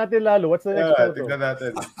 Katakutin natin lalo. What's the next photo? Tignan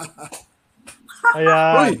natin.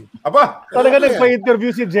 Ayan. Aba! Talaga nagpa-interview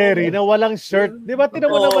si Jerry na walang shirt. Di ba? Tinan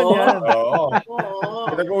mo naman yan. Oo.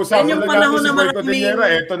 Pinag-uusapan na natin si Boy Cordillera.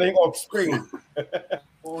 Ito na yung offspring.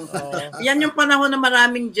 Yan yung panahon na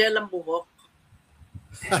maraming gel ang buhok.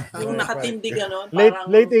 Yung nakatindi gano'n.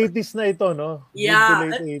 Late 80s na ito, no? Yeah.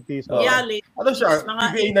 Late 80s. Yeah, late. Ano siya?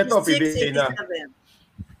 PBA na to? PBA na.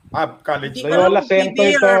 College Hindi na ko yun. Loyola alam, Center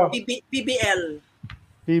PBL to. or PBL.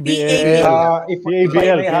 PBL. If I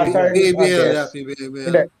may hazard a PBL, guess, yeah, PBL.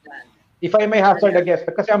 hindi. If I may hazard a guess,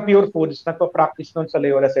 kasi ang Pure Foods, nagpa-practice nun sa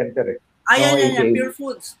Loyola Center eh. Ayan, Noong yan.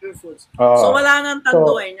 88. Pure Foods. So wala nang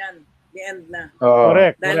Tanduay yan. The end na.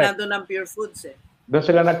 Correct. Dahil nandun ang Pure Foods eh. Doon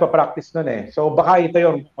sila nagpa-practice nun eh. So baka ito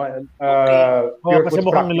yung Pure Kasi Foods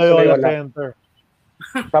mukhang practice sa Loyola Loyola. Center.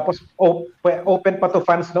 Tapos open pa to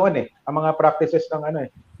fans noon eh. Ang mga practices ng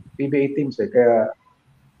PBA teams eh. Kaya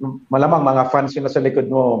malamang mga fans yung nasa likod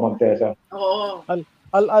mo, Ma'am Tessa. Oo.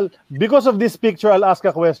 Because of this picture, I'll ask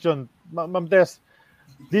a question. Ma'am Tess,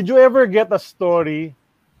 did you ever get a story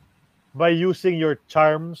by using your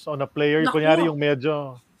charms on a player? Naku. Kunyari yung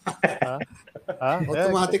medyo...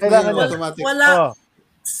 Automatic Kailangan na yun, yan. automatic.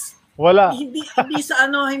 Wala. Hindi sa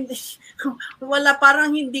hindi. Wala,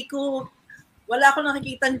 parang hindi ko, wala ako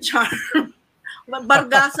nakikitang charm.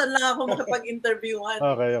 Bargasan lang ako makipag-interviewan.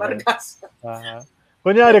 Okay. Bargasan.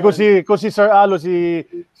 Kunyari, kung si Sir Alo, si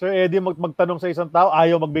Sir Eddie magtanong sa isang tao,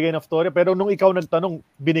 ayaw magbigay ng story, pero nung ikaw nagtanong,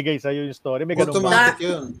 binigay sa'yo yung story. May ganun ba? Automatic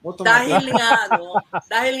yun. Automatic.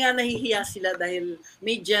 Dahil nga nahihiya sila dahil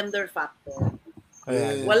may gender factor.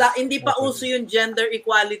 Ayan. Hindi pa uso yung gender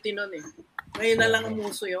equality nun eh. Ngayon na lang ang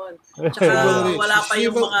uso yun. Tsaka wala pa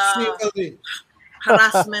yung mga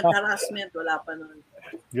harassment, wala pa nun.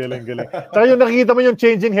 Galing. Saka yung nakikita mo yung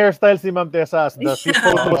changing hairstyles ni Ma'am Tessa as the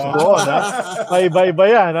photos doon, ha? Iba-iba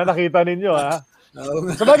yan, ha? Nakita ninyo, ha?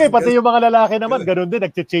 Sabagay, pati yung mga lalaki naman, ganun din,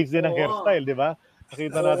 nag-change din ng hairstyle, di ba?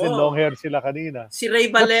 Nakita natin, long hair sila kanina. Si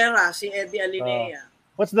Ray Valera, si Eddie Alinea.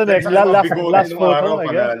 What's the next? Last photo,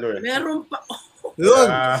 I guess? Meron pa. Yun.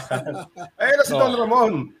 Ayun na si Don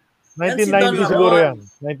Ramon. 1990 siguro yan.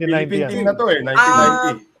 1990 Philippine yan. team na to eh,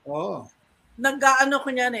 1990. Nag-ano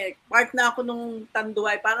ko niyan eh, part na ako nung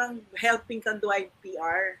Tanduay, parang helping Tanduay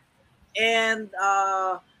PR. And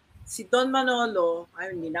si Don Manolo,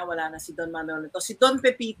 hindi na, wala na si Don Manolo. Si Don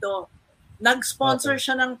Pepito, nag-sponsor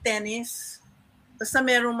siya ng tennis. Basta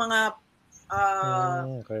merong mga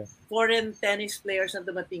foreign tennis players na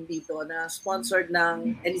dumating dito na sponsored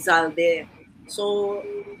ng Elizalde. So,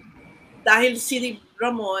 dahil si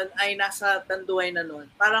Ramon ay nasa Tanduay na noon,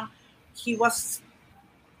 parang he was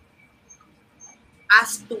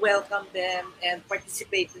asked to welcome them and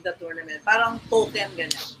participate in the tournament. Parang token,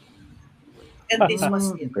 ganyan. And this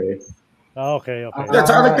was it. Okay. At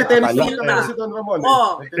saka nagte-tennis na si Don Ramon.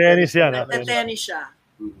 Tennis yan. Nagte-tennis siya.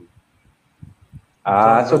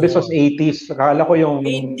 So this was 80s. Akala ko yung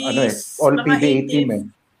 80s, all mga PBA 80s. team eh.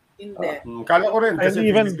 Hindi. Kala ko rin kasi And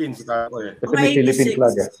even- Philippines. Kasi may Philippine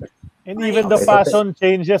flag eh. And even the fashion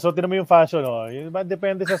changes. So, tinan mo yung fashion. Iba,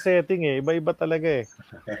 depende sa setting eh. Iba-iba talaga eh.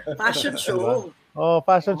 Fashion show.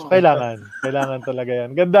 Fashion show. Kailangan talaga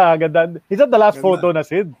yan. Ganda. Is that the last photo na,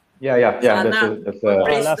 Sid? Yeah. That's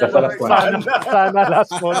the last one. Sana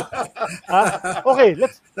last one. Okay,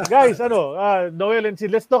 guys, Noel and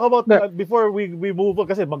Sid, let's talk about, before we move on,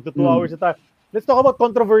 kasi magto 2 hours na tayo. Let's talk about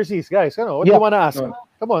controversies, guys. What do you wanna ask?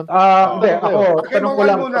 Come on. Ako, tanong ko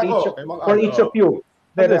lang for each of you.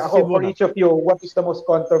 For each of you, what is the most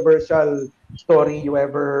controversial story you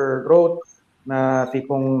ever wrote na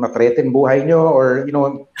tipong na-threaten buhay nyo, or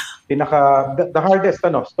the hardest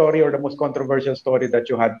story or the most controversial story that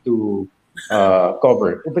you had to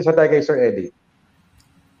cover? Umpisa tayo kay Sir Eddie.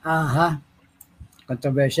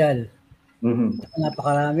 Controversial.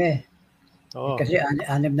 Napakarami. Kasi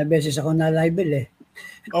 6 na beses ako na-libel eh.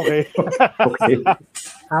 Okay.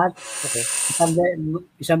 At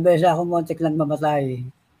isang beses ako muntik lang mamatay.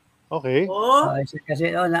 Okay.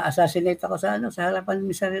 Kasi na-assassinate ako sa harapan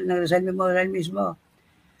ng Rizal Memorial mismo.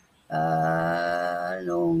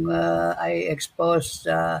 Nung I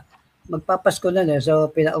exposed, magpapasko na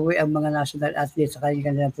so pinauwi ang mga national athletes sa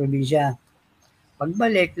kanilang probinsya.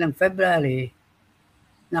 Pagbalik ng February,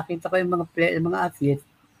 nakita ko yung mga athlete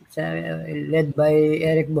led by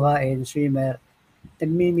Eric Buhain, swimmer,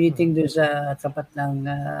 nagmi-meeting doon sa tapat ng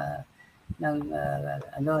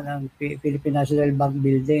Philippine National Bank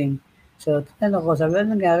building. So, tanong ko, sabi,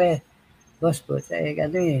 ano nangyari? Boss po,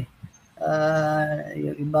 yung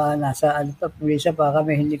iba nasa pulisya pa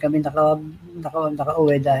kami, hindi kami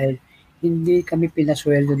nakauwi dahil hindi kami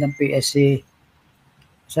pinasweldo ng PSC.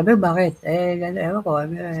 Sabi, bakit? Ewan ko,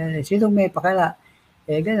 sinong may pakala?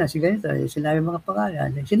 Ganyan, ganito, sinabi mga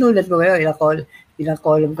pangalan. Sinulat ko kayo, ilang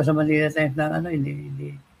column ko sa Manila Times na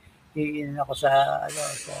hindi ako sa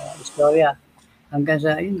istorya. Hanggang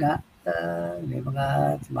sa, yun nga, may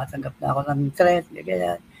mga tumatanggap na ako ng threat,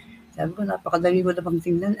 ganyan. Sabi ko, napakadali ko na pang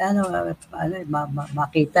tingnan,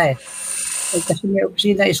 makita eh. Kasi may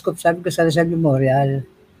opisina, scoop, sabi ko sa Rizal Memorial.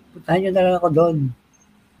 Puntahan nyo na lang ako doon.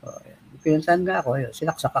 pinuntahan nga ako, yun,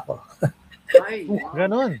 sinaksak ako. Ay,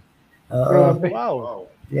 Ganon. Oo. Grabe. Wow.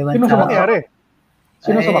 Limang Sino Ano tao. nangyari?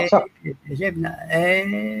 Sino sumaksak? Chef,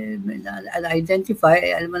 identify,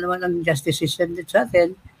 alam mo naman ang justice system dito sa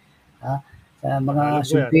atin, sa mga Alam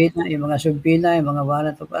ko yan. subpina, yung mga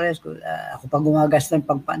warrant of arrest, ako pa gumagas ng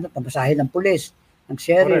pamasahe ng pulis, ng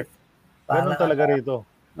sheriff. Ganon talaga rito.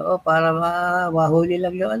 Oo, para mahuli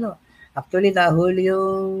lang yung ano. Actually, nahuli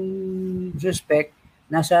yung suspect,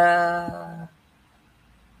 nasaan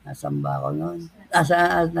ba ako noon?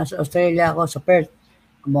 Nasa Australia ako, sa Perth.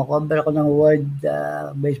 Kumakover ako ng World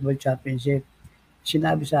Baseball Championship.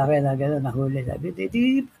 Sinabi sa akin na gano'n, nahuli. Sabi,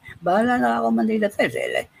 di, bahala na ako Manila tayo.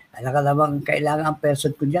 Alam ka namang kailangan ang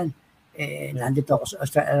person ko dyan. Nandito ako sa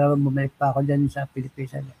Australia, bumalik pa ako dyan sa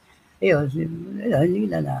Pilipinas. Ayun,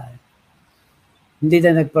 hindi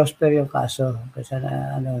na nag-prosper yung kaso kasi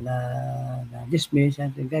na dismiss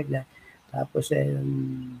and things like that. Tapos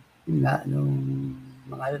nung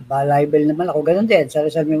mga libel naman ako ganun din sa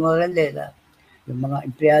Rizal Memorial din. Yung mga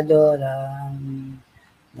empleyado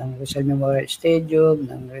ng Rizal Memorial Stadium,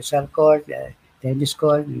 ng Rizal Court, tennis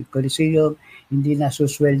court, Coliseum, hindi na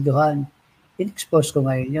susweldohan. In-expose ko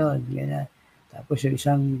ngayon yun. Yan. Tapos yung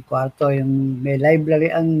isang kwarto, yung may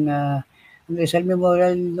library ang Rizal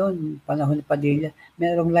Memorial noon, panahon ni Padilla,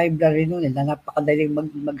 merong library noon na napakadaling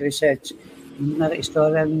mag-research. Yung mga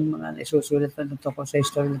istorya, mga isusulat na tungkol sa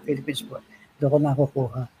history ng Philippines po, doon ko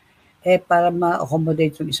nakukuha. Para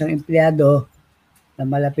ma-accommodate yung isang empleyado na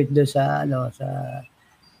malapit doon sa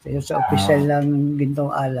official ng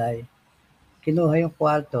Gintong Alay, kinuha yung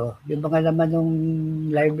kwarto, yung mga laman ng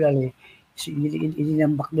library,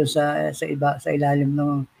 ininambak doon sa ilalim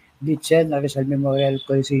ng bleacher na Rizal Memorial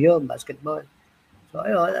Coliseum, basketball. So,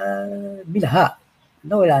 ayun, binaha.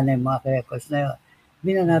 Wala na yung mga records na yun.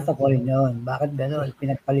 Binanata ko rin yun. Bakit gano'n?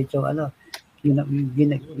 Pinagpalit yung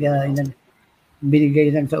binigay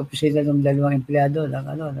lang sa opisina ng dalawang empleyado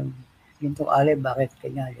ng Gintong Alay, bakit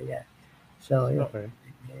kanya. So, yun. Okay.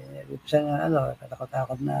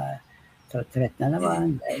 Katakot-takot na threat na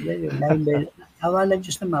naman. Yung libel. Awa lang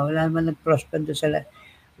Diyos naman. Wala naman nag-prosper doon sa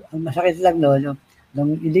ang masakit lang doon,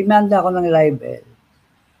 nung idemanda ako ng libel,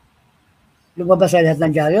 lumabas sa lahat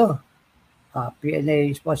ng dyaryo.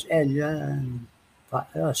 PNA, Sports L,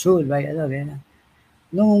 Soul, ganyan.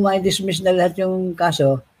 Nung may dismiss na lahat yung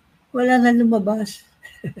kaso, wala na lumabas.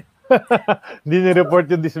 Hindi ni-report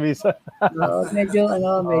yung dismiss. medyo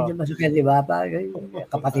masakit, di ba?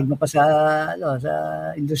 Kapatid mo pa sa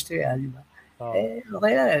industriya, di ba?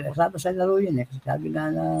 Okay lang, kasama sa laro yun eh. Kasi sabi nga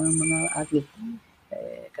ng mga athlete,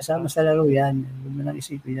 kasama sa laro yan. Huwag mo nang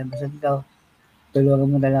isipin yan. Basta ikaw, tulungan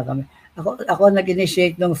mo na lang kami. Ako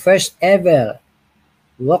nag-initiate ng first ever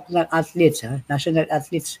walk ng athletes, national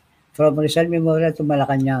athletes, from Rizal Memorial to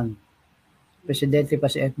Malacanang. Presidente pa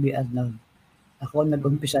si FB noon. Ako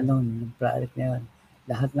nag-umpisa noon, ng project na yun.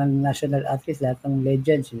 Lahat ng national athletes, lahat ng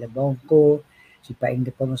legends, sila Bongko, si Paing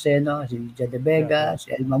de Pomoceno, si Lydia de Vega,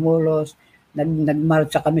 si Elma Muros,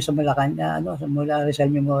 nagmarcha kami sa Malacanang, mula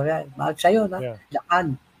Rizal Memorial. Marcha yun,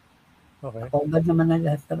 Lakan. Okay. Nakombad naman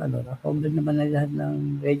na lahat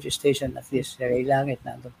ng radio station, at least sa Langit,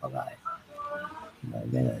 nandun pa nga.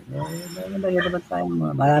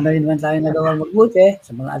 Marami rin naman tayong nagawa magbuti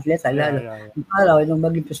sa mga atleta. Yung araw, nung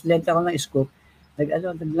maging presidente ako ng Scoop,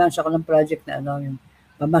 nag-launch ako ng project na yung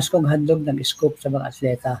pamaskong handog ng Scoop sa mga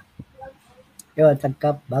atleta. Yun,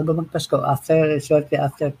 bago magpasko, after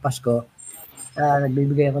Pasko,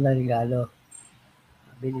 nagbibigay ako ng regalo.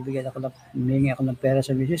 Humingi ako ng pera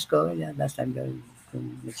sa misis ko. Last time,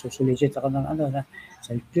 kung nagsusulisit ako ng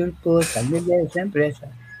sa Turco, San Miguel, siyempre, sa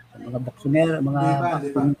mga baksinero, mga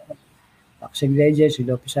boxing legends, si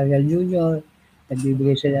Lopez Arial Jr.,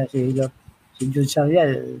 nagbibigay sila si Jun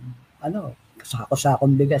Sarial,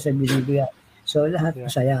 sakong bigas ang binibigay. So, lahat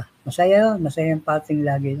masaya. Masaya yun. Masaya yung parting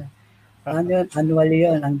lagi na. Annually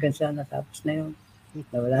yun, hanggang sa natapos na yun.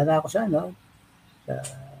 Nawala na ako sa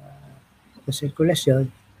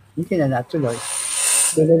sirkulasyon, hindi na natuloy.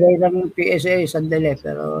 Tulogay lang yung PSA, sandali,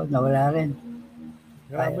 pero nawala rin.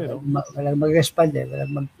 Walang mag-respond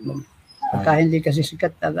pagka hindi kasi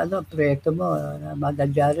sikat ang proyekto mo,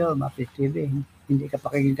 madadyaryo, ma-TV, hindi ka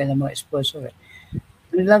pakinggan ng mga sponsor.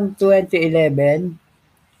 Lang 2011,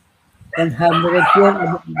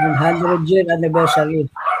 100 year anniversary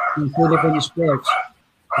ng Philippine Sports.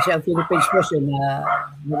 Kasi ang Philippine Sports yun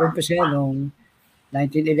nag-umpisa noong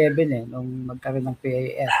 1911 nung magkaroon ng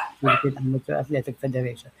PAF, Philippine Amateur Athletic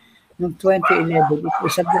Federation. Noong 2011,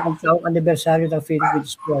 isang ang taong anibersaryo ng Philippine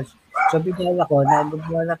Sports. So, bigala ko na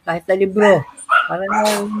magwala kahit na libro para na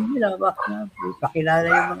pakilala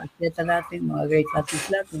yung mga atleta natin, mga great athletes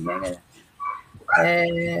natin.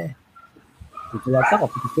 Titulat ako,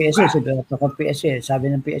 PSA, titulat ako PSA. Sabi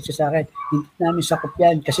ng PSA sa akin, hindi namin sakop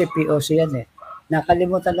yan kasi POC yan eh.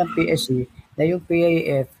 Nakalimutan ng PSA na yung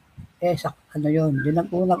PAF, ano yun ang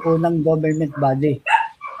unang government body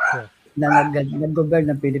na nag-govern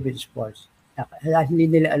ng Philippine sports. Hindi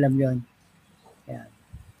nila alam yun. Yan.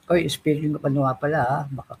 Oy, speaking of ano nga pala,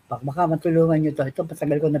 baka matulungan nyo to. Ito,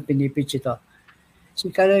 patagal ko na pinipitch ito.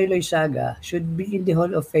 Si Kaloy Loizaga should be in the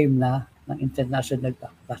Hall of Fame na ng international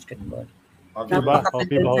basketball.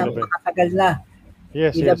 Napakatagal na.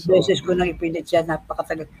 Yes, Ilang beses ko nang ipinit siya,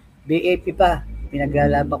 napakatagal. BAP pa,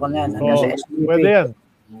 pinaglalaban ko na. Sa SBP. Pwede yan.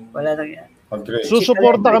 Wala lang yan.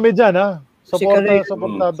 Susuporta kami dyan, ha?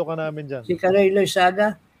 Suportado ka namin dyan. Si Kaloy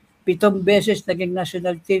Loizaga, 7 beses naging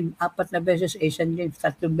national team, 4 na beses Asian Games,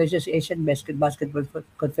 3 beses Asian Basketball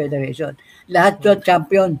Confederation. Lahat yun,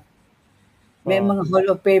 champion. May mga Hall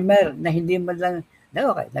of Famer na hindi man lang,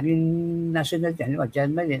 naging national team,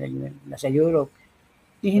 Germany, nasa Europe.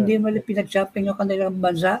 Hindi man lang pinag-champion yung kanilang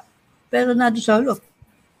bansa, pero nado sa Hall of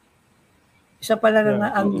Isa pa lang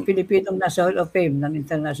ang Pilipinong nasa Hall of Fame ng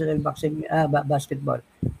international basketball,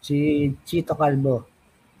 si Chito Calvo.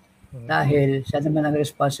 Dahil siya naman ang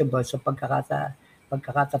responsible sa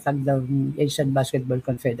pagkakatatag ng Asian Basketball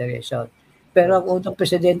Confederation. Pero ang unang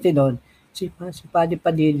presidente noon, si Paddy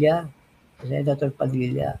Padilla, Senator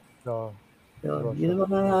Padilla. So, yun ang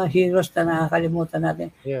mga heroes na nakakalimutan natin.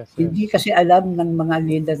 Yes. Hindi kasi alam ng mga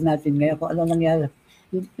leader natin ngayon kung ano nangyari.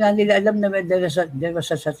 Hindi na nila alam na there was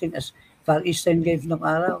such a thing as Far Eastern Games nung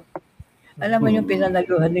araw. Alam mo yung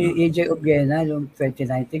pinanaluhan ni AJ Obiena noong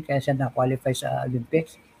 2019 kaya siya na-qualify sa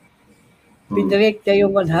Olympics. Pinirect niya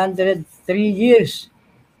yung 103 years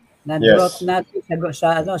na brought natin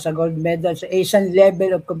sa gold medal sa Asian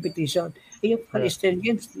level of competition. Yung Far Eastern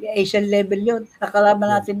Games, Asian level yun. Nakalaban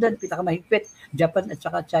natin doon, pinakamahigpit, Japan at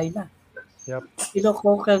saka China. Yep.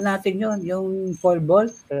 Ino-conquer natin yun, yung floorball.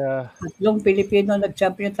 Tatlong Pilipino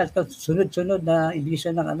nag-champion, sunod-sunod na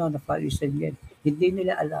edition ng Far Eastern Games. Hindi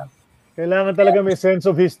nila alam. Kailangan talaga may sense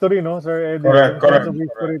of history, no, Sir Eddie? Correct. Sense of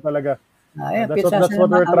history talaga. That's what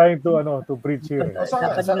we're trying to preach here.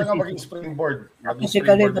 Sana nga maging springboard. Kasi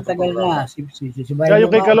Kaloy matagal na. Kaya yung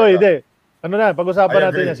kay Kaloy, hindi. Ano na, pag-usapan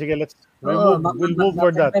natin yan. Sige, we'll move for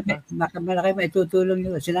that. Malaki maitutulong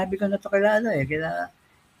yun. Sinabi ko na ito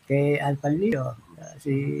kay Alpan Leo,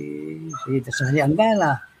 si Tasali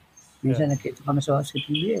Angala. Minsan nakita kami sa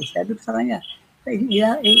PBS. Sabi ko sa kanya,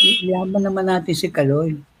 iyaman naman natin si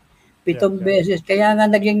Kaloy. 7 beses. Kaya nga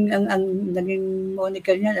naging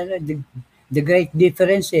moniker niya, the great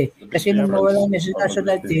difference eh. Kasi nung mawala niya sa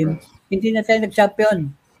national team, hindi na tayo nag-champion.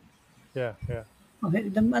 Yeah.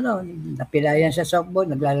 Napilayan sa softball,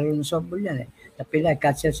 naglalaro ng softball yan eh. Napilay,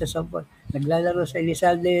 catcher sa softball. Naglalaro sa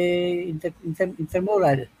Elizalde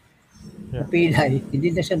Intermural. Napilay. Hindi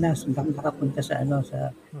na siya nakapunta sa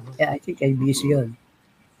I think IBC yun.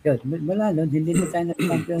 Yun, wala nun, hindi na tayo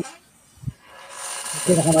nag-champion.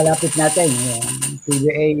 Pinakamalapit natin,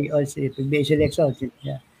 PBA selection.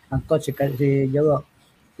 Ang coach si Jawo,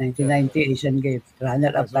 1990 Asian Games.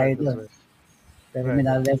 Runner-up tayo doon. Pero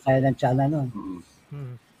minalala tayo ng China noon.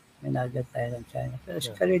 Minalala tayo ng China. Pero si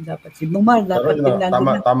Kaloy dapat. Si Bumar dapat.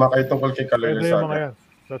 Tama kayo tungkol kay Kaloy Loizaga.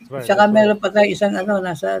 That's right. Saka meron pa tayo isang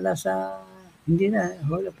nasa hindi na,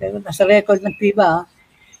 pero nasa record ng FIBA,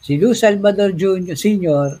 si Lou Salvador Jr.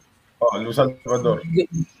 Senior. Lou Salvador.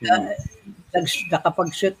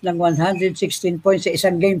 Nakapag-shoot ng 116 points sa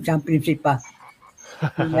isang game, championship pa.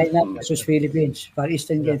 Line-up versus Philippines. Far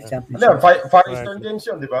Eastern Games championship. Far Eastern Games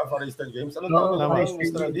yun, di ba? Far Eastern Games. Ano naman,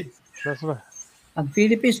 Mr. Adi? That's right. Ang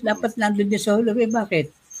Philippines dapat nandun din sa Hall of Fame.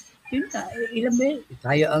 Bakit? Ilan ba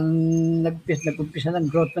tayo ang nag-umpisa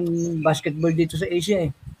ng growth ng basketball dito sa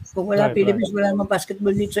Asia eh. Kung wala Philippines, wala naman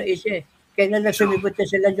basketball dito sa Asia eh. Kailan lang sumibot na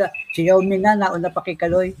sila dyan. Si Yao Ming na, nauna pa kay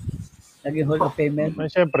Kaloy. Naging Hall of Famer.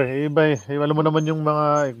 Siyempre, alam mo naman yung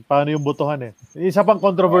paano yung botohan eh. Isa pang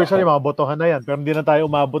controversial yung mga botohan na yan, pero hindi na tayo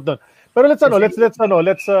umabot doon. Pero let's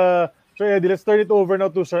turn it over now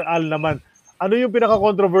to Sir Al naman. Ano yung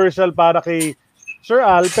pinaka-controversial para kay Sir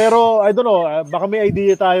Al? Pero, I don't know, baka may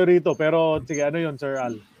idea tayo rito. Pero, sige, ano yun, Sir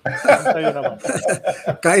Al? Sa'yo naman.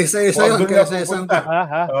 Kaisa-isa yun.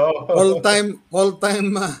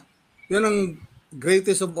 All-time, yun ang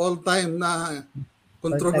greatest of all time na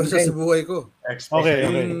controversy sa buhay ko. Okay.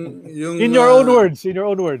 In your own words.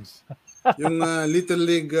 Yung Little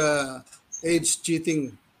League age cheating.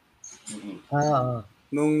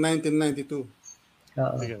 Noong 1992.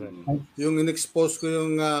 Yung in-expose ko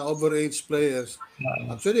yung overage players.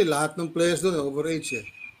 Actually, lahat ng players doon overage eh.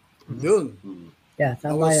 Yun. Yeah,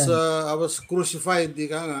 I was crucified, di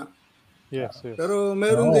ka nga. Yes. Pero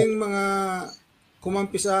meron ding mga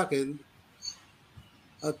kumampi sa akin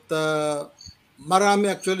At marami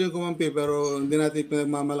actually yung kumampi pero hindi natin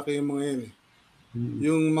pinagmamalaki yung mga yan.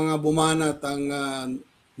 Yung mga bumanat ang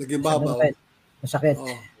nagibabaw. Masakit.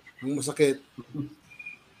 Ang masakit.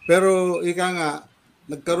 Pero ika nga,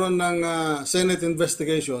 nagkaroon ng Senate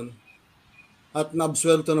investigation at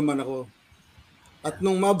naabsuelto naman ako. At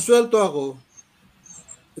nung maabsuelto ako,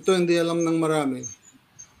 ito hindi alam ng marami,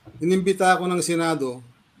 inimbita ako ng Senado,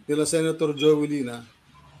 nila Senator Joey Lina,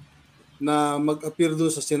 na mag-appear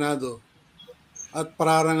doon sa Senado at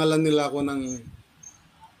pararangalan nila ako ng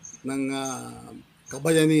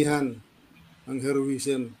kabayanihan, ng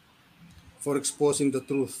heroism for exposing the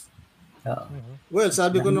truth. Well,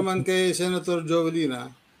 sabi ko naman kay Senator Joey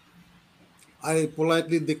Lina, I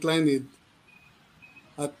politely declined it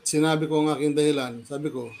at sinabi ko ang aking dahilan.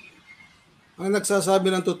 Sabi ko, ang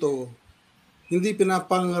nagsasabi ng totoo, hindi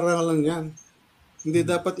pinapangarangalan yan. Hindi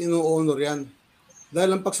dapat ino-honor yan.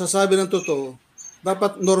 Dahil ang pagsasabi ng totoo,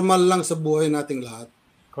 dapat normal lang sa buhay nating lahat.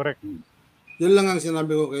 Correct. Yun lang ang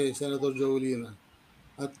sinabi ko kay Senator Joey Lina.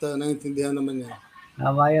 At naintindihan naman niya.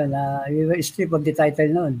 Tama yun. We were stripped of the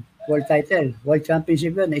title noon. World title. World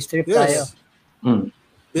Championship yun. Na-strip tayo.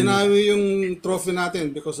 Binawi yung trophy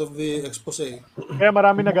natin because of the expose. Kaya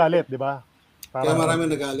marami nagalit, di ba? Kaya marami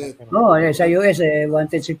nagalit. Oo, sa US,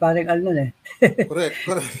 wanted si Paring Al nun eh. Correct.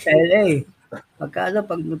 Sa LA. Pag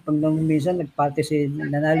nung minsan nagparty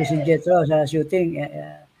nanalo si Jetro sa shooting,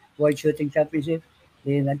 World Shooting Championship.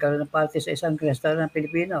 Nagkaroon ng party sa isang restaurant ng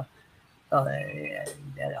Pilipino.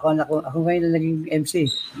 Ako ngayon na naging MC.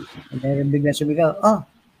 Meron biglang sumigaw,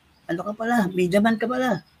 ano ka pala? Media man ka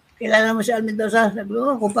pala. Kilala mo si Al Mendoza? Sabi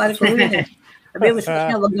ko, kumpare ko yun eh. Sabi mo sa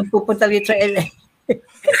kanya, huwag nang pupunta rito sa LA.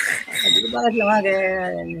 Sabi ko, bakit naman?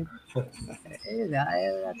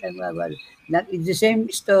 It's the same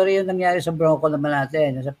story yung nangyari sa Bronco naman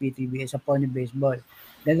natin, sa PTB, sa Pony Baseball.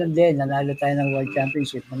 Ganun din, nanalo tayo ng World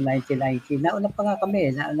Championship ng 1990. Nauna pa nga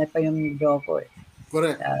kami, nauna pa yung Bronco eh.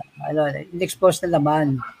 Correct. In-expose na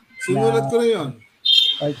naman. Sinulat ko na yun.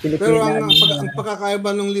 Pero ang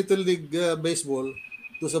pagkakaiba ng Little League Baseball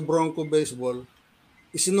to sa Bronco Baseball,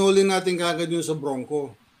 isinuli natin kagad yun sa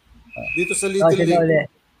Bronco. Dito sa Little League,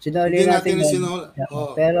 hindi natin sinuli.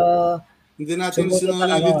 Pero hindi natin sinuli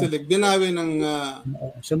ng Little League. Binawi ng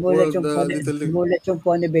World Little League. Sumulat yung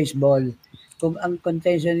Pony Baseball. Kung ang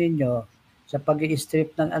contention ninyo sa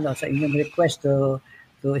pag-i-strip ng sa inyong request to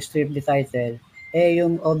strip the title,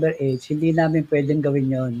 yung overage, hindi namin pwedeng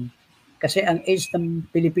gawin yon. Kasi ang age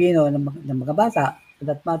ng Pilipino, ng mga bata, for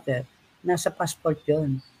that matter, nasa passport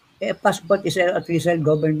yon. Passport is a official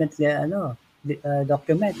government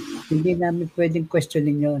document. Hindi namin pwedeng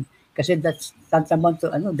questioning yon. Kasi that's tantamount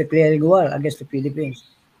to declaring war against the Philippines.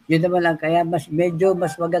 Yun naman lang, kaya medyo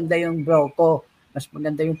mas maganda yung Bronco, mas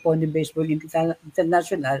maganda yung Pony Baseball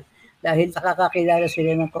International dahil nakakakilala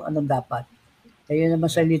sila ng kung anong dapat. Kaya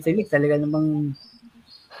naman sa Little League, talaga namang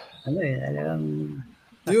talagang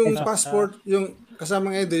yung passport, yung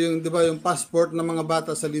kasama nga yung 'di ba yung passport ng mga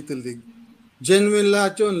bata sa Little League. Genuine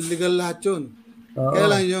lahat 'yun, legal lahat 'yun. Kaya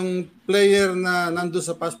lang yung player na nandoon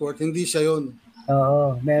sa passport, hindi siya 'yon.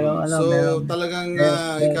 Oo, meron talagang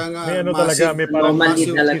ika nga may parang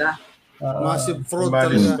massive fraud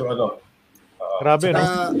talaga. Grabe, no?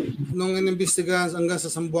 Nung inimbestigahan hanggang sa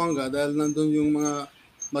Zamboanga dahil nandoon yung mga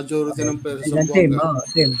majority ng players sa Zamboanga.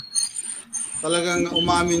 Talagang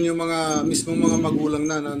umamin yung mismong mga magulang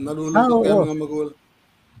na nalulungkot kaya mga magulang.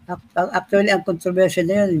 Actually, ang controversy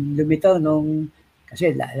na yun, lumitaw kasi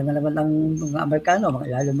alam naman ang mga Amerikano,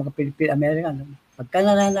 lalo mga Filipino-American, pagka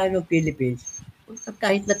nananalo Philippines,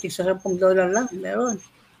 kahit na $10 lang, meron.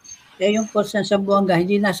 Yung coach ng Zamboanga,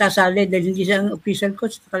 hindi nasasali dahil hindi siya ang official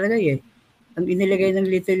coach nakalagay eh. Ang inilagay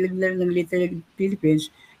ng Little League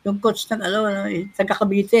Philippines, yung coach ng taga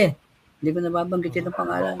Cavite. Hindi ko nababanggit yung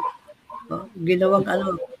pangalan. Ginawang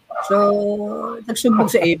So,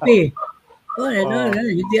 nagsumbong sa AP.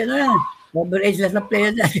 Hindi overage lang na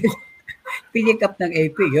player natin. Pick up ng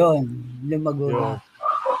AP, yun. Lumagura.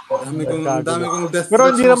 Dami kong death.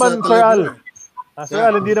 Pero hindi naman, Sir Al. Sir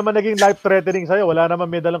Al, hindi naman naging life-threatening sa'yo. Wala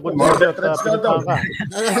naman may dalang kutsara at pinuntahan ka.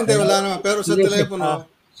 Hindi, wala naman. Pero sa telepono,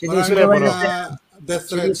 maraming mga death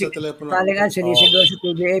threats sa telepono. Talagang sinisigaw sa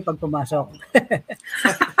PBA pag pumasok.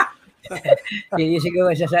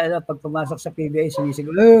 Sinisigaw siya pag pumasok sa PBA,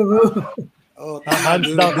 sinisigaw.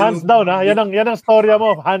 Hands down ha. Yan ang storya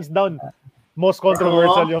mo. Hands down. Most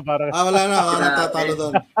controversial yung parang. Wala nang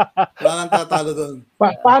tatalo doon.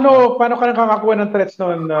 Paano ka nakakakuha ng threats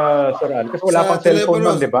noon, Sir Al? Kasi wala pang cellphone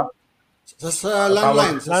noon, di ba? Sa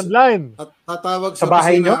landline. Landline. Tatawag sa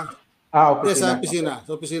bahay nyo? Okay, sa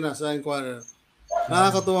opisina, sa inquirer.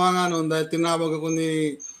 Nakakatuwa nga noon dahil tinawag ako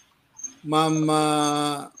ni Ma'am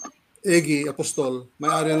Eggy Apostol,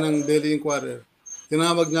 may-ari ng Daily Inquirer.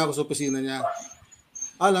 Tinawag niya ako sa opisina niya.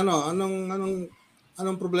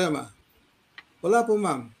 Anong problema? Wala po,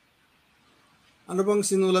 ma'am. Ano bang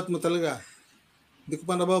sinulat mo talaga? Hindi ko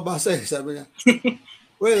pa nababasa sabi niya.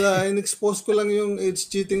 Well, in-expose ko lang yung age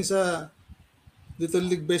cheating sa Little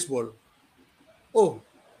League Baseball. Oh,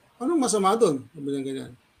 anong masama doon? Sabi niya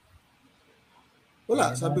ganyan.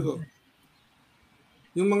 Wala, sabi ko.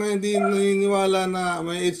 Yung mga hindi naniniwala na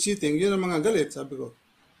may age cheating, yun ang mga galit, sabi ko.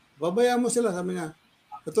 Babayaan mo sila, sabi niya.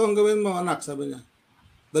 Ito ang gawin mo, anak, sabi niya.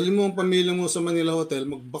 Dali mo ang pamilya mo sa Manila Hotel,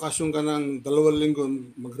 magbakasyon ka ng 2 linggo,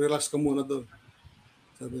 mag-relax ka muna doon.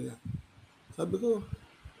 Sabi niya. Sabi ko,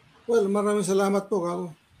 well, maraming salamat po,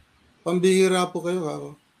 kako. Pambihira po kayo, kako.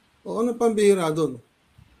 O ano pambihira doon?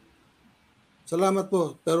 Salamat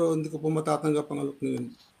po, pero hindi ko po matatanggap ang alok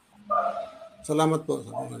niyo. Salamat po,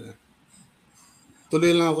 sabi niya.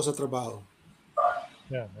 Tuloy lang ako sa trabaho.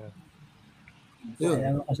 Yeah.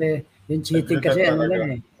 Yun. Kasi yung cheating kasi ano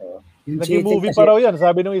lang eh. Naging movie pa raw yan.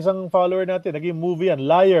 Sabi ng isang follower natin, naging movie yan,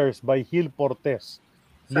 Liars by Gil Portes.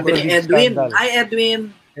 Sabi ni Edwin. Hi,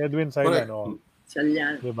 Edwin. Edwin Saylan. Oh.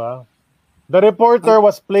 Salyan. Diba? The reporter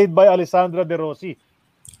was played by Alessandra De Rossi.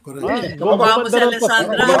 Kumbaga mo si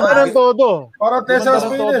Alessandra. Kumbaga ng todo. Para Tessa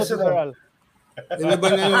Spines. Iba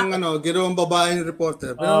niya yung ginawang babaeng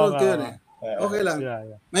reporter. Pero ko yun eh. Okay lang.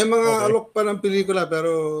 May mga alok pa ng pelikula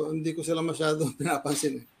pero hindi ko sila masyado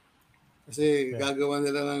pinapansin eh. Kasi gagawa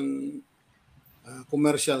nila ng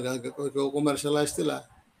commercial, commercialize nila.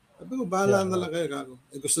 Sabi ko, bahala na lang kayo.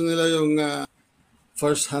 Gusto nila yung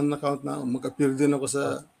first-hand account na mag-appear din ako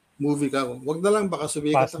sa movie kako. Wag na lang, baka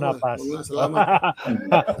sumikat ako. Wag na, salamat.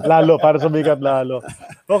 Lalo, para sumikat lalo.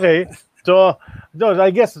 Okay. So, George, I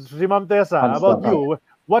guess, si Ma'am Tessa, about you,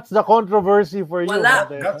 what's the controversy for you? Wala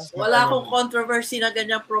akong controversy na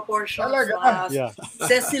ganyang proportions.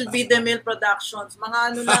 Cecil B. DeMille Productions. Mga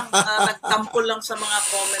ano lang, nagtampol lang sa mga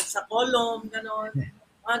comments sa column, gano'n.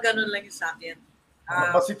 Mga gano'n lang yung sa akin.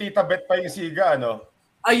 Si Tita Bet pa yung siga, ano?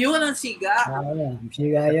 Ayun ang siga.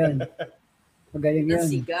 Siga yun. Magaling yun. Ang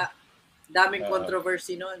siga. Daming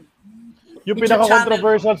controversy nun. Yung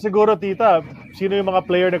pinaka-controversial siguro, Tita, sino yung mga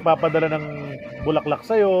player nagpapadala ng bulaklak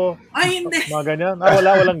sa'yo? Ay, hindi. Mga ganyan?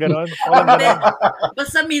 Walang ganon? Walang ganon?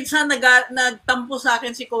 Basta minsan nagtampo sa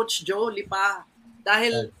akin si Coach Joe Lipa.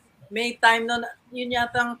 Dahil may time nun, yun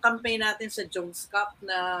yata ang campaign natin sa Jones Cup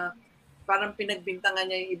na parang pinagbintangan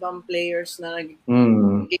niya yung ibang players na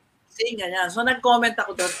ganyan. So nag-comment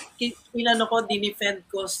ako doon. Dinefend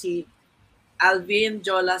ko si Alvin,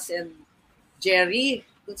 Jolas, and Jerry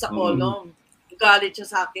doon sa column. Galit siya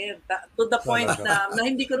sa akin. To the point na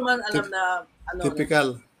hindi ko naman alam na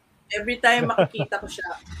typical. Every time makikita ko siya,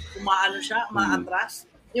 umaatras.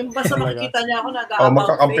 Yung basta makikita niya ako, nag-about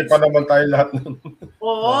magkakampi pa naman tayo lahat nun.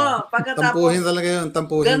 Oo. Pagkatapos, tampuhin talaga yun,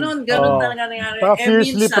 tampuhin. Ganon talaga nangyari.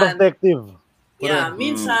 Fiercely protective. Yeah,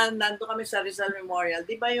 minsan, nandun kami sa Rizal Memorial.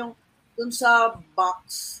 Di ba yung dun sa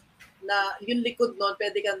box na yung likod nun,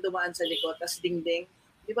 pwede kang dumaan sa likod, tas dingding.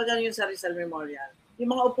 Di ba gano'n yung sa Rizal Memorial? Yung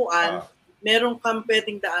mga upuan, meron kang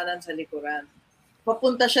pwedeng daanan sa likuran.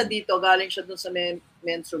 Papunta siya dito, galing siya dun sa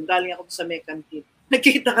men's room, galing ako sa may canteen.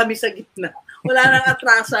 Nakita kami sa gitna. Wala nang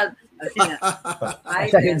atrasan. Kasi nga,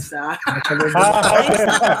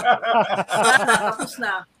 tapos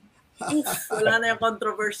na. Wala na yung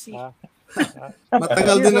controversy.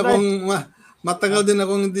 Matagal din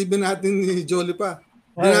akong hindi binatin ni Jolie pa.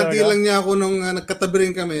 Binati lang niya ako nung nagkatabi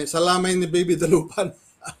rin kami sa lamay ni Baby Dalupan.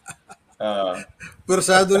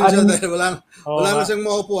 Persado rin siya dahil wala na siyang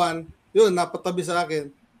maupuan. Yun, napatabi sa akin.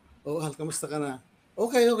 Al, kamusta ka na?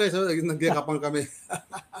 Okay. So, nagyakapan kami.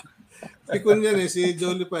 Pikon yan si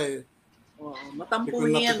Jolie pa eh.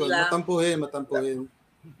 Matampuhin yan lang. Matampuhin.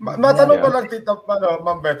 Matanong ko lang, Tita,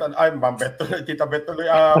 Ma'am Bet, Tita Bet tuloy,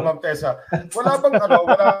 Ma'am Tessa. Wala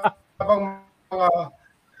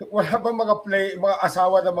bang mga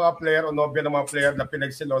asawa ng mga player o nobya ng mga player na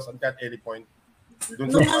pinagsilosan ka at any point?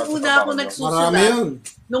 Nung una ako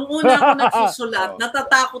nagsusulat,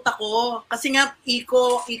 natatakot ako kasi nga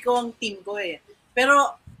Iko ang team ko eh.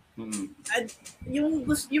 Pero yung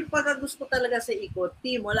pagkagusto talaga sa Iko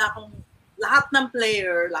team, wala akong lahat ng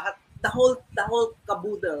player, the whole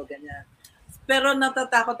kaboodle ganyan. Pero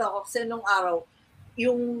natatakot ako kasi nung araw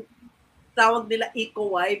yung tawag nila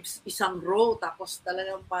Iko Wives, isang row tapos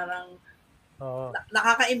talagang parang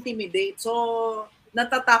nakaka-intimidate. So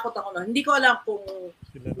natatakot ako na. Hindi ko alam kung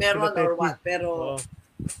meron or what, pero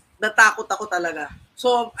natakot ako talaga.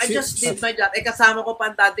 So, I just did my job. Kasama ko pa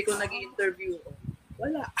ang dati ko nag-i-interview.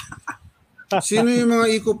 Wala. Sino yung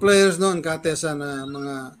mga eco players noon, Katesa, na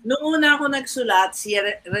mga... Noong una ako nagsulat, si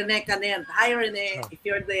Rene Canet. Hi, Rene, if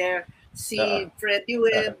you're there. Si Freddie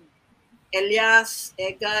Webb, Elias,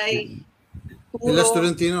 Egay, Elias Turo.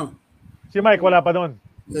 Tolentino. Si Mike, wala pa doon.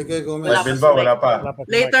 Egay Gomez. Wala pa si Bilbao, Mike. wala pa. Wala pa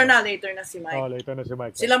si Later Mike. na si Mike. Later na si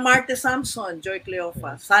Mike. Sila Marte Samson, Joy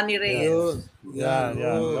Cleofa, Sunny Reyes. Yan.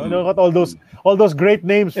 Look at all those great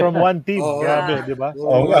names from one team. Grabe, di ba?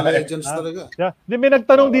 Legends talaga. Yeah. May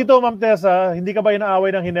nagtanong dito, Ma'am Tessa, hindi ka ba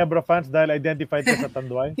inaaway ng Ginebra fans dahil identified ka sa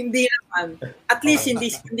Tanduay? Hindi naman. At least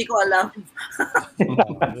hindi ko alam.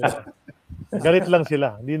 Galit lang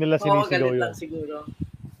sila. Hindi nila sinisigaw galit yun. lang siguro.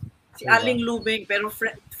 Si Aling Lubing, pero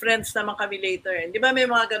friends naman kami later. Di ba may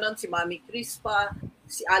mga ganon, si Mami Crispa,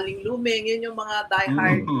 si Aling Luming, yun yung mga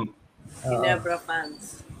diehard Ginebra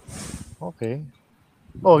fans. Okay.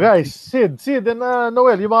 Oh guys, Sid and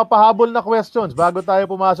Noel, yung mga pahabol na questions bago tayo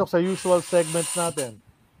pumasok sa usual segments natin.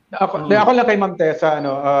 Ako lang kay Ma'am Tessa,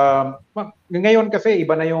 ngayon kasi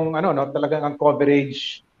iba na yung talagang ang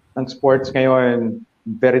coverage ng sports ngayon,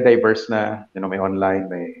 very diverse na, may online,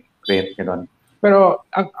 may print, gano'n. Pero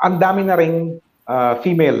ang dami na ring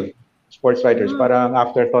female sports writers, parang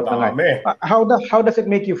afterthought na nga. How does it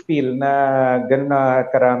make you feel na gano'n na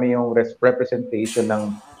karami yung representation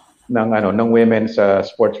ng women sa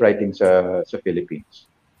sports writing sa Philippines?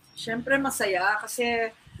 Siyempre masaya kasi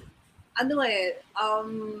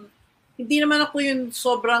hindi naman ako yung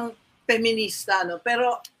sobrang feminista,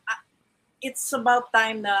 pero it's about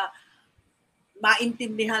time na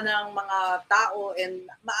maintindihan ng mga tao and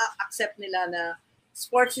ma-accept nila na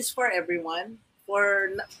sports is for everyone, for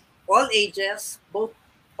all ages,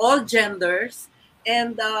 all genders,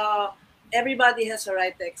 and everybody has a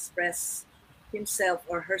right to express himself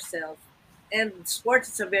or herself. And sports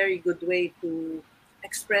is a very good way to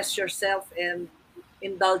express yourself and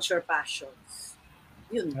indulge your passions.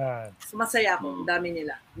 Yun. So masaya ako. Dami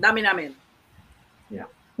nila. Dami namin. Yeah.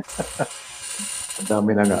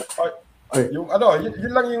 Dami na nga. Yung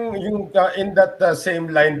yun lang yung in that same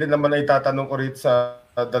line din naman ay tatanong ko rito sa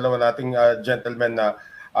dalawa nating gentlemen na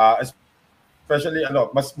especially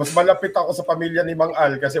mas malapit ako sa pamilya ni Mang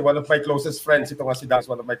Al kasi one of my closest friends ito nga si Dan,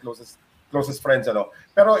 one of my closest friends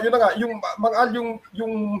Pero yun na nga yung Mang Al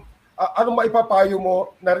yung anong maipapayo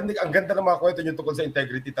mo, narinig ang ganda ng mga kwento niyo tungkol sa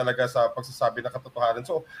integrity talaga sa pagsasabi ng katotohanan.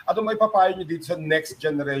 So, anong maipapayo niyo dito sa next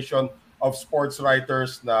generation of sports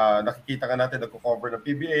writers na nakikita nga natin, nagko-cover ng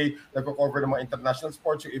PBA, nagko-cover ng mga international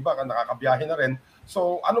sports, yung iba nakakabiyahe na rin.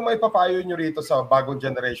 So, anong maipapayo niyo rito sa bagong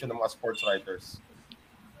generation ng mga sports writers?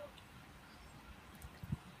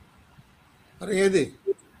 Paring Eddie.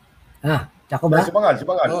 Ako ba? Si Mangal.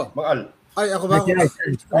 Mangal. Ay, ako ba?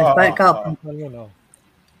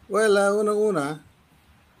 Well, unang-una,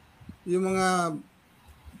 yung mga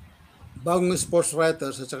bagong sports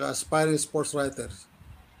writers at saka aspiring sports writers,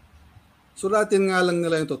 sulatin nga lang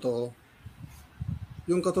nila yung totoo.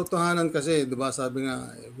 Yung katotohanan kasi, di ba, sabi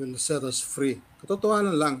nga, will set us free.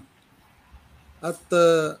 Katotohanan lang. At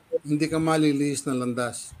hindi ka malilihis ng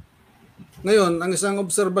landas. Ngayon, ang isang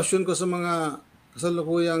obserbasyon ko sa mga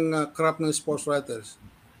kasalukuyang crop ng sports writers,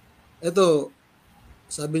 ito,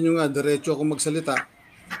 sabi nyo nga, diretso ako magsalita.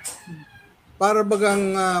 Para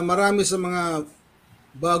bagang marami sa mga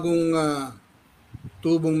bagong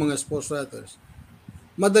tubong mga sports writers,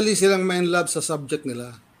 madali silang ma-inlove sa subject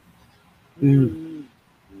nila.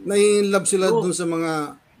 Na-inlove sila dun sa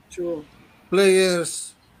mga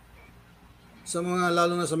players,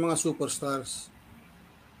 lalo na sa mga superstars.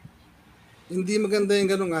 Hindi maganda yung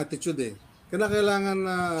ganong attitude Kailangan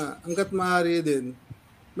na hanggat maaari din,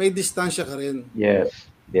 may distansya ka rin.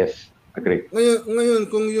 Yes. Agree.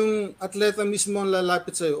 Ngayon, kung yung atleta mismo ang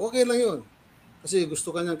lalapit sa'yo, okay lang yun. Kasi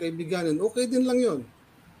gusto ka niyang kaibiganin, okay din lang yun.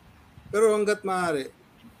 Pero hanggat maaari,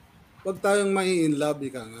 huwag tayong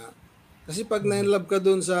mai-inlove ka nga. Kasi pag na-inlove ka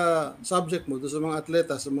dun sa subject mo, dun sa mga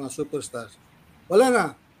atleta, sa mga superstars, wala na.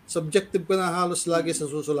 Subjective ka na halos lagi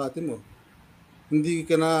sa susulatin mo. Hindi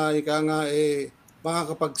ka na,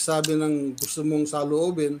 makakapagsabi ng gusto mong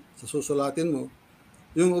saloobin sa susulatin mo.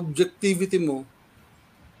 Yung objectivity mo,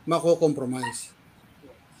 mako-compromise.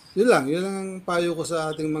 Yun lang ang payo ko sa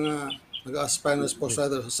ating mga nag-aspire na sports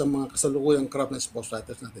writers sa mga kasalukuyang crop na sports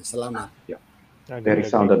writers natin. Salamat. Very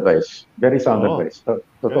sound advice.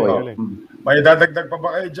 Totoo. May dadagdag pa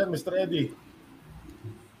ba kayo dyan, Mr. Eddie?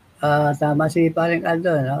 Tama si Paring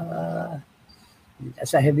Aldo.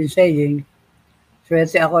 As I have been saying,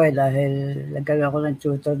 swerte ako dahil nagkaroon ako ng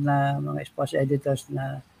tutor na mga sports editors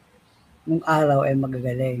na nung araw ay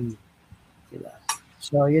magagaling. Diba?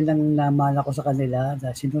 So, yun ang namana ko sa kanila na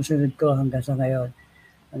sinusunod ko hanggang sa ngayon.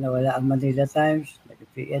 Wala ang Manila Times,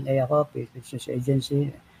 nag-PNA ako, Philippines News Agency,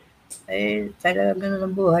 Talagang ganun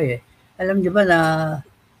ang buhay eh. Alam niyo ba na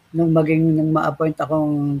nung ma-appoint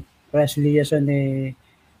akong press liaison ni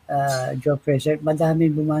Joe Fraser,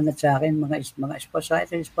 madaming bumanat sa akin, mga sports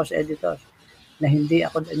writers, sports editors, na hindi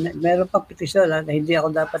ako, meron pang petisyon na hindi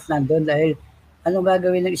ako dapat nandun dahil anong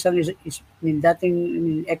gagawin ng isang dating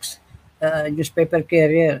ex newspaper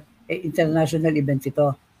carrier, international event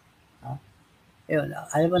ito. Yun,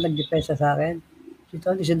 alam mo, nagdepensa sa akin, si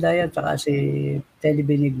Tony Sindayo at saka si Teddy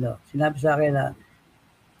Benigno. Sinabi sa akin na,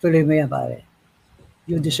 tuloy mo yan, pare.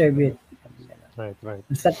 You deserve it. Right.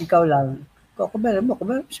 Basta ikaw lang, kukuberan mo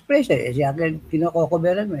si Fraser. Siya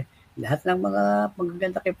kinokukuberan mo eh. Lahat ng mga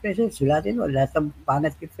magaganda kay Fraser, sulatin mo. Lahat ng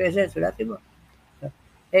pangat kay Fraser, sulatin mo.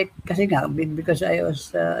 Kasi nga, because I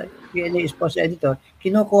was PNA sports editor,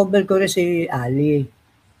 kinocover ko rin si Ali.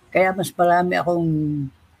 Kaya mas marami akong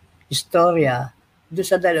istorya doon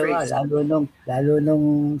sa dalawa, lalo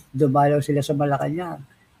nung dumalaw sila sa Malacanang.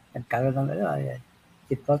 Nagkaroon ng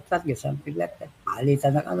tit-for-tat, something like that.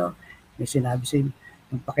 Palitan ng may sinabi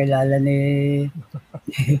yung pakilala ni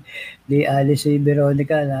Ali si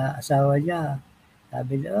Veronica na asawa niya.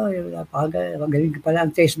 Sabi niya, magaling pala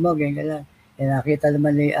ang taste mo, ganyan. Nakita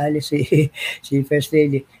naman ni Ali si First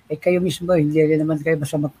Lady. Kayo mismo, hindi rin naman kayo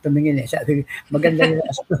masamang tumingin eh. Sabi, maganda rin ang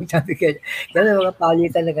asplong. Sabi ko, kaya mga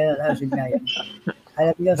palitan na gano'n.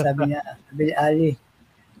 Alam niyo, sabi ni Ali,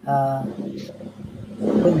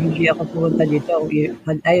 kung hindi ako pumunta dito,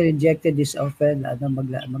 had I rejected this offer na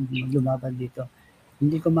maglumaban dito,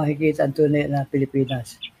 hindi ko makikita ang tunay na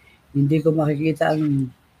Pilipinas. Hindi ko makikita ang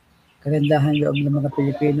kagandahan loob ng mga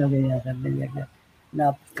Pilipino. Ganyan,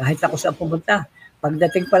 na kahit ako saan pumunta,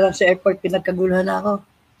 pagdating pa lang sa airport, pinagkaguluhan na ako.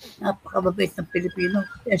 Napakababait ng Pilipino.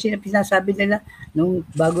 Kasi pinasabi nila, nung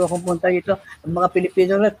bago akong punta dito, ang mga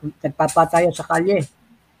Pilipino rin, nagpapatayo sa kalye.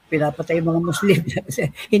 Pinapatay yung mga Muslim. Kasi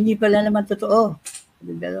hindi pala naman totoo.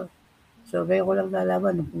 So, kaya ko lang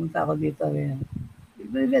nalaman nung pumunta ako dito.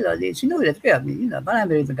 Sinulat ko yan.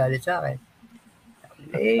 Marami rin nagalit sa akin.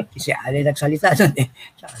 Kasi Ali nagsalita nun eh.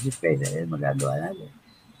 Saka si Fred, magagawa natin.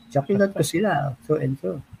 So, pinot ko sila. So and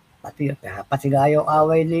so. Pati nga yung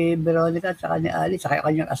away ni Veronica at saka ni Ali, saka yung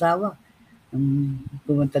kanyang asawa.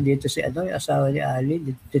 Pumunta dito si yung asawa ni Ali,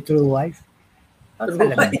 the true wife.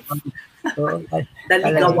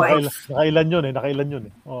 Nakailan yun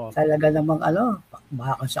eh. Oh. Talaga namang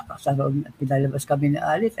baka sa loob, pinalabas kami ni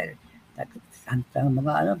Ali.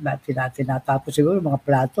 Mga tinatapos siguro, mga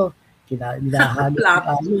plato.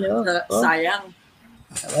 Sayang.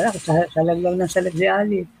 Wala, salag lang ng salag si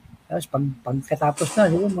Ali. Tapos pagkatapos na,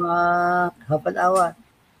 siguro mga half an hour,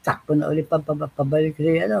 takpo na ulit pabalik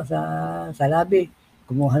sa lobby.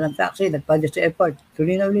 Kumuha ng taxi, nagpadya sa airport.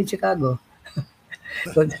 Tuloy na ulit Chicago.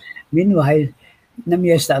 So, meanwhile,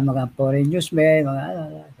 namiyesta ang mga foreign newsmen,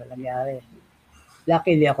 sa nangyari.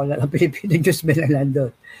 Luckily, ako lang ang Pilipino newsmen na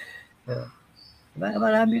nandun. So,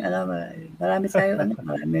 marami tayo,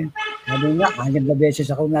 sabi nga, hanggang na beses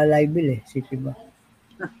ako na-live eh, sipin mo.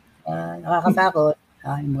 Nakakatakot.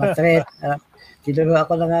 Yung mga threat. Tinuro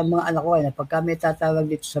ako ng mga anak ko na pag kami tatawag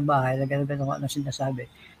dito sa bahay, na gano'n ko ano sinasabi.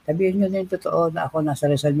 Sabihin nyo na yung totoo na ako nasa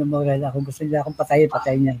Rizal Memorial. Kung gusto nila akong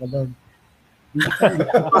patayin niya ako doon.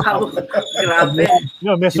 Wow, grabe.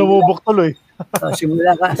 May sumubok tuloy.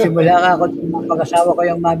 Simula ka ako pag-asawa ko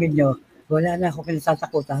yung mami nyo, wala na ako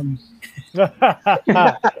kinatatakutan.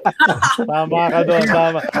 Tama ka doon,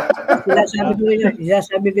 tama.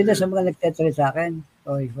 Sabi ko na sa mga nagtetre sa akin,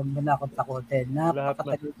 huwag mo na akong takutin.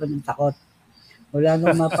 Napakatagal ko ng takot. Wala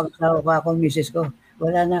nung mapagsawa pa akong misis ko.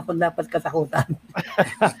 Wala na akong dapat katakutan.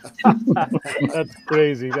 That's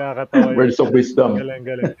crazy. Nakakatawa. Words of wisdom.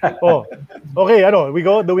 Galing. Oh, okay, we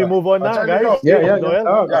go? Do we move on na, guys? Yeah.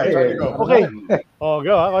 Okay. Go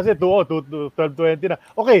kasi 12:20 na.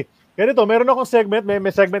 Okay. Ganito, meron akong segment, may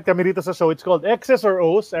segment kami rito sa show. It's called X's or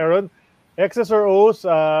O's, Aaron. X's or O's,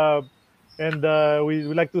 and we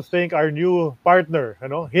would like to thank our new partner,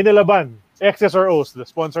 Hinilaban, X's or O's, the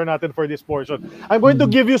sponsor natin for this portion. I'm going to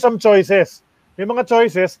give you some choices. May mga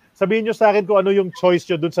choices, sabihin nyo sa akin kung ano yung choice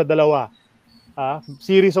nyo dun sa dalawa.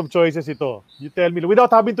 Series of choices ito. You tell me,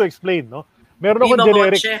 without having to explain, no? Meron akong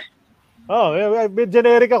generic. May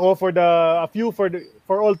generic ako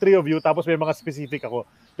for all three of you, tapos may mga specific ako.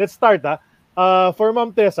 Let's start, for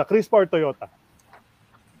Ma'am Tessa, Crispa or Toyota?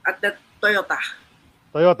 At the Toyota.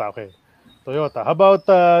 Toyota, okay. Toyota. How about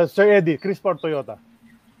Sir Eddie, Crispa or Toyota?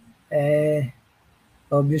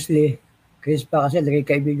 Obviously, Crispa kasi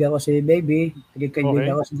nagkikaibigan ko si Baby,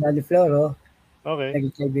 nagkikaibigan ko si Danny Floro,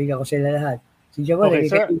 nagkikaibigan ko sila lahat. Si Joel,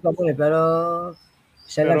 nagkikaibigan ko rin, pero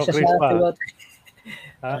isa lang siya sa Toyota.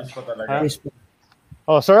 Crispa talaga. Crispa.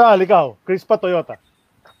 Sir Al, ikaw, Crispa, Toyota?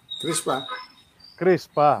 Crispa. Chris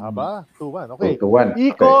pa, aba? 2-1. Okay. 2-1.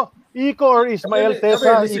 Iko or Ismael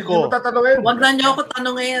Tessa? Iko. Wag na niyo ako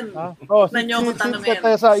tanungin. Oh, Wag na niyo ako tanungin.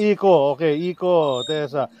 Tessa, Iko. Okay, Iko,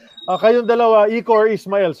 Tessa. Kayong dalawa, Iko or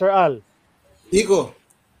Ismael? Sir Al? Iko.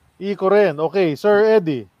 Iko rin. Okay, Sir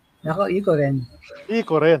Eddie? Ako, Iko rin.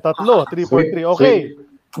 Iko rin. 3.3. Okay.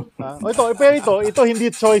 Ito, hindi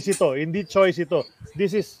choice ito. Hindi choice ito.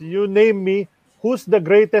 This is, you name me, who's the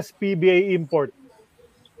greatest PBA import?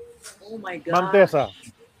 Oh my God. Ma'am Tessa.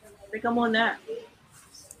 Teka muna.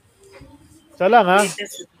 Isa lang, ha?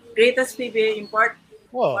 Greatest PBA import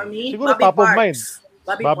for me, siguro Bobby top of mind. Parks.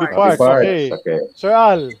 Bobby Parks. Okay. Sir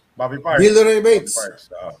Al. Bobby Parks. Billy Ray Bates.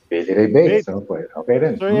 Billy Ray Bates. Okay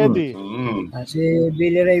rin. Sir Eddie. Si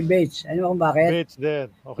Billy Ray Bates. Ano kung bakit? Bates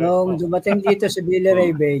din. Okay. Nung dumating dito si Billy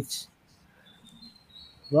Ray Bates,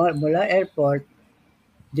 mula airport,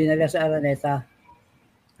 dinala sa Araneta.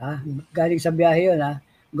 Galing sa biyahe yun,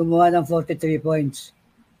 gumawa ng 43 points.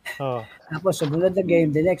 Tapos sumunod na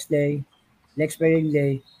game, the next pairing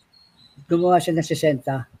day, gumawa siya ng 60.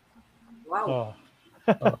 Wow.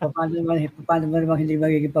 Paano naman hindi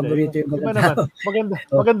magiging paborito yung mga tao?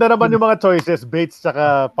 Maganda naman yung mga choices, Bates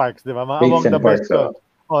tsaka Parks, di ba? Mga among the best.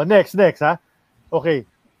 Next, ha? Okay.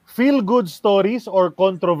 Feel-good stories or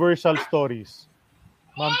controversial stories?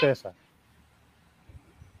 Ma'am Tessa.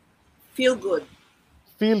 Feel good.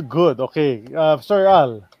 Feel good, okay. Sir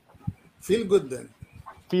Al. Feel good then.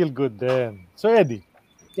 Feel good then. Sir Eddie.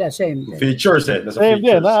 Yeah, same. Features Same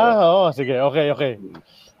din. Sige, okay.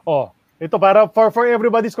 Ito para for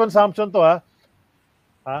everybody's consumption to, ha?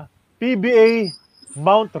 PBA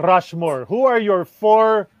Mount Rushmore. Who are your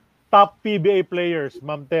 4 top PBA players,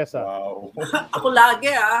 Ma'am Tessa? Wow. Ako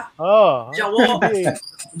lagi, Jawo.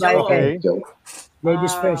 Okay.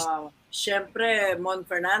 Ladies first. Siyempre, Mon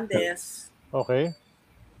Fernandez. Okay.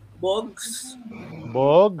 Bogs.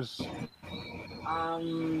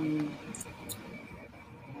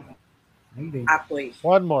 Atoy.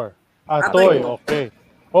 One more. Atoy, okay.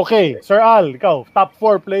 Okay, Sir Al, ikaw, top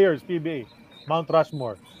 4 players, PBA. Mount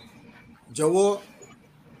Rushmore. Jawo.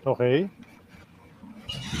 Okay.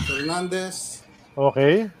 Fernandez.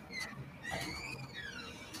 Okay.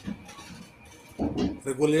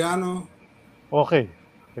 Reguliano. Okay.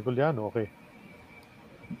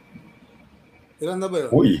 Ilan na ba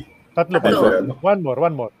yun? Uy. Tatlo pa. One more.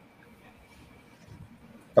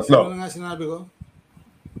 Ano nga sinabi ko?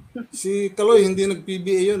 Si Kaloy, hindi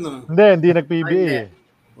nag-PBA yun, Hindi nag-PBA.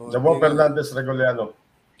 Jabo Fernandez Reguliano.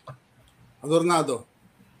 Adornado.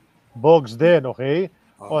 Bogs din, okay?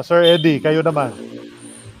 Sir Eddie, kayo naman.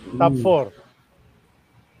 Top 4.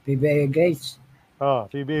 PBA Gates.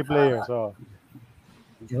 PBA players.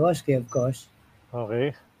 Jaworski, of course.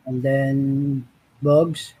 Okay. And then,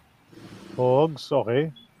 Bogs, okay.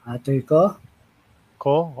 Atoy ko,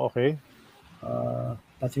 okay.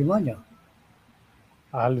 Patrimonio.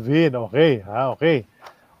 Alvin, okay. Okay.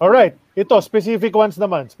 Alright, ito, specific ones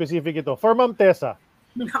naman. Specific ito. For Ma'am Tessa,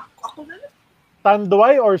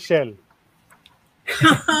 Tanduay or Shell?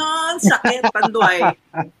 Sakit, Tanduay.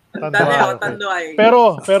 Tanduay.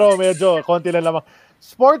 Pero medyo, konti lang lamang.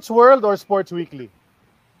 Sports World or Sports Weekly?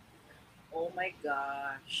 Oh my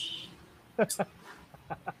gosh.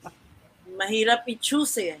 Mahirap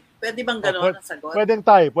i-choose eh. Pwede bang gano'n ang sagot? Pwedeng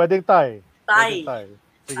tie. Sige.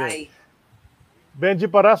 Tie. Benji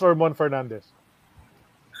Paras or Mon Fernandez?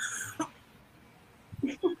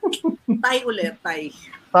 Tie ulit.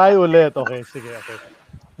 Okay, sige. Okay.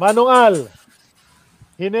 Manong Al,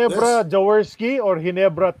 Hinebra Jaworski or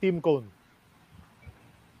Hinebra Team Cone?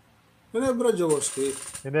 Hinebra Jaworski.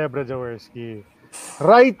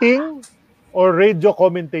 Writing or radio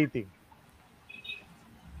commentating?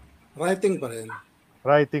 Writing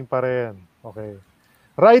pa rin. Okay.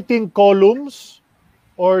 Writing columns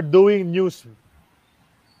or doing news?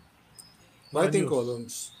 Writing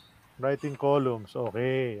columns.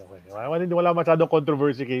 Okay. Wala masyadong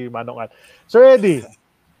controversy kay Manong Al. Sir Eddie,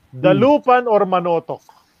 Dalupan or Manotok?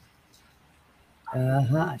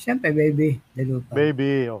 Siyempre, baby. Dalupan.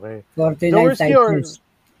 Baby, okay. 49 titles.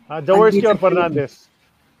 Jaworski or Fernandez?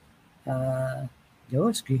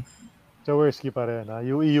 Jaworski pa rin.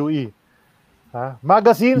 UE.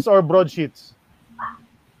 Magazines or broadsheets?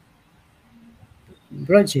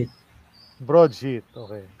 Broadsheet,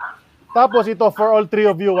 okay. Tapos ito, for all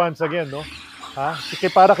 3 of you once again, no?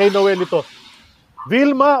 Para kay Noel ito.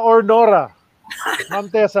 Vilma or Nora?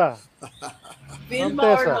 Ma'am Tessa.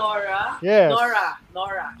 Vilma or Nora? Yes.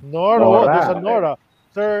 Nora. There's a Nora.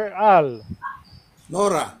 Sir Al.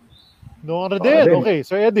 Nora din. Okay,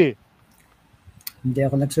 Sir Eddie. Hindi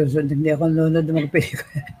ako nanonood ng mga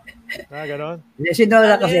pelikula. Ganon? Si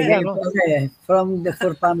Nora kasi, Ano? from the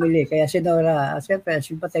Fur family. Kaya si Nora, siyempre,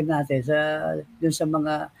 sympathize natin dun sa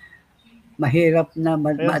mga mahirap na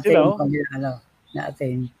ma-attain sila, oh.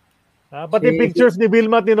 na-attain. Pati pictures ni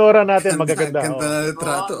Vilma at ni Nora natin, magaganda. Ganda na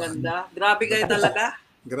litrato. Ganda. Grabe kayo talaga.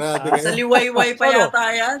 Grabe kayo. Sa liwayway pa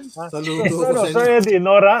yata yan. Saludo ko sa Sir inyo. Eddie,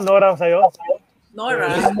 Nora sa'yo?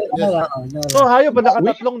 Nora. So, hayop pa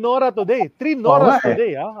nakatatlong Nora today. 3 Noras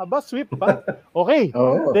today. Aba, sweep pa. Okay.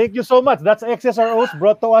 Thank you so much. That's XSROs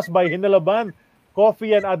brought to us by Hinalaban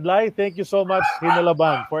Coffee and Adlai. Thank you so much,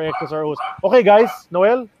 Hinalaban, for XSROs. Okay, guys.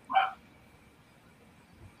 Noel?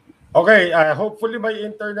 Okay, hopefully my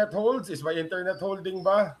internet holds. Is my internet holding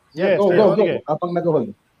ba? Yes. Go. Kapag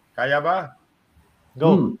nag-hold. Kaya ba?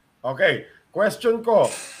 Go. Okay. Question ko.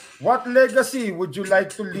 What legacy would you like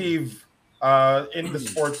to leave in the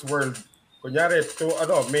sports world? Kunyari,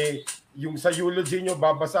 may yung sa eulogy nyo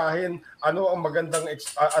babasahin, ano ang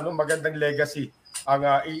magandang legacy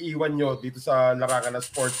ang iiwan nyo dito sa larangan ng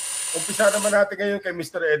sports. Umpisa naman natin ngayon kay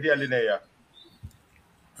Mr. Eddie Alinea.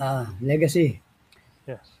 Legacy.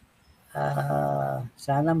 Yes.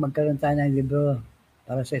 Sana magkaroon tayo ng libro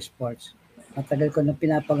para sa sports. Matagal ko na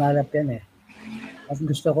pinapangarap yan eh. At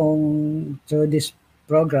gusto kong through this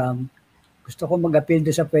program, gusto ko mag-appeal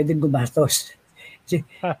doon sa pwedeng gumastos. Kasi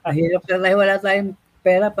mahirap na tayo, wala tayong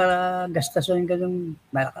pera para gastasin ka ng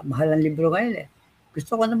mahal ng libro ngayon eh.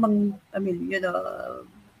 Gusto ko namang,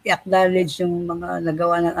 i-acknowledge yung mga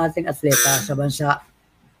nagawa ng ating atleta sa bansa.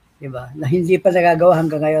 Diba? Na hindi pa nagagawa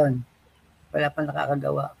hanggang ngayon. Wala pa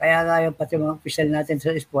nakakagawa. Kaya nga yung pati mga official natin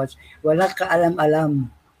sa sports, wala kaalam-alam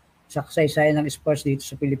sa kasaysayan ng sports dito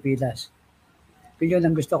sa Pilipinas. Yun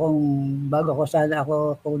ang gusto kong, bago ko sana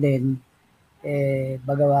ako din,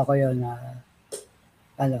 bagawa ko yun na,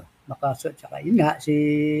 makasot. Saka yun nga,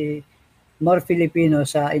 si More Filipino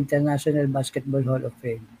sa International Basketball Hall of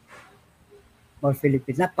Fame. More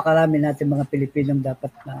Filipino. Napakarami natin mga Pilipinong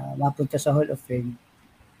dapat na mapunta sa Hall of Fame.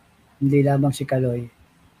 Hindi lamang si Kaloy.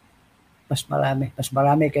 Mas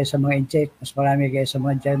marami kaysa mga incheck, mas marami kaysa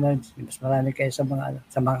mga Germans, mas marami kaysa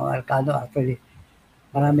sa mga Amerikano actually.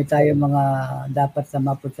 Marami tayong mga dapat na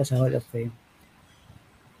mapunta sa Hall of Fame.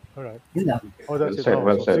 Alright. Yun lang. That's it.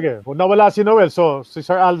 Well said. Sige. Kung nawala si Noel, so si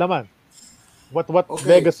Sir Al naman. What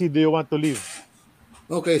legacy do you want to leave?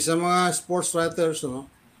 Okay, sa mga sports writers,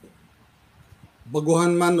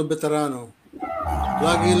 baguhan man o veterano,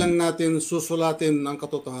 lagi lang natin susulatin ang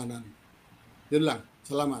katotohanan. Yun lang.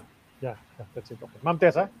 Salamat. Yeah, that's it. Okay. Ma'am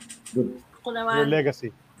Tessa? Good. Ako naman, Your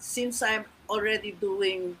legacy. Since I'm already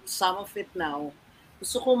doing some of it now,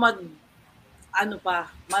 gusto ko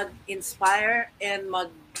mag-inspire and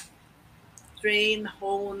mag-train,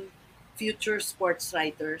 hone future sports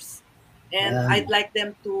writers. And I'd like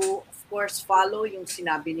them to, of course, follow yung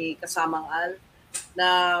sinabi ni Kasamang Al na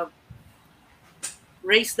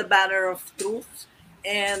raise the banner of truth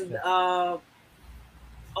and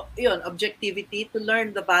objectivity, to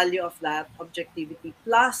learn the value of that objectivity,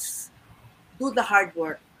 plus do the hard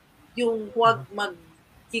work. Yung huwag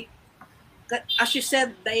as you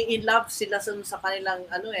said, they in love sila sa kanilang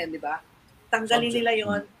di ba? Tanggalin nila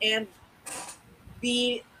yon and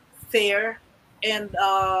be fair and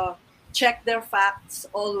check their facts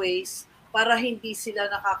always para hindi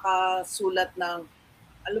sila nakakasulat ng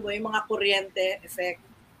yung mga kuryente effect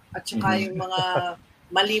at saka yung mga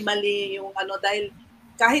mali-mali yung dahil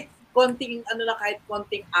kahit konting kahit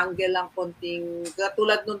konting angle lang, konting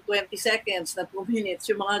katulad nung 20 seconds na 2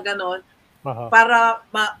 minutes, yung mga ganon, para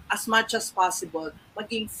as much as possible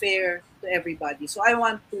maging fair to everybody. So I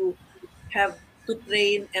want to have to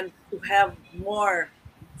train and to have more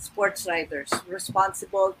sports writers,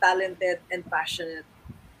 responsible, talented, and passionate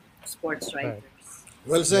sports writers.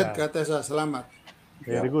 Well said, Katesa. Salamat.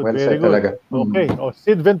 Very good. Well Very said good. talaga. Okay.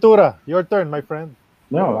 Sid Ventura, your turn, my friend.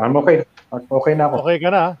 No, I'm okay. Okay na ako. Okay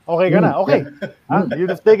ka na? Okay.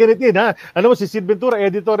 You've taken it in, ha? Ano mo, si Sid Ventura,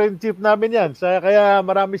 editor-in-chief namin yan. Kaya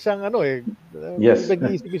marami siyang Yes.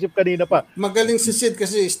 nag-iisip-isip kanina pa. Magaling si Sid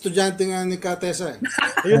kasi estudyante nga ni Katesa.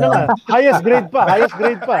 Ayun na nga. Highest grade pa. Highest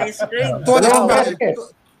grade.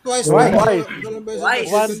 Twice.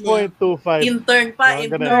 1.25. Intern pa.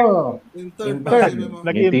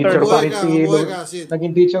 Naging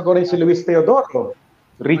teacher ko rin si Luis Teodoro.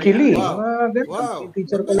 Ricky Lee. Wow.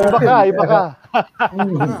 Teacher ko Iba ka.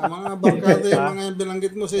 Mga barkada yung mga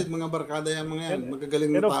binanggit mo, Sid. Mga barkada yung mga yan.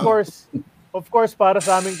 Magagaling na And tao. of course, para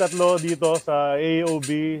sa aming tatlo dito sa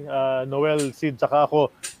AOB, Noel, Sid, saka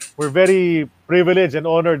ako, we're very privileged and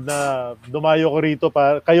honored na dumayo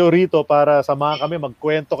kayo rito para samahan kami,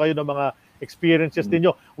 magkwento kayo ng mga experiences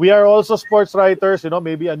ninyo. We are also sports writers,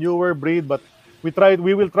 maybe a newer breed, but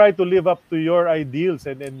we will try to live up to your ideals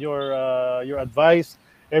and your advice,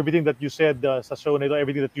 everything that you said sa show na ito,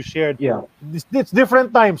 everything that you shared. Yeah. It's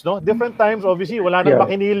different times, no? Different times, obviously. Wala nang Yeah.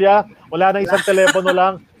 makinilya, wala nang isang telepono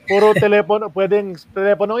lang. Puro telepono, pwedeng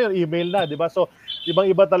telepono yun, email na, di ba? So,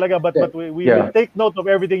 ibang-iba talaga, but we will take note of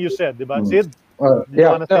everything you said, di ba? Sid? Do you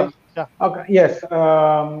wanna say? Yeah. Okay, yes.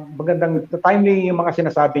 Magandang timely yung mga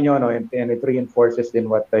sinasabi nyo, no? And it reinforces din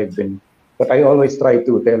what I always try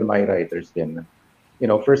to tell my writers din.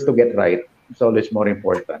 First to get right is always more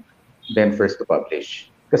important than first to publish.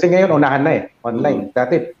 Kasi ngayon, unahan na online.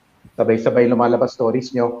 Dati, sabay-sabay lumalabas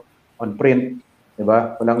stories nyo on print, di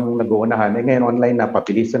ba? Walang nag-uunahan. Ngayon, online na,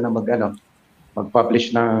 papilisan na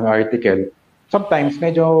mag-publish ng article. Sometimes,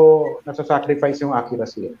 medyo nasa-sacrifice yung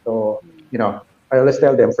accuracy. So, I always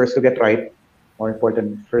tell them, first to get right, more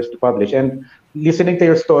important, first to publish. And listening to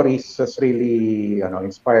your stories has really,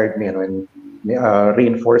 inspired me, and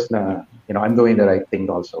reinforced na, I'm doing the right thing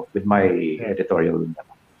also with my editorial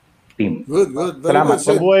team. Good. Very Salamat. good,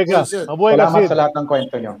 Sid. Mabuhay ka. Well said. Mabuhay ka, Salamat Sid. sa lahat ng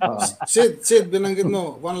kwento nyo. Sid, binanggit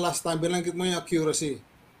mo, one last time, binanggit mo yung accuracy.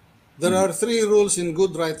 There are 3 rules in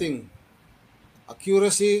good writing.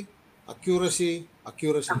 Accuracy.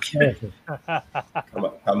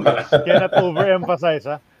 Tama. Cannot overemphasize,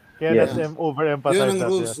 ha? Overemphasize. Yun ang that,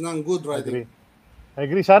 rules yeah. ng good writing. I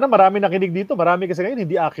agree. Sana marami nakinig dito. Marami kasi ngayon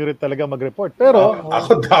hindi accurate talaga mag-report. Pero,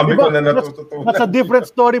 Ako dami ko na natututunan. that's a different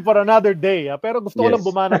story for another day. Ha? Pero gusto ko lang Yes.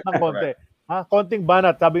 bumanat ng konti. Ha? Konting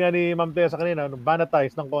banat. Sabi nga ni Ma'am Tessa kanina,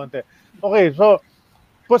 banatize ng konti. Okay, so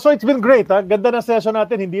it's been great. Ha? Ganda ng session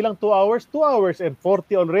natin. Hindi lang 2 hours, 2 hours and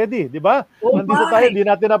 40 already. Di ba? Nandito tayo, hindi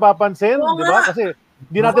natin napapansin. Di ba? Kasi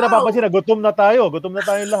hindi natin napapansin na gutom na tayo. Gutom na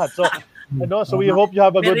tayong lahat. So we hope you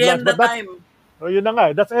have a good lunch. Merienda time. So yun na nga.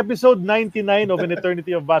 That's episode 99 of An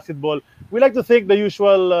Eternity of Basketball. We like to thank the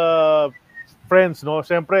usual friends, no?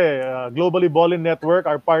 Siyempre, Globally Ballin Network,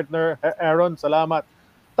 our partner, Aaron, salamat.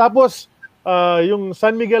 Tapos, yung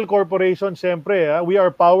San Miguel Corporation, siyempre, we are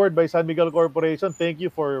powered by San Miguel Corporation. Thank you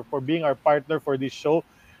for being our partner for this show.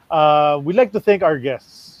 We'd like to thank our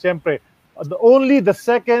guests. Siyempre, the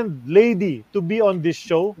second lady to be on this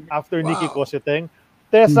show after Nikki Cositeng,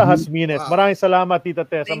 Tessa Hasmines. Maraming salamat, Tita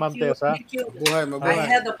Tessa, Ma'am Tessa. Thank you. Mabuhay.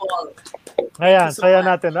 I had the ball. Ayan, saya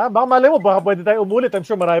natin. Ha? Baka malay mo, baka pwede tayo umulit. I'm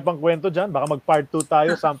sure marami pang kwento dyan. Baka mag-part 2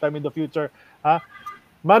 tayo sometime in the future. Ha?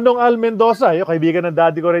 Manong Al Mendoza, yung kaibigan ng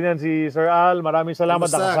daddy ko rin yan, si Sir Al. Maraming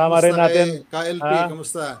salamat. Nakasama rin natin. KLP,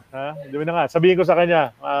 kamusta? Di ba na nga, sabihin ko sa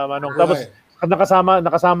kanya, Manong. Tapos,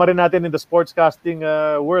 nakasama rin natin in the sportscasting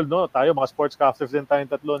world, no? Tayo, mga sportscasters din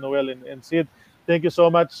tayong tatlo, Noel and Sid. Thank you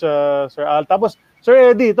so much, Sir Al. Tapos,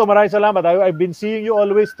 Sir Eddie, maraming salamat. I've been seeing you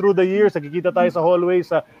always through the years. Nakikita tayo sa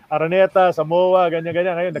hallways, sa Araneta, sa MOA,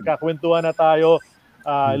 ganyan-ganyan. Ngayon, nagkakwentuhan na tayo.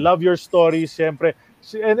 I love your stories, siyempre.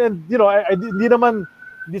 And hindi naman,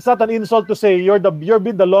 it's not an insult to say you've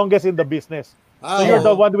been the longest in the business. So you're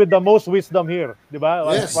the one with the most wisdom here, di ba?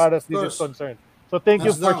 Yes, as far as this is concerned. So thank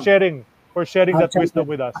you for sharing that wisdom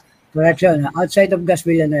with us. Correction, outside of Gas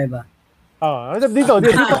Villanueva. Dito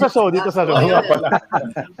sa show.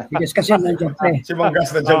 Because kasi nandiyan pa eh. Si Manggas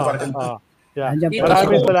na dyan pa rin. Yeah. Nandiyan pa.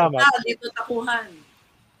 Maraming salamat. Dito takuhan.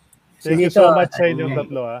 Thank you so much sa inyong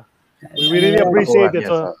tatlo. We really appreciate it.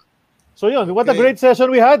 So yun, what a great session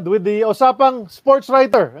we had with the Usapang Sports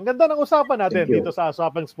Writer. Ang ganda ng usapan natin dito sa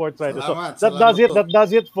Usapang Sports Writer. So that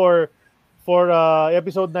does it for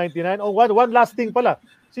episode 99. Oh, one last thing pala.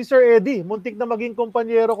 Si Sir Eddie, muntik na maging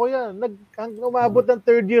kumpanyero ko yan. Umabot ng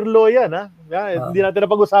third year law yan. Hindi natin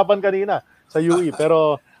napag-usapan kanina sa UE.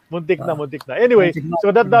 Pero muntik na. Anyway, so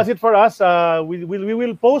that does it for us. We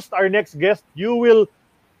will post our next guest. You will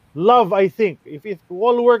love, I think. If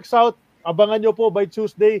all works out, abangan nyo po by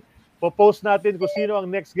Tuesday. Po-post natin kung sino ang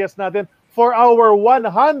next guest natin for our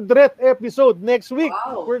 100th episode next week.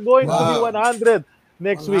 Wow. We're going to be 100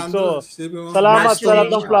 next week. So, salamat sa lahat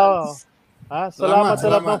ng salamat sa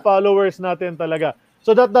lahat ng followers natin talaga.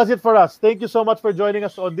 So that does it for us. Thank you so much for joining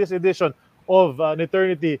us on this edition of An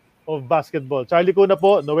Eternity of Basketball. Charlie Cuna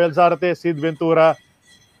po, Noel Zarte, Sid Ventura,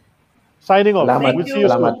 signing off. Salamat. We'll see you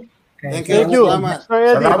soon. Thank Thank you. Mr.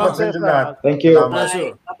 Eddie, Salamat sa inyo lahat. Thank you.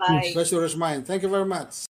 Pleasure. Bye-bye. Pleasure is mine. Thank you very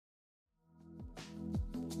much.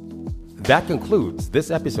 That concludes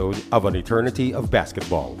this episode of An Eternity of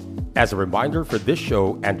Basketball. As a reminder for this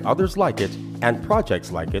show and others like it and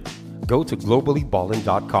projects like it, go to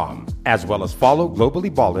globallyballin.com, as well as follow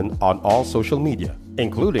Globally Ballin on all social media,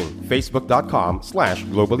 including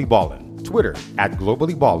facebook.com/globallyballin, Twitter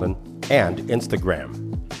 @globallyballin, and Instagram.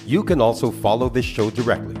 You can also follow this show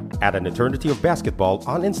directly at An Eternity of Basketball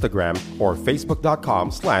on Instagram or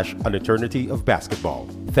facebook.com/An Eternity of Basketball.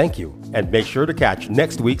 Thank you, and make sure to catch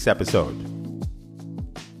next week's episode.